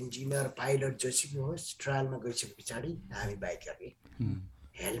डक्टर इन्जिनियर पाइलट जसुकै होस् ट्रायलमा गइसके पछाडि हामी बाइकरले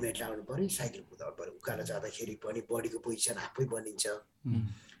हेलमेट लाउनु पऱ्यो साइकल कुदाउनु पऱ्यो उकालो जाँदाखेरि पनि बडीको पोजिसन आफै बनिन्छ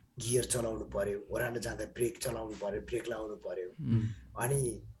गियर चलाउनु पऱ्यो ओह्रालो जाँदा ब्रेक चलाउनु पऱ्यो ब्रेक लाउनु पऱ्यो अनि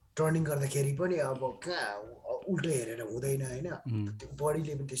टर्निङ गर्दाखेरि पनि अब कहाँ उल्टो हेरेर हुँदैन होइन त्यो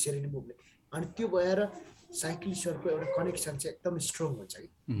बडीले पनि त्यसरी नै मुभ्ने अनि त्यो भएर साइक्लिस्टहरूको एउटा कनेक्सन चाहिँ एकदम स्ट्रङ हुन्छ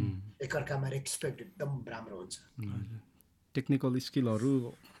कि एकअर्कामा रेस्पेक्ट एकदम राम्रो हुन्छ टेक्निकल स्किलहरू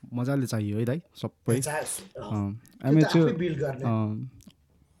मजाले चाहियो है दाइ सबै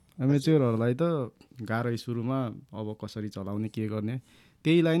एमेच्योरहरूलाई त गाह्रै सुरुमा अब कसरी चलाउने के गर्ने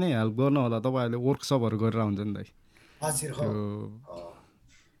त्यहीलाई नै हेल्प गर्न होला तपाईँहरूले वर्कसपहरू गरेर हुन्छ नि दाइ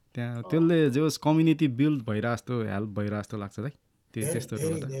त्यहाँ त्यसले जोस् कम्युनिटी बिल्ड भइरहेको जस्तो हेल्प भइरहेको जस्तो लाग्छ दाइ त्यस्तो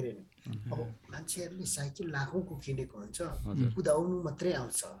अब मान्छेहरूले साइकल लाखौँको किनेको हुन्छ कुदाउनु मात्रै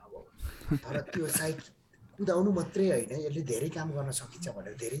आउँछ अब तर त्यो साइकल कुदाउनु मात्रै होइन यसले धेरै काम गर्न सकिन्छ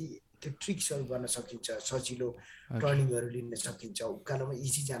भनेर धेरै त्यो ट्रिक्सहरू गर्न सकिन्छ सजिलो टर्निङहरू लिन सकिन्छ उकालोमा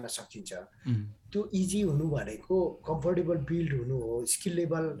इजी जान सकिन्छ त्यो इजी हुनु भनेको कम्फर्टेबल बिल्ड हुनु हो स्किल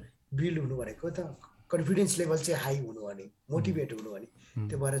लेभल बिल्ड हुनु भनेको त कन्फिडेन्स लेभल चाहिँ हाई हुनु भने मोटिभेट हुनु भने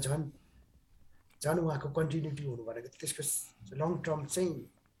त्यो भएर झन् उहाँको कन्टिन्युटी हुनु भनेको त्यसको लङ टर्म चाहिँ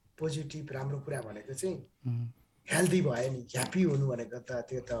पोजिटिभ राम्रो कुरा भनेको चाहिँ हेल्दी भयो नि ह्याप्पी हुनु भनेको त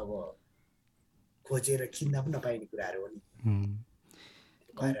त्यो त अब खोजेर किन्न पनि नपाइने कुराहरू हो नि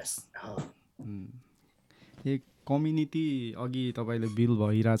भाइरस एक कम्युनिटी अघि तपाईँले बिल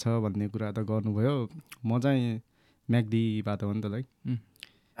भइरहेछ भन्ने कुरा त गर्नुभयो म चाहिँ म्याग्दीबाट हो नि त दाइ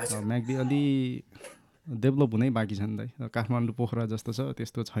म्याग्दी अलि डेभलप हुनै बाँकी छ नि दाइ काठमाडौँ पोखरा जस्तो छ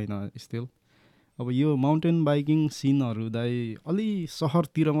त्यस्तो छैन स्टिल अब यो माउन्टेन बाइकिङ सिनहरू दाइ अलि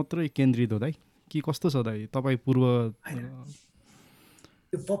सहरतिर मात्रै केन्द्रित हो दाइ कि कस्तो छ दाइ तपाईँ पूर्व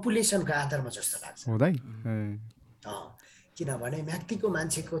यो पपुलेसनको आधारमा जस्तो लाग्छ हो दाइ किनभने म्याग्दीको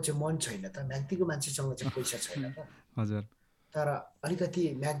मान्छेको चाहिँ मन छैन त म्याग्दीको मान्छेसँग चाहिँ पैसा छैन त हजुर तर अलिकति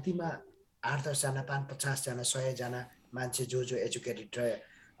म्याग्दीमा 8-10जना 5-50जना 100जना मान्छे जो एजुकेटेड र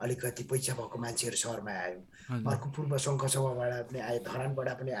अलिकति पैसा भएको मान्छेहरू सहरमा आयो अर्को पूर्व सङ्खसभाबाट पनि आयो धरानबाट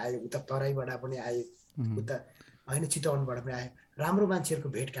पनि आयो उता तराईबाट पनि आयो उता होइन चितवनबाट पनि आयो राम्रो मान्छेहरूको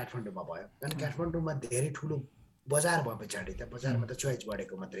भेट काठमाडौँमा भयो अनि काठमाडौँमा धेरै ठुलो बजार भए पछाडि त बजारमा त चोइस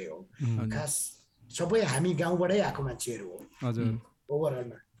बढेको मात्रै हो खास सबै हामी गाउँबाटै आएको मान्छेहरू हो हजुर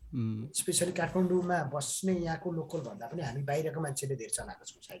ओभरअलमा स्पेसली काठमाडौँमा बस्ने यहाँको लोकल भन्दा पनि हामी बाहिरको मान्छेले धेरै चलाएको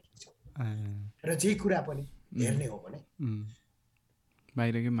छौँ साइकल र जे कुरा पनि हेर्ने हो भने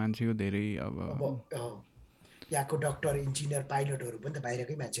बाहिरकै मान्छेको धेरै अब यहाँको डक्टर इन्जिनियर पाइलटहरू पनि त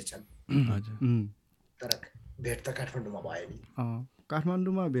बाहिरकै मान्छे छन् तर भेट त काठमाडौँमा भयो नि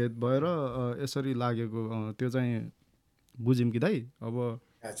काठमाडौँमा भेट भएर यसरी लागेको त्यो चाहिँ बुझ्यौँ कि दाइ अब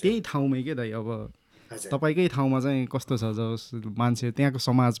त्यही ठाउँमै के दाइ अब तपाईँकै ठाउँमा चाहिँ कस्तो छ जस मान्छे त्यहाँको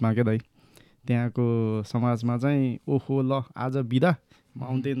समाजमा के दाइ त्यहाँको समाजमा चाहिँ ओहो ल आज बिदा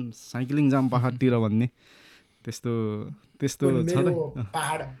माउन्टेन साइक्लिङ जाम पाहाडतिर भन्ने त्यस्तो छ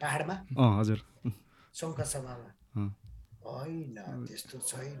पाहाडमा हजुर सङ्खसभामा होइन त्यस्तो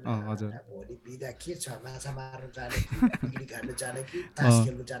छैन भोलि बिदा के छ माछा मार्नु जाने कि बिडी खानु जाने कि तास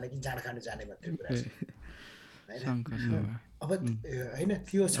खेल्नु जाने कि जाँड खानु जाने मात्रै कुरा छ अब होइन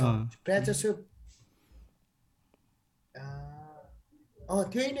त्यो छ प्रायः जसो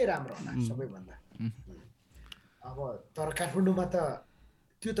त्यही नै राम्रो होला सबैभन्दा अब तर काठमाडौँमा त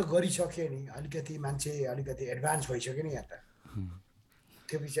त्यो त गरिसक्यो नि अलिकति मान्छे अलिकति एडभान्स भइसक्यो नि यहाँ त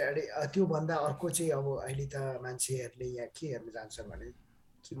त्यो पछाडि त्योभन्दा अर्को चाहिँ अब अहिले त मान्छेहरूले यहाँ के हेर्न जान्छन् भने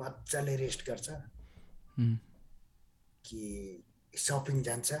कि मजाले रेस्ट गर्छ कि सपिङ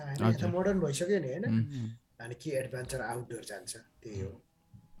जान्छ होइन यहाँ त मोडर्न भइसक्यो नि होइन अनि के एडभेन्चर आउटडोर जान्छ त्यही हो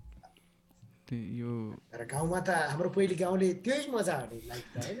तर गाउँमा त हाम्रो पहिले गाउँले त्यही मजा हो नि लाइफ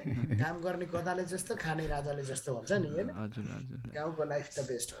त होइन काम गर्ने गदाले जस्तो खाने राजाले जस्तो भन्छ नि होइन गाउँको लाइफ त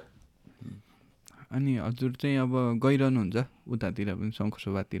बेस्ट हो अनि हजुर चाहिँ अब गइरहनुहुन्छ उतातिर पनि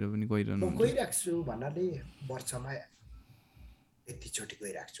शङ्खसभातिर पनि म गइरहनुहुन्छ? गइरहेको छु भन्नाले वर्षमा यतिचोटि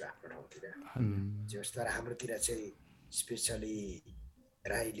गइरहेको छु आफ्नो ठाउँतिर जस तर हाम्रोतिर चाहिँ स्पेसली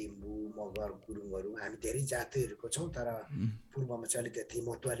राई लिम्बू मगर गुरुङहरू हामी धेरै जातिहरूको छौँ तर पूर्वमा चाहिँ अलिकति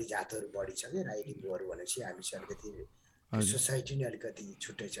मतवाली जातहरू बढी छ कि राई लिम्बूहरू भनेपछि हामी चाहिँ अलिकति सोसाइटी नै अलिकति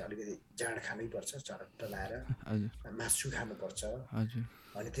छुट्टै छ अलिकति जाँड खानै पर्छ चरट्ट लाएर मासु खानुपर्छ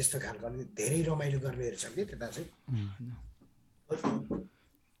अनि त्यस्तो खालको अलिक धेरै रमाइलो गर्नेहरू छ कि त्यता चाहिँ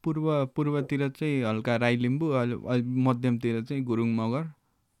पूर्वतिर चाहिँ हल्का राई लिम्बू मध्यमतिर चाहिँ गुरुङ मगर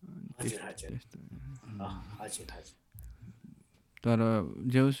हजुर हजुर हजुर हजुर तर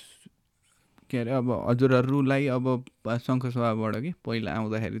जेउस के अरे अब हजुरहरूलाई अब शङ्खसभाबाट कि पहिला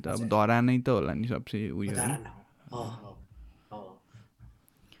आउँदाखेरि त अब धरानै त होला नि सबसे उयो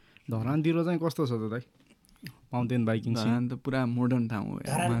धरानतिर चाहिँ कस्तो छ त दाइ माउन्टेन बाइकिङ? धरान त पुरा मोडर्न ठाउँ हो।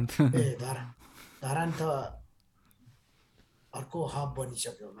 धरान त अर्को हब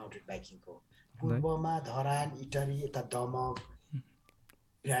बनिसक्यो माउन्टेन बाइकिङको। पूर्वमा धरान इटरी यता दमक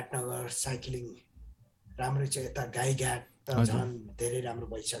विराटनगर साइक्लिङ राम्रो छ। यता गाईघाट त झन् धेरै राम्रो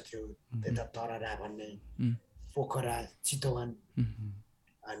भइसक्यो। यता तररा भन्ने पोखरा चितवन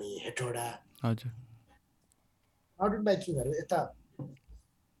अनि हेटौडा माउन्टेन बाइकिङहरू यता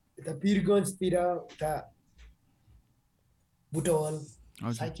वीरगन्जतिर उता बुटवल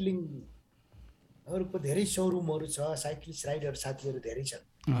साइक्लिङहरूको धेरै सोरुमहरू छ। साइक्लिस्ट राइडर साथीहरू धेरै छन्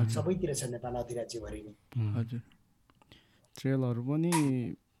सबैतिर छ नेपाल अधिराज्यभरि नै। हजुर ट्रेलहरू पनि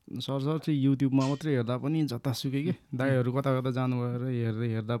सरसर चाहिँ युट्युबमा मात्रै हेर्दा पनि जतासुकै के दाइहरू कता कता जानुभयो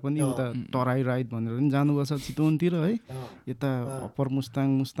हेर्दा पनि उता तराई राइड भनेर पनि जानुभएको छ चितवनतिर है। यता अप्पर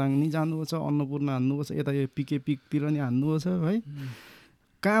मुस्ताङ नि जानुभएको छ, अन्नपूर्ण हान्नुभएको छ, यता यो पिके पिकतिर नि हान्नुभएको छ है।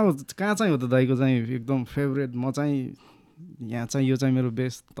 कहाँ चाहिँ हो त दाइको चाहिँ एकदम फेभरेट? म चाहिँ यहाँ चाहिँ यो चाहिँ मेरो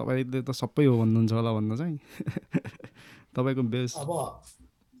बेस्ट, तपाईँले त सबै हो भन्नुहुन्छ होला भन्न चाहिँ तपाईँको बेस्ट? अब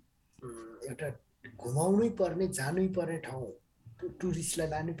एउटा घुमाउनै पर्ने जानै पर्ने ठाउँ, टुरिस्टलाई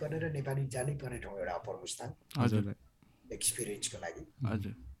लानै पर्ने र नेपाली जानै पर्ने ठाउँ एउटा अप्पर मुस्ताङ हजुर एक्सपिरियन्सको लागि।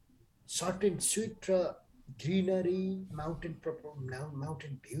 हजुर सर्ट एन्ड स्विट र ग्रिनरी माउन्टेन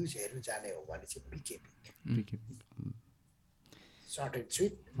भ्युज हेर्नु जाने हो भने चाहिँ PK pick short and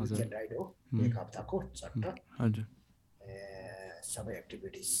sweet weekend ride हो, एक हप्ताको चट्ट। हजुर सबै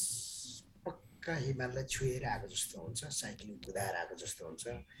एक्टिभिटिज पक्का हिमाललाई छुएर आएको जस्तो हुन्छ, साइक्लिङ कुदाएर आएको जस्तो हुन्छ।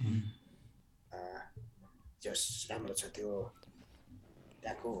 जस राम्रो छ त्यो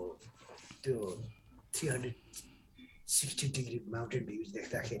त्यहाँको त्यो 360 डिग्री माउन्टेन भ्युज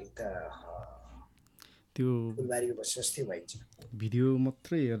देख्दाखेरि त त्यो फुलबारीको बस्ती भइन्छ। भिडियो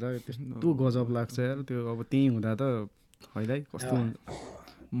मात्रै हेर्दा त्यस्तो गजब लाग्छ यार। त्यो अब त्यहीँ हुँदा त होइन कस्तो हुन्छ।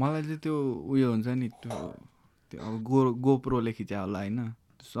 मलाई चाहिँ त्यो उयो हुन्छ नि त्यो अब गोप्रोले खिचा होला होइन,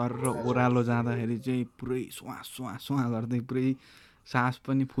 सर र ओह्रालो जाँदाखेरि चाहिँ पुरै सुहाँ गर्दै पुरै सास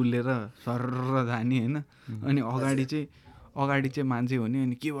पनि फुलेर सर जाने होइन। अनि अगाडि चाहिँ मान्छे हुने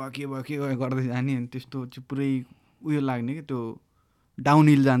अनि के भयो गर्दै जाने। अनि त्यस्तो चाहिँ पुरै उयो लाग्ने कि त्यो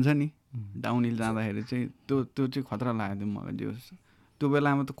डाउनहिल जान्छ नि, डाउनहिल जाँदाखेरि चाहिँ त्यो चाहिँ खतरा लाग्यो थियो मलाई। त्यो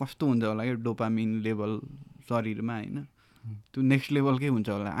बेलामा त कस्तो हुन्छ होला कि डोपामिन लेभल शरीरमा होइन, त्यो नेक्स्ट लेभलकै हुन्छ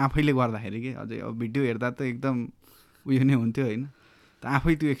होला आफैले गर्दाखेरि कि। अझै अब भिडियो हेर्दा त एकदम उयो नै हुन्थ्यो होइन, त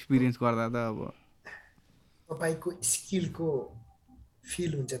आफै त्यो एक्सपिरियन्स गर्दा त अब तपाईँको स्किलको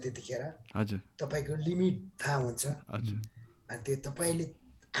फिल हुन्छ त्यतिखेर। हजुर तपाईँको लिमिट थाहा हुन्छ। हजुर अनि त्यो तपाईँले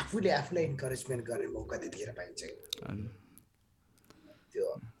आफूले आफूलाई इन्करेजमेन्ट गर्ने मौका त्यतिखेर पाइन्छ। त्यो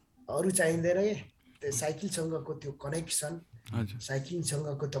अरू चाहिँदैन कि त्यो साइकलसँगको त्यो कनेक्सन,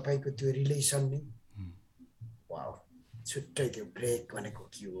 साइक्लिङसँगको तपाईँको त्यो रिलेसन नि वाउ छुट्टै। त्यो ब्रेक भनेको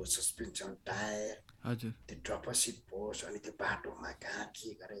के हो, सस्पेन्सन टायर, हजुर त्यो ड्रपसिप पोस्ट, अनि त्यो बाटोमा कहाँ के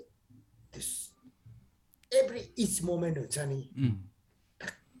गरे त्यस एभ्री इच मोमेन्ट हुन्छ नि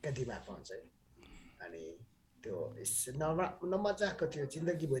ठक्क दिमागमा हुन्छ। अनि त्यो नमजाको त्यो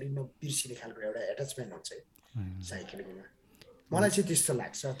जिन्दगीभरि नबिर्सिने खालको एउटा एट्याचमेन्ट हुन्छ साइक्लिङमा। मलाई चाहिँ त्यस्तो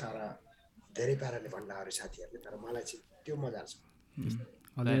लाग्छ, तर धेरै पाराले भन्ला अरू साथीहरूले, तर मलाई चाहिँ त्यो मजा छ।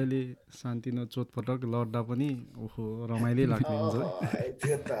 अलिअलि सानोतिनो चोटपटक लड्दा पनि ओहो रमाइलो लाग्ने हुन्छ।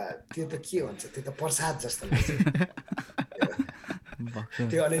 त्यो त के भन्छ, त्यो त प्रसाद जस्तो लाग्छ।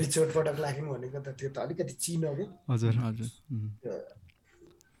 त्यो अलिअलि चोटपटक लाग्नु भनेको त त्यो त अलिकति चिनो कि। हजुर हजुर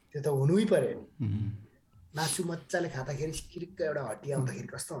त्यो त हुनै पर्यो नि। मासु मजाले खाँदाखेरि किरिक्क एउटा हड्डी आउँदाखेरि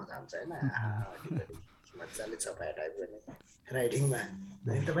कस्तो मजा आउँछ होइन, मजाले चपाए टाइप गर्ने राइडिङमा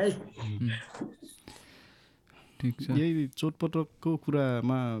होइन त भाइ। यही चोटपटकको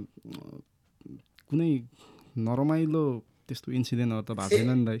कुरामा कुनै नरमाइलो त्यस्तो इन्सिडेन्टहरू त भएको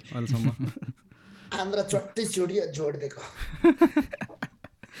छैन नि दाइ अहिलेसम्म? आन्द्रा चट्टै जोडिदिएको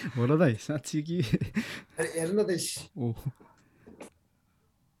हो र दाइ साँच्ची कि हेर्नु त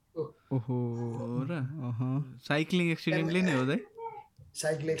ओहो हो र साइक्लिङ एक्सिडेन्टले नै हो दाइ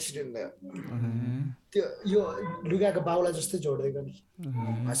साइकल एक्सिडेन्ट त्यो यो लुगाको बाउला जस्तै जोड्दै गयो नि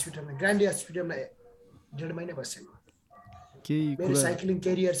हस्पिटलमा ग्रान्डी हस्पिटलमा 1.5 महिना बसेँ केही मेरो कुरा साइक्लिङ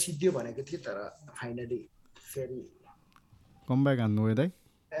करियर सिद्धियो भनेको थियो तर फाइनली फेरि कमब्याक हान्नु भयो दाइ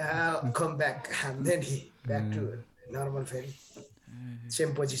कम ब्याक हान्दै नि ब्याक टु नर्मल फेरि सेम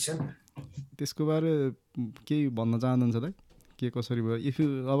पोजिसन त्यसको बारे केही भन्न चाहनुहुन्छ दाइ के कसरी भयो इफ यु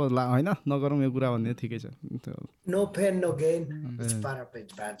अब होइन नगरौँ यो कुरा भन्ने ठिकै छ no pain no gain it's part of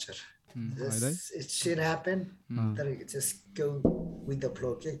it's adventure it shit happen तर just go with the flow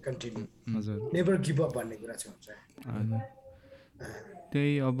के कन्टिन्यू हजुर नेभर गिभ अप भन्ने कुरा चाहिँ हुन्छ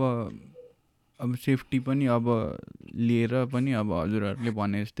त्यही अब सेफ्टी पनि अब लिएर पनि अब हजुरहरूले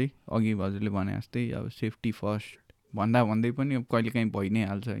भने जस्तै अघि हजुरले भने जस्तै अब सेफ्टी फर्स्ट भन्दै पनि अब कहिलेकाहीँ भइ नै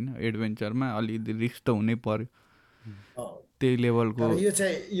हाल्छ होइन एडभेन्चरमा अलिकति रिस्क त हुनै पर्यो त्यही लेभलको यो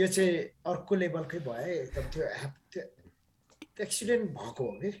चाहिँ अर्को लेभलकै भयो एकदम त्यो एक्सिडेन्ट भएको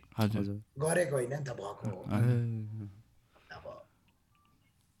हो कि हजुर गरेको होइन नि त भएको हो अब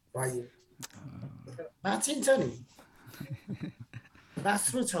भयो बाँचिन्छ नि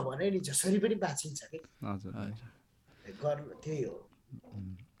बाँच्नु छ भने नि जसरी पनि बाँचिन्छ कि हजुर गर्नु त्यही हो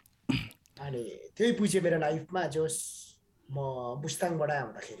अनि त्यही बुझेँ मेरो लाइफमा जोस् म मुस्ताङबाट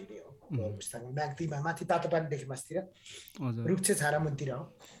आउँदाखेरि नै हो मुस्ताङ म्याग्दीमा माथि तातो पानी देखेँ मासतिर रुप्छे छारामुनतिर हो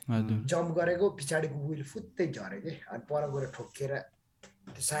जम्प गरेको पछाडिको विल फुत्तै झऱ्यो कि अनि पर गएर ठोकेर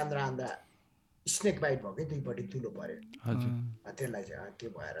त्यो सान्द्रा आन्द्रा स्नेक बाइट भयो कि दुईपट्टि तुलो पऱ्यो त्यसलाई चाहिँ त्यो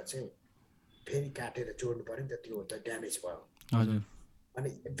भएर चाहिँ फेरि काटेर जोड्नु पऱ्यो नि त त्यो त ड्यामेज भयो अनि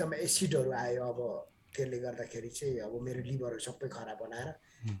एकदम एसिडहरू आयो अब त्यसले गर्दाखेरि चाहिँ अब मेरो लिभरहरू सबै खराब बनाएर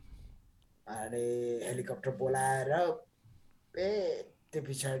अनि हेलिकप्टर बोलाएर त्यो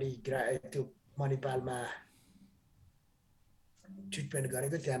पछाडि त्यो मणिपालमा ट्रिटमेन्ट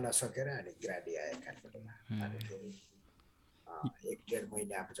गरेको त्यहाँ नसकेर अनि ग्राडी आयो काठमाडौँमा अनि फेरि 1.5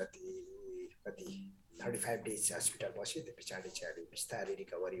 महिना जति कति 35 डेज हस्पिटल बस्यो त्यो पछाडि चाहिँ अलि बिस्तारै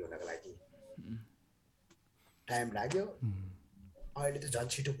रिकभरी हुनको लागि टाइम लाग्यो अहिले त झन्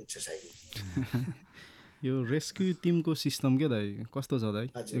छिटो पुग्छ साइकल यो रेस्क्यु टिमको सिस्टम के दाइ कस्तो छ दाइ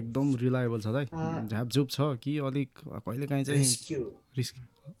एकदम रिलायबल छ दाइ झापझुप छ कि अलिक कहिलेकाहीँ चाहिँ रिस्क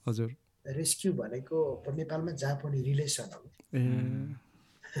हजुर रेस्क्यु भनेको नेपालमा जहाँ पनि रिलेसन हो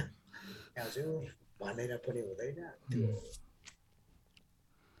हजुर भनेर पनि हुँदैन त्यो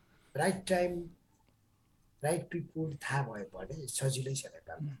राइट टाइम राइट पिपुल थाहा भयो भने सजिलै छ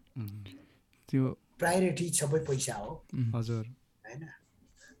नेपालमा त्यो प्रायोरिटी सबै पैसा हो हजुर होइन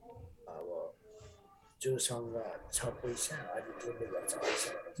अब जोसँग छ पैसा अनि त्यसले गर्छ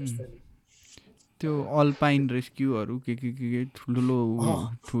पैसा जस्तो नि त्यो अल्पाइन रेस्क्युहरू के ठुल्ठुलो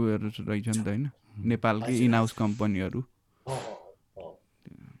ठुलोहरू रहेछ नि त होइन नेपालकै इन हाउस कम्पनीहरू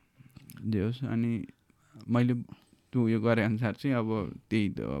जे होस् अनि मैले त्यो उयो गरे अनुसार चाहिँ अब त्यही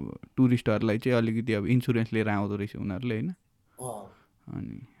अब टुरिस्टहरूलाई चाहिँ अलिकति अब इन्सुरेन्स लिएर आउँदो रहेछ उनीहरूले होइन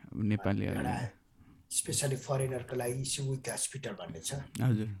अनि अब नेपालीहरूले स्पेसली फरेनरको लागि सुविध हस्पिटल भन्ने छ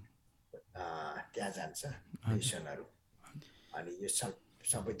हजुर त्यहाँ जान्छ पेसेन्टहरू अनि यो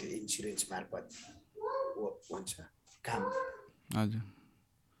सबै त्यो इन्सुरेन्स मार्फत हुन्छ काम हजुर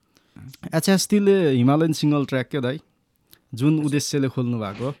अच्छा स्टिल हिमालयन सिङ्गल ट्र्याक क्या दाइ जुन उद्देश्यले खोल्नु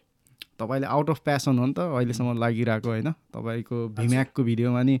भएको तपाईँले आउट अफ प्यासन हो नि त अहिलेसम्म लागिरहेको होइन तपाईँको भिम्याकको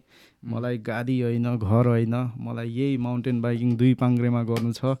भिडियोमा नि मलाई गाडी होइन घर होइन मलाई यही माउन्टेन बाइकिङ 2 पाङ्ग्रेमा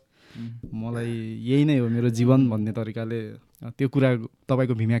गर्नु छ मलाई यही नै हो मेरो जीवन भन्ने तरिकाले त्यो कुरा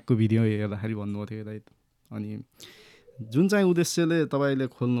तपाईँको भिम्याकको भिडियो हेर्दाखेरि भन्नुभएको थियो दाइ अनि जुन चाहिँ उद्देश्यले तपाईँले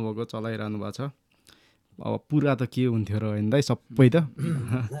खोल्नुभएको चलाइरहनु भएको छ अब पुरा त के हुन्थ्यो र होइन दाइ सबै त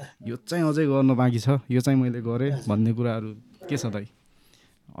यो चाहिँ अझै गर्न बाँकी छ यो चाहिँ मैले गरेँ भन्ने कुराहरू के छ दाइ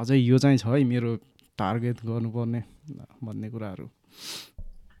अझै यो चाहिँ छ है मेरो टार्गेट गर्नुपर्ने भन्ने कुराहरू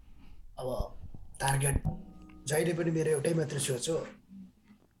अब टार्गेट जहिले पनि मेरो एउटै मात्रै सोच हो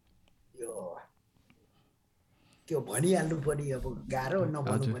यो त्यो भनिहाल्नु पनि अब गाह्रो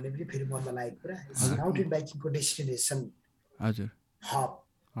नभन्नु भने पनि फेरि मनमा लागेको कुरा माउन्टेन बाइकिङको डेस्टिनेसन हजुर हब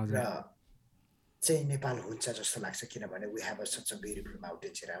र चाहिँ नेपाल हुन्छ जस्तो लाग्छ किनभने we have such a beautiful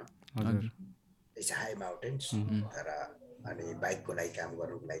mountains around it's high mountains तर अनि बाइकको लागि काम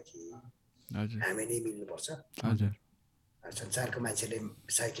गर्नुको लागि हामी नै मिल्नुपर्छ संसारको मान्छेले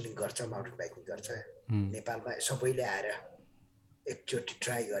साइक्लिङ गर्छ माउन्टेन बाइकिङ गर्छ नेपालमा सबैले आएर एकचोटि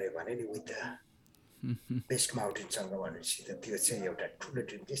ट्राई गर्यो भने नि विथ द बेस्ट माउन्टेनसँग भनेपछि त त्यो चाहिँ एउटा ठुलो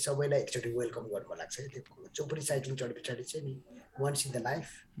ड्रिम के सबैलाई एकचोटि वेलकम गर्नु मन लाग्छ त्यो जो पनि साइक्लिङ चढे पछाडि चाहिँ नि once in the life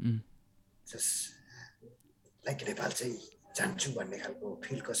just like Nepal चाहिँ जान्छु भन्ने खालको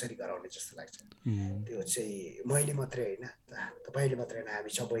फिल कसरी गराउने जस्तो लाग्छ। त्यो चाहिँ मैले मात्रै होइन, तपाईँले मात्रै होइन,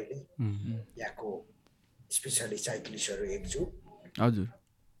 हामी सबैले यहाँको स्पेसली साइक्लिस्टहरू एकजुट, हजुर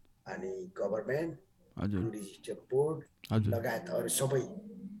अनि गभर्मेन्ट, हजुर टुरिज्म बोर्ड लगायत अरू सबै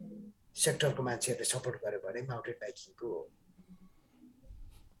सेक्टरको मान्छेहरूले सपोर्ट गर्यो भने माउन्टेन बाइकिङको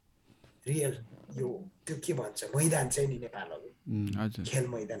रियल यो त्यो के भन्छ मैदान चाहिँ नि नेपाल हो, खेल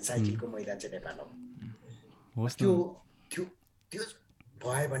मैदान, साइकलको मैदान चाहिँ नेपाल हो। त्यो त्यो त्यो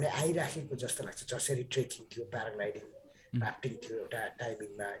भयो भने आइराखेको जस्तो लाग्छ। जसरी ट्रेकिङ थियो, प्याराग्लाइडिङ, राफ्टिङ थियो, एउटा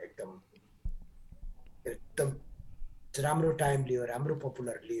टाइमिङमा एकदम एकदम राम्रो टाइम लियो, राम्रो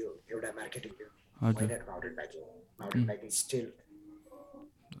पपुलर लियो, एउटा मार्केटिङ लियो। माउन्टेन बाइकिङ स्टिल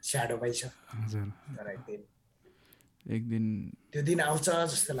स्याडोमै छ। तर एक दिन त्यो दिन आउँछ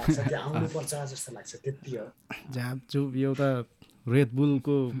जस्तो लाग्छ, त्यो आउनुपर्छ जस्तो लाग्छ, त्यति हो। झापचुप एउटा रेड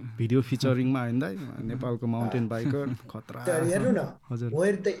बुलको भिडियो फिचरिङमा होइन नेपालको माउन्टेन बाइकर खतरा। हेर्नु न,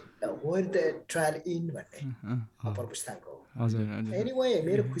 वेयर द ट्रायल इन भन्ने अप्पर पुस्ताङको। एनिवे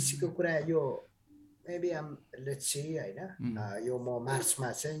मेरो खुसीको कुरा यो मेबी लेट्स सी होइन, यो म मार्चमा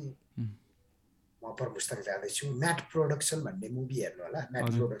चाहिँ म अप्पर पुस्ताङ जाँदैछु। म्याट प्रोडक्सन भन्ने मुभी हेर्नु होला, म्याट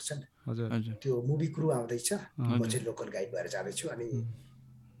प्रोडक्सन, त्यो मुभी क्रु आउँदैछ, म चाहिँ लोकल गाइड भएर जाँदैछु। अनि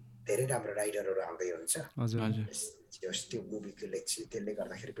धेरै राम्रो राइडरहरू आउँदै हुन्छ। त्यो मुभीको लेख्छु, त्यसले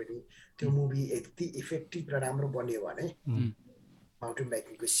गर्दाखेरि पनि त्यो मुभी यति इफेक्टिभ र राम्रो बन्यो भने माउन्टेन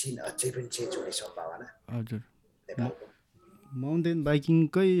बाइकिङको सिन अझै पनि चेन्ज हुने सम्भावना नेपालको। माउन्टेन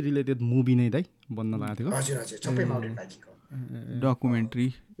बाइकिङकै रिलेटेड मुभी नै दाइ बन्न लागेको? हजुर हजुर, सबै mountain बाइकिङको documentary.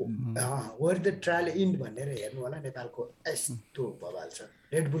 Where the trial end भनेर हेर्नु होला, नेपालको यस्तो बवाल छ।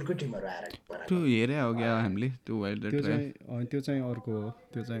 रेड बुलको टिमहरू आएर त्यो हेरे हो क्या हामीले, त्यो त्यो चाहिँ अर्को हो,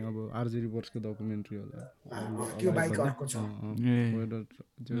 त्यो चाहिँ अब आरजी रिभर्सको डकुमेन्ट्री होला। त्यो बाइक अर्को छ,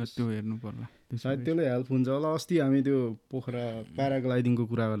 त्यो हेर्नु पर्ला सायद त्यसले हेल्प हुन्छ होला। अस्ति हामी त्यो पोखरा प्याराग्लाइडिङको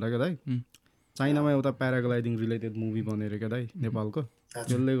कुरा गर्दा क्या दाइ, चाइनामा एउटा प्याराग्लाइडिङ रिलेटेड मुभी बनेर क्या दाइ नेपालको।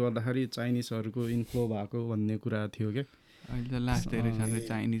 त्यसले गर्दाखेरि चाइनिजहरूको इन्फ्लो भएको भन्ने कुरा थियो क्या। अहिले त लास्ट धेरै छ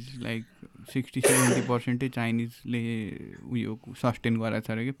चाइनिज, लाइक 60-70% चाइनिजले उयो सस्टेन गराएको छ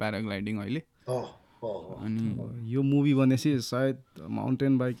अरे कि प्याराग्लाइडिङ अहिले। अनि यो मुभी भनेपछि सायद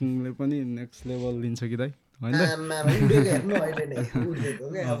माउन्टेन बाइकिङले पनि नेक्स्ट लेभल लिन्छ कि दाइ, होइन?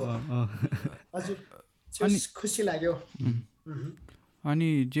 खुसी लाग्यो। अनि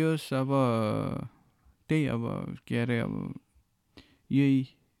जे होस्, अब त्यही अब के अरे, अब यही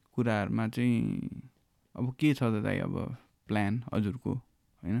कुराहरूमा चाहिँ अब के छ त दाइ अब प्लान हजुरको,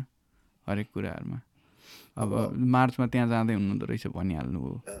 होइन? हरेक कुराहरूमा अब मार्चमा त्यहाँ जाँदै हुनुहुँदो रहेछ भनिहाल्नु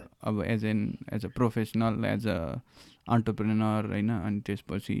हो। अब as a professional, as a entrepreneur, होइन? अनि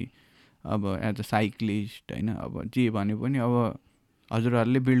त्यसपछि अब एज अ साइक्लिस्ट, होइन? अब जे भने पनि अब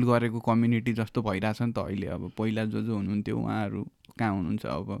हजुरहरूले बिल्ड गरेको कम्युनिटी जस्तो भइरहेछ नि त अहिले। अब पहिला जो हुनुहुन्थ्यो उहाँहरू कहाँ हुनुहुन्छ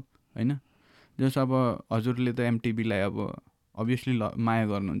अब, होइन? जस अब हजुरले त एमटिबीलाई अब अभियसली माया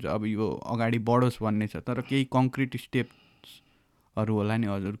गर्नुहुन्छ, अब यो अगाडि बढोस् भन्ने छ, तर केही कङ्क्रिट स्टेप्सहरू होला नि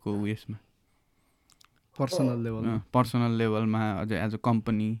हजुरको उयसमा, पर्सनल लेभलमा अझ एज अ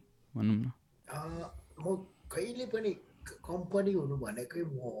कम्पनी भनौँ न। म कहिले पनि कम्पनी हुनु भनेकै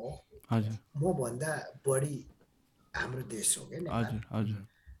म हो। हजुर, म भन्दा बढी हाम्रो देश हो क्या नेपाल। हजुर हजुर।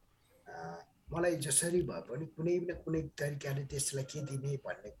 मलाई जसरी भए पनि कुनै न कुनै तरिकाले देशलाई के दिने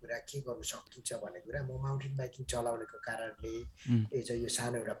भन्ने कुरा, के गर्नु सकिन्छ भन्ने कुरा, म माउन्टेन बाइकिङ चलाउनेको कारणले, यो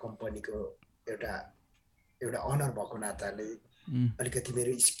सानो एउटा कम्पनीको एउटा अनर भएको नाताले, अलिकति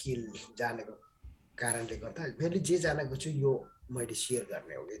मेरो स्किल जानेको कारणले गर्दा मैले जे जानेको छु यो मैले सेयर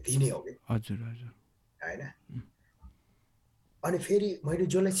गर्ने हो कि दिने हो कि। हजुर हजुर, होइन? अनि फेरि मैले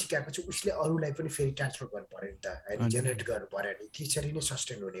जसलाई सिकाएको छु उसले अरूलाई पनि फेरि ट्रान्सफर गर्नु पऱ्यो नि त, होइन? जेनेरेट गर्नु पऱ्यो नि, त्यसरी नै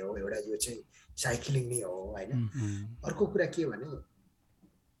सस्टेन हुने हो। एउटा यो चाहिँ साइक्लिङ नै हो, होइन? अर्को कुरा के भने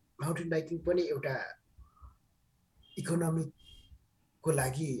माउन्टेन बाइकिङ पनि एउटा इकोनोमीको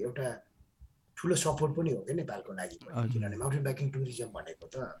लागि एउटा ठुलो सपोर्ट पनि हो क्या नेपालको लागि पनि। किनभने माउन्टेन बाइकिङ टुरिज्म भनेको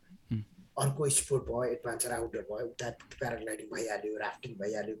त अर्को स्पोर्ट भयो, एडभान्चर आउटडोर भयो, उता प्याराग्लाइडिङ भइहाल्यो, राफ्टिङ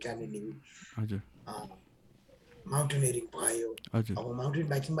भइहाल्यो, क्यानिनिङ, माउन्टेनियरिङ भयो। अब माउन्टेन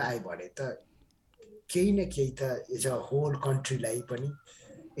बाइकिङमा आयो भने त केही न केही त एज अ होल कन्ट्रीलाई पनि,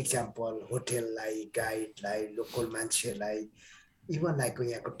 इक्जाम्पल होटेललाई, गाइडलाई, लोकल मान्छेलाई, इभन लाइक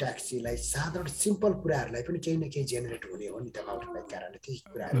यहाँको ट्याक्सीलाई, साधारण सिम्पल कुराहरूलाई पनि केही न केही जेनेरेट हुने हो नि त माउन्टेन बाइक कारणले। त्यही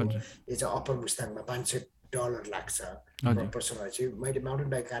कुराहरू एज अ अप्पर मुस्ताङमा $500 लाग्छ पर पर्सन। चाहिँ मैले माउन्टेन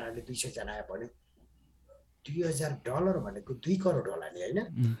बाइक कारणले 200 जना आयो भने $2000 भनेको 2 करोड होला नि, होइन?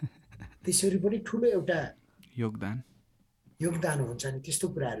 त्यसरी पनि ठुलो एउटा योगदान हुन्छ नि त्यस्तो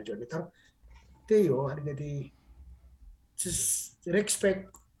कुराहरू जोड्ने। तर त्यही हो, अलिकति रेस्पेक्ट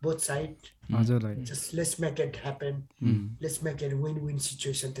बोथ साइड हजुर just let's make it happen let's make it win win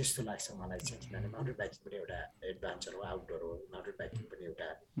situation त्यस्तो लाग्छ मलाई चाहिँ किनभने माउन्टेन बाइकिङ पनि एउटा एडभेन्चर हो आउटडोर हो माउन्टेन बाइकिङ पनि एउटा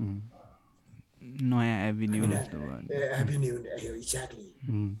नयाँ एभिन्यू एभिन्यू एक्ज्याक्टली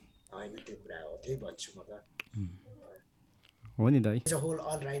होइन त्यो कुरा हो त्यही भन्छु म त हो नि दाइ एज अ होल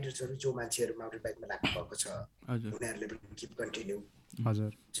अल राइडर्सहरू जो मान्छेहरू माउन्टेन बाइकमा लाग्नु भएको छ उनीहरूले पनि किप कन्टिन्यू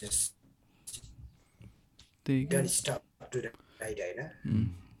हजुर त्यही डोन्ट स्टप टु राइड होइन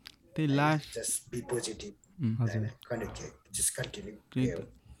त्यही लास्ट जस्ट बी पोजिटिभ होइन जस्ट कन्टिन्यू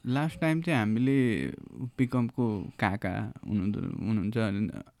लास्ट टाइम चाहिँ हामीले पिकअपको काका हुनुहुन्छ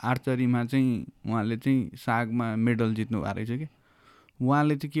आर्चरीमा चाहिँ उहाँले चाहिँ सागमा मेडल जित्नु भएको रहेछ कि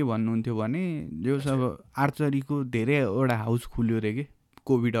उहाँले चाहिँ के भन्नुहुन्थ्यो भने जो अब आर्चरीको धेरैवटा हाउस खुल्यो अरे कि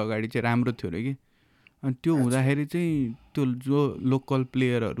कोभिड अगाडि चाहिँ राम्रो थियो अरे कि अनि त्यो हुँदाखेरि चाहिँ त्यो जो लोकल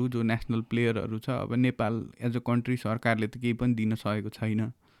प्लेयरहरू जो नेसनल प्लेयरहरू छ अब नेपाल एज अ कन्ट्री सरकारले त केही पनि दिन सकेको छैन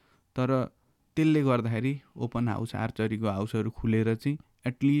तर त्यसले गर्दाखेरि ओपन हाउस आर्चरीको हाउसहरू खुलेर चाहिँ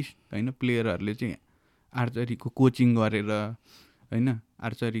एटलिस्ट होइन प्लेयरहरूले चाहिँ आर्चरीको कोचिङ गरेर होइन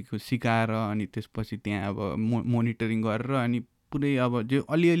आर्चरीको सिकाएर अनि त्यसपछि त्यहाँ अब मोनिटरिङ गरेर अनि पुरै अब जो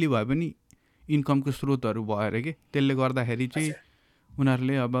अलिअलि भए पनि इन्कमको स्रोतहरू भयो अरे कि त्यसले गर्दाखेरि चाहिँ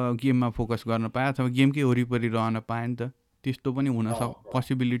उनीहरूले अब गेममा फोकस गर्न पाए अथवा गेमकै वरिपरि रहन पाए नि त त्यस्तो पनि हुन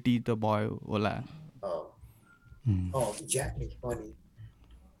पोसिबिलिटी त भयो होला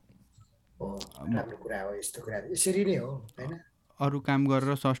अरू काम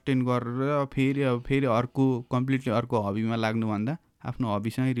गरेर सस्टेन गरेर फेरि अर्को कम्प्लिटली अर्को हबीमा लाग्नुभन्दा आफ्नो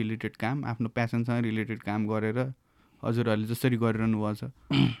हबीसँगै रिलेटेड काम आफ्नो प्यासनसँग रिलेटेड काम गरेर हजुरहरूले जसरी गरिरहनु भएको छ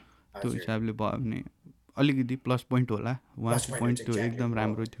त्यो हिसाबले भयो भने अलिकति प्लस पोइन्ट होला उहाँको पोइन्ट त्यो एकदम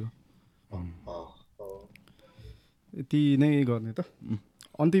राम्रो थियो यति नै गर्ने त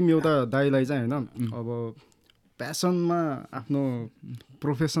अन्तिम एउटा दाइलाई चाहिँ होइन अब प्यासनमा आफ्नो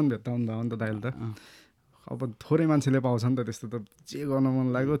प्रोफेसन भेट्टाउनु भयो नि त दाइले त अब थोरै मान्छेले पाउँछ नि त त्यस्तो त जे गर्न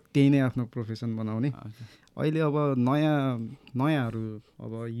मन लाग्यो त्यही नै आफ्नो प्रोफेसन बनाउने अहिले अब नयाँहरू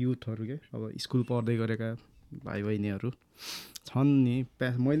अब युथहरू के अब स्कुल पढ्दै गरेका भाइ बहिनीहरू छन् नि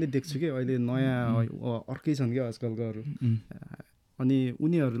मैले देख्छु कि अहिले नयाँ अर्कै छन् क्या आजकलकोहरू अनि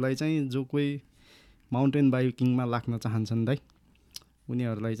उनीहरूलाई चाहिँ जो कोही माउन्टेन बाइकिङमा लाग्न चाहन्छन् दाइ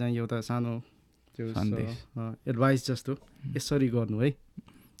उनीहरूलाई चाहिँ एउटा सानो त्यो एडभाइस जस्तो यसरी गर्नु है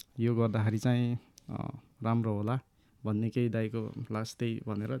यो गर्दाखेरि चाहिँ राम्रो होला भन्ने केही दाइको लास्ट त्यही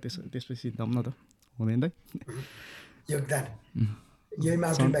भनेर त्यसपछि दम न त हुँदैन दाइ योगदान यही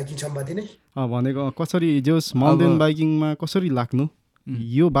माउन्टेन बाइकिङ सम्बन्धी नै भनेको कसरी जोस् माउन्टेन बाइकिङमा कसरी लाग्नु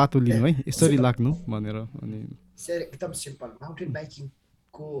यो बाटो लिनु है यसरी लाग्नु भनेर अनि एकदम सिम्पल माउन्टेन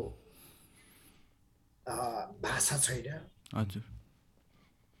बाइकिङको भाषा छैन हजुर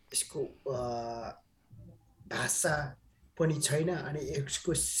यसको भाषा पनि छैन अनि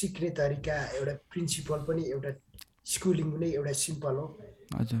यसको सिक्ने तरिका एउटा प्रिन्सिपल पनि एउटा स्कुलिङ पनि एउटा सिम्पल हो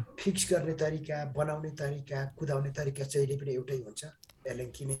हजुर फिक्स गर्ने तरिका बनाउने तरिका कुदाउने तरिका जहिले पनि एउटै हुन्छ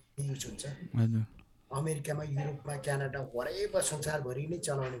एलेङ्की नै युज हुन्छ हजुर अमेरिकामा युरोपमा क्यानाडा वरेभर संसारभरि नै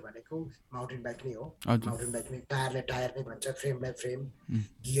चलाउने भनेको माउन्टेन बाइक नै हो माउन्टेन बाइक नै टायरले टायर नै भन्छ फ्रेमलाई फ्रेम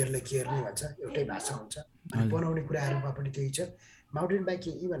गियरले गियर नै भन्छ एउटै भाषा हुन्छ अनि बनाउने कुराहरूमा पनि त्यही छ mountain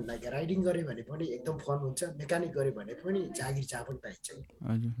biking even like riding गऱ्यो भने पनि एकदम फन हुन्छ मेकानिक गऱ्यो भने पनि जागिर जहाँ पनि पाइन्छ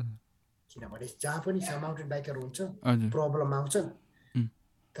किनभने जहाँ पनि माउन्टेन बाइकर हुन्छ प्रब्लम आउँछ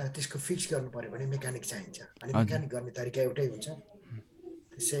तर त्यसको फिक्स गर्नु पर्यो भने मेकानिक चाहिन्छ अनि मेकानिक गर्ने तरिका एउटै हुन्छ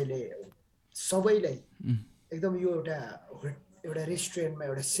त्यसैले सबैलाई एकदम यो एउटा रेस्टुरेन्टमा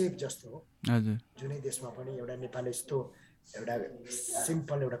एउटा सेफ जस्तो हो जुनै देशमा पनि एउटा नेपाल यस्तो एउटा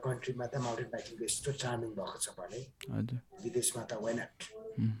सिम्पल एउटा कन्ट्रीमा त माउन्टेन बाइकिङको यस्तो चार्मिङ भएको छ भने विदेशमा त वाइ नट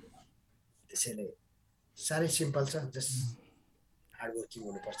त्यसैले साह्रै सिम्पल छ जस्ट हार्डवर्किङ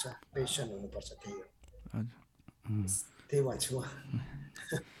हुनुपर्छ पेसन हुनुपर्छ त्यही हो त्यही भन्छु म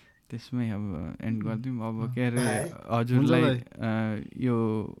त्यसमै अब एन्ड गरिदिउँ अब के अरे हजुरलाई यो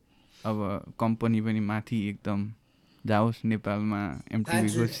अब कम्पनी पनि माथि एकदम जाओस् नेपालमा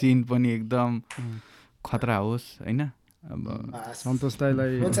एमटिबीको सिन पनि एकदम खतरा होस् होइन अब सन्तोष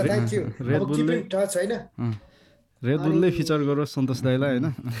दाइलाई रेडबुलले फिचर गरोस् सन्तोष दाइलाई होइन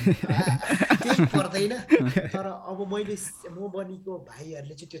केही पर्दैन तर अब म बनीको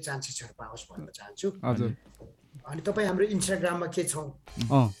भाइहरूले चाहिँ त्यो चान्सेसहरू पाओस् भन्न चाहन्छु हजुर अनि तपाईँ हाम्रो इन्स्टाग्राममा के छौँ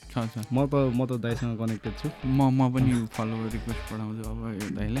म त दाइसँग कनेक्टेड छु म पनि फलोवर रिक्वेस्ट पठाउँछु अब यो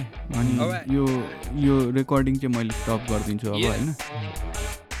दाइलाई अनि यो रेकर्डिङ चाहिँ मैले स्टप गरिदिन्छु अब होइन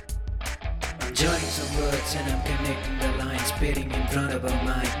Joining some words and I'm connecting the lines, spitting in front of a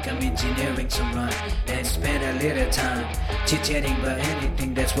mic. I'm engineering some rhyme and spend a little time chit-chatting about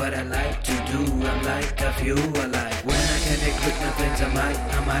anything. That's what I like to do. I'm like a few alike. When I connect with my friends, I'm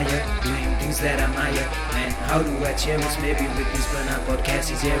higher, doing things that I'm higher. And how do I cherish? Maybe with this burnout podcast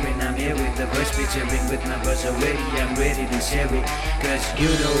is airing. I'm here with the verse featuring with my verse already. I'm ready to share it, cause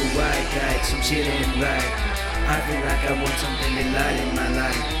you know I got some shit in right. I feel like I want something to light in my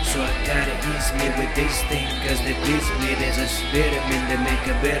life, so I gotta ease me with this thing, cause they please me. There's a spirit in me to make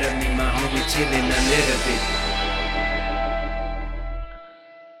a better me. My homie chillin' a little bit.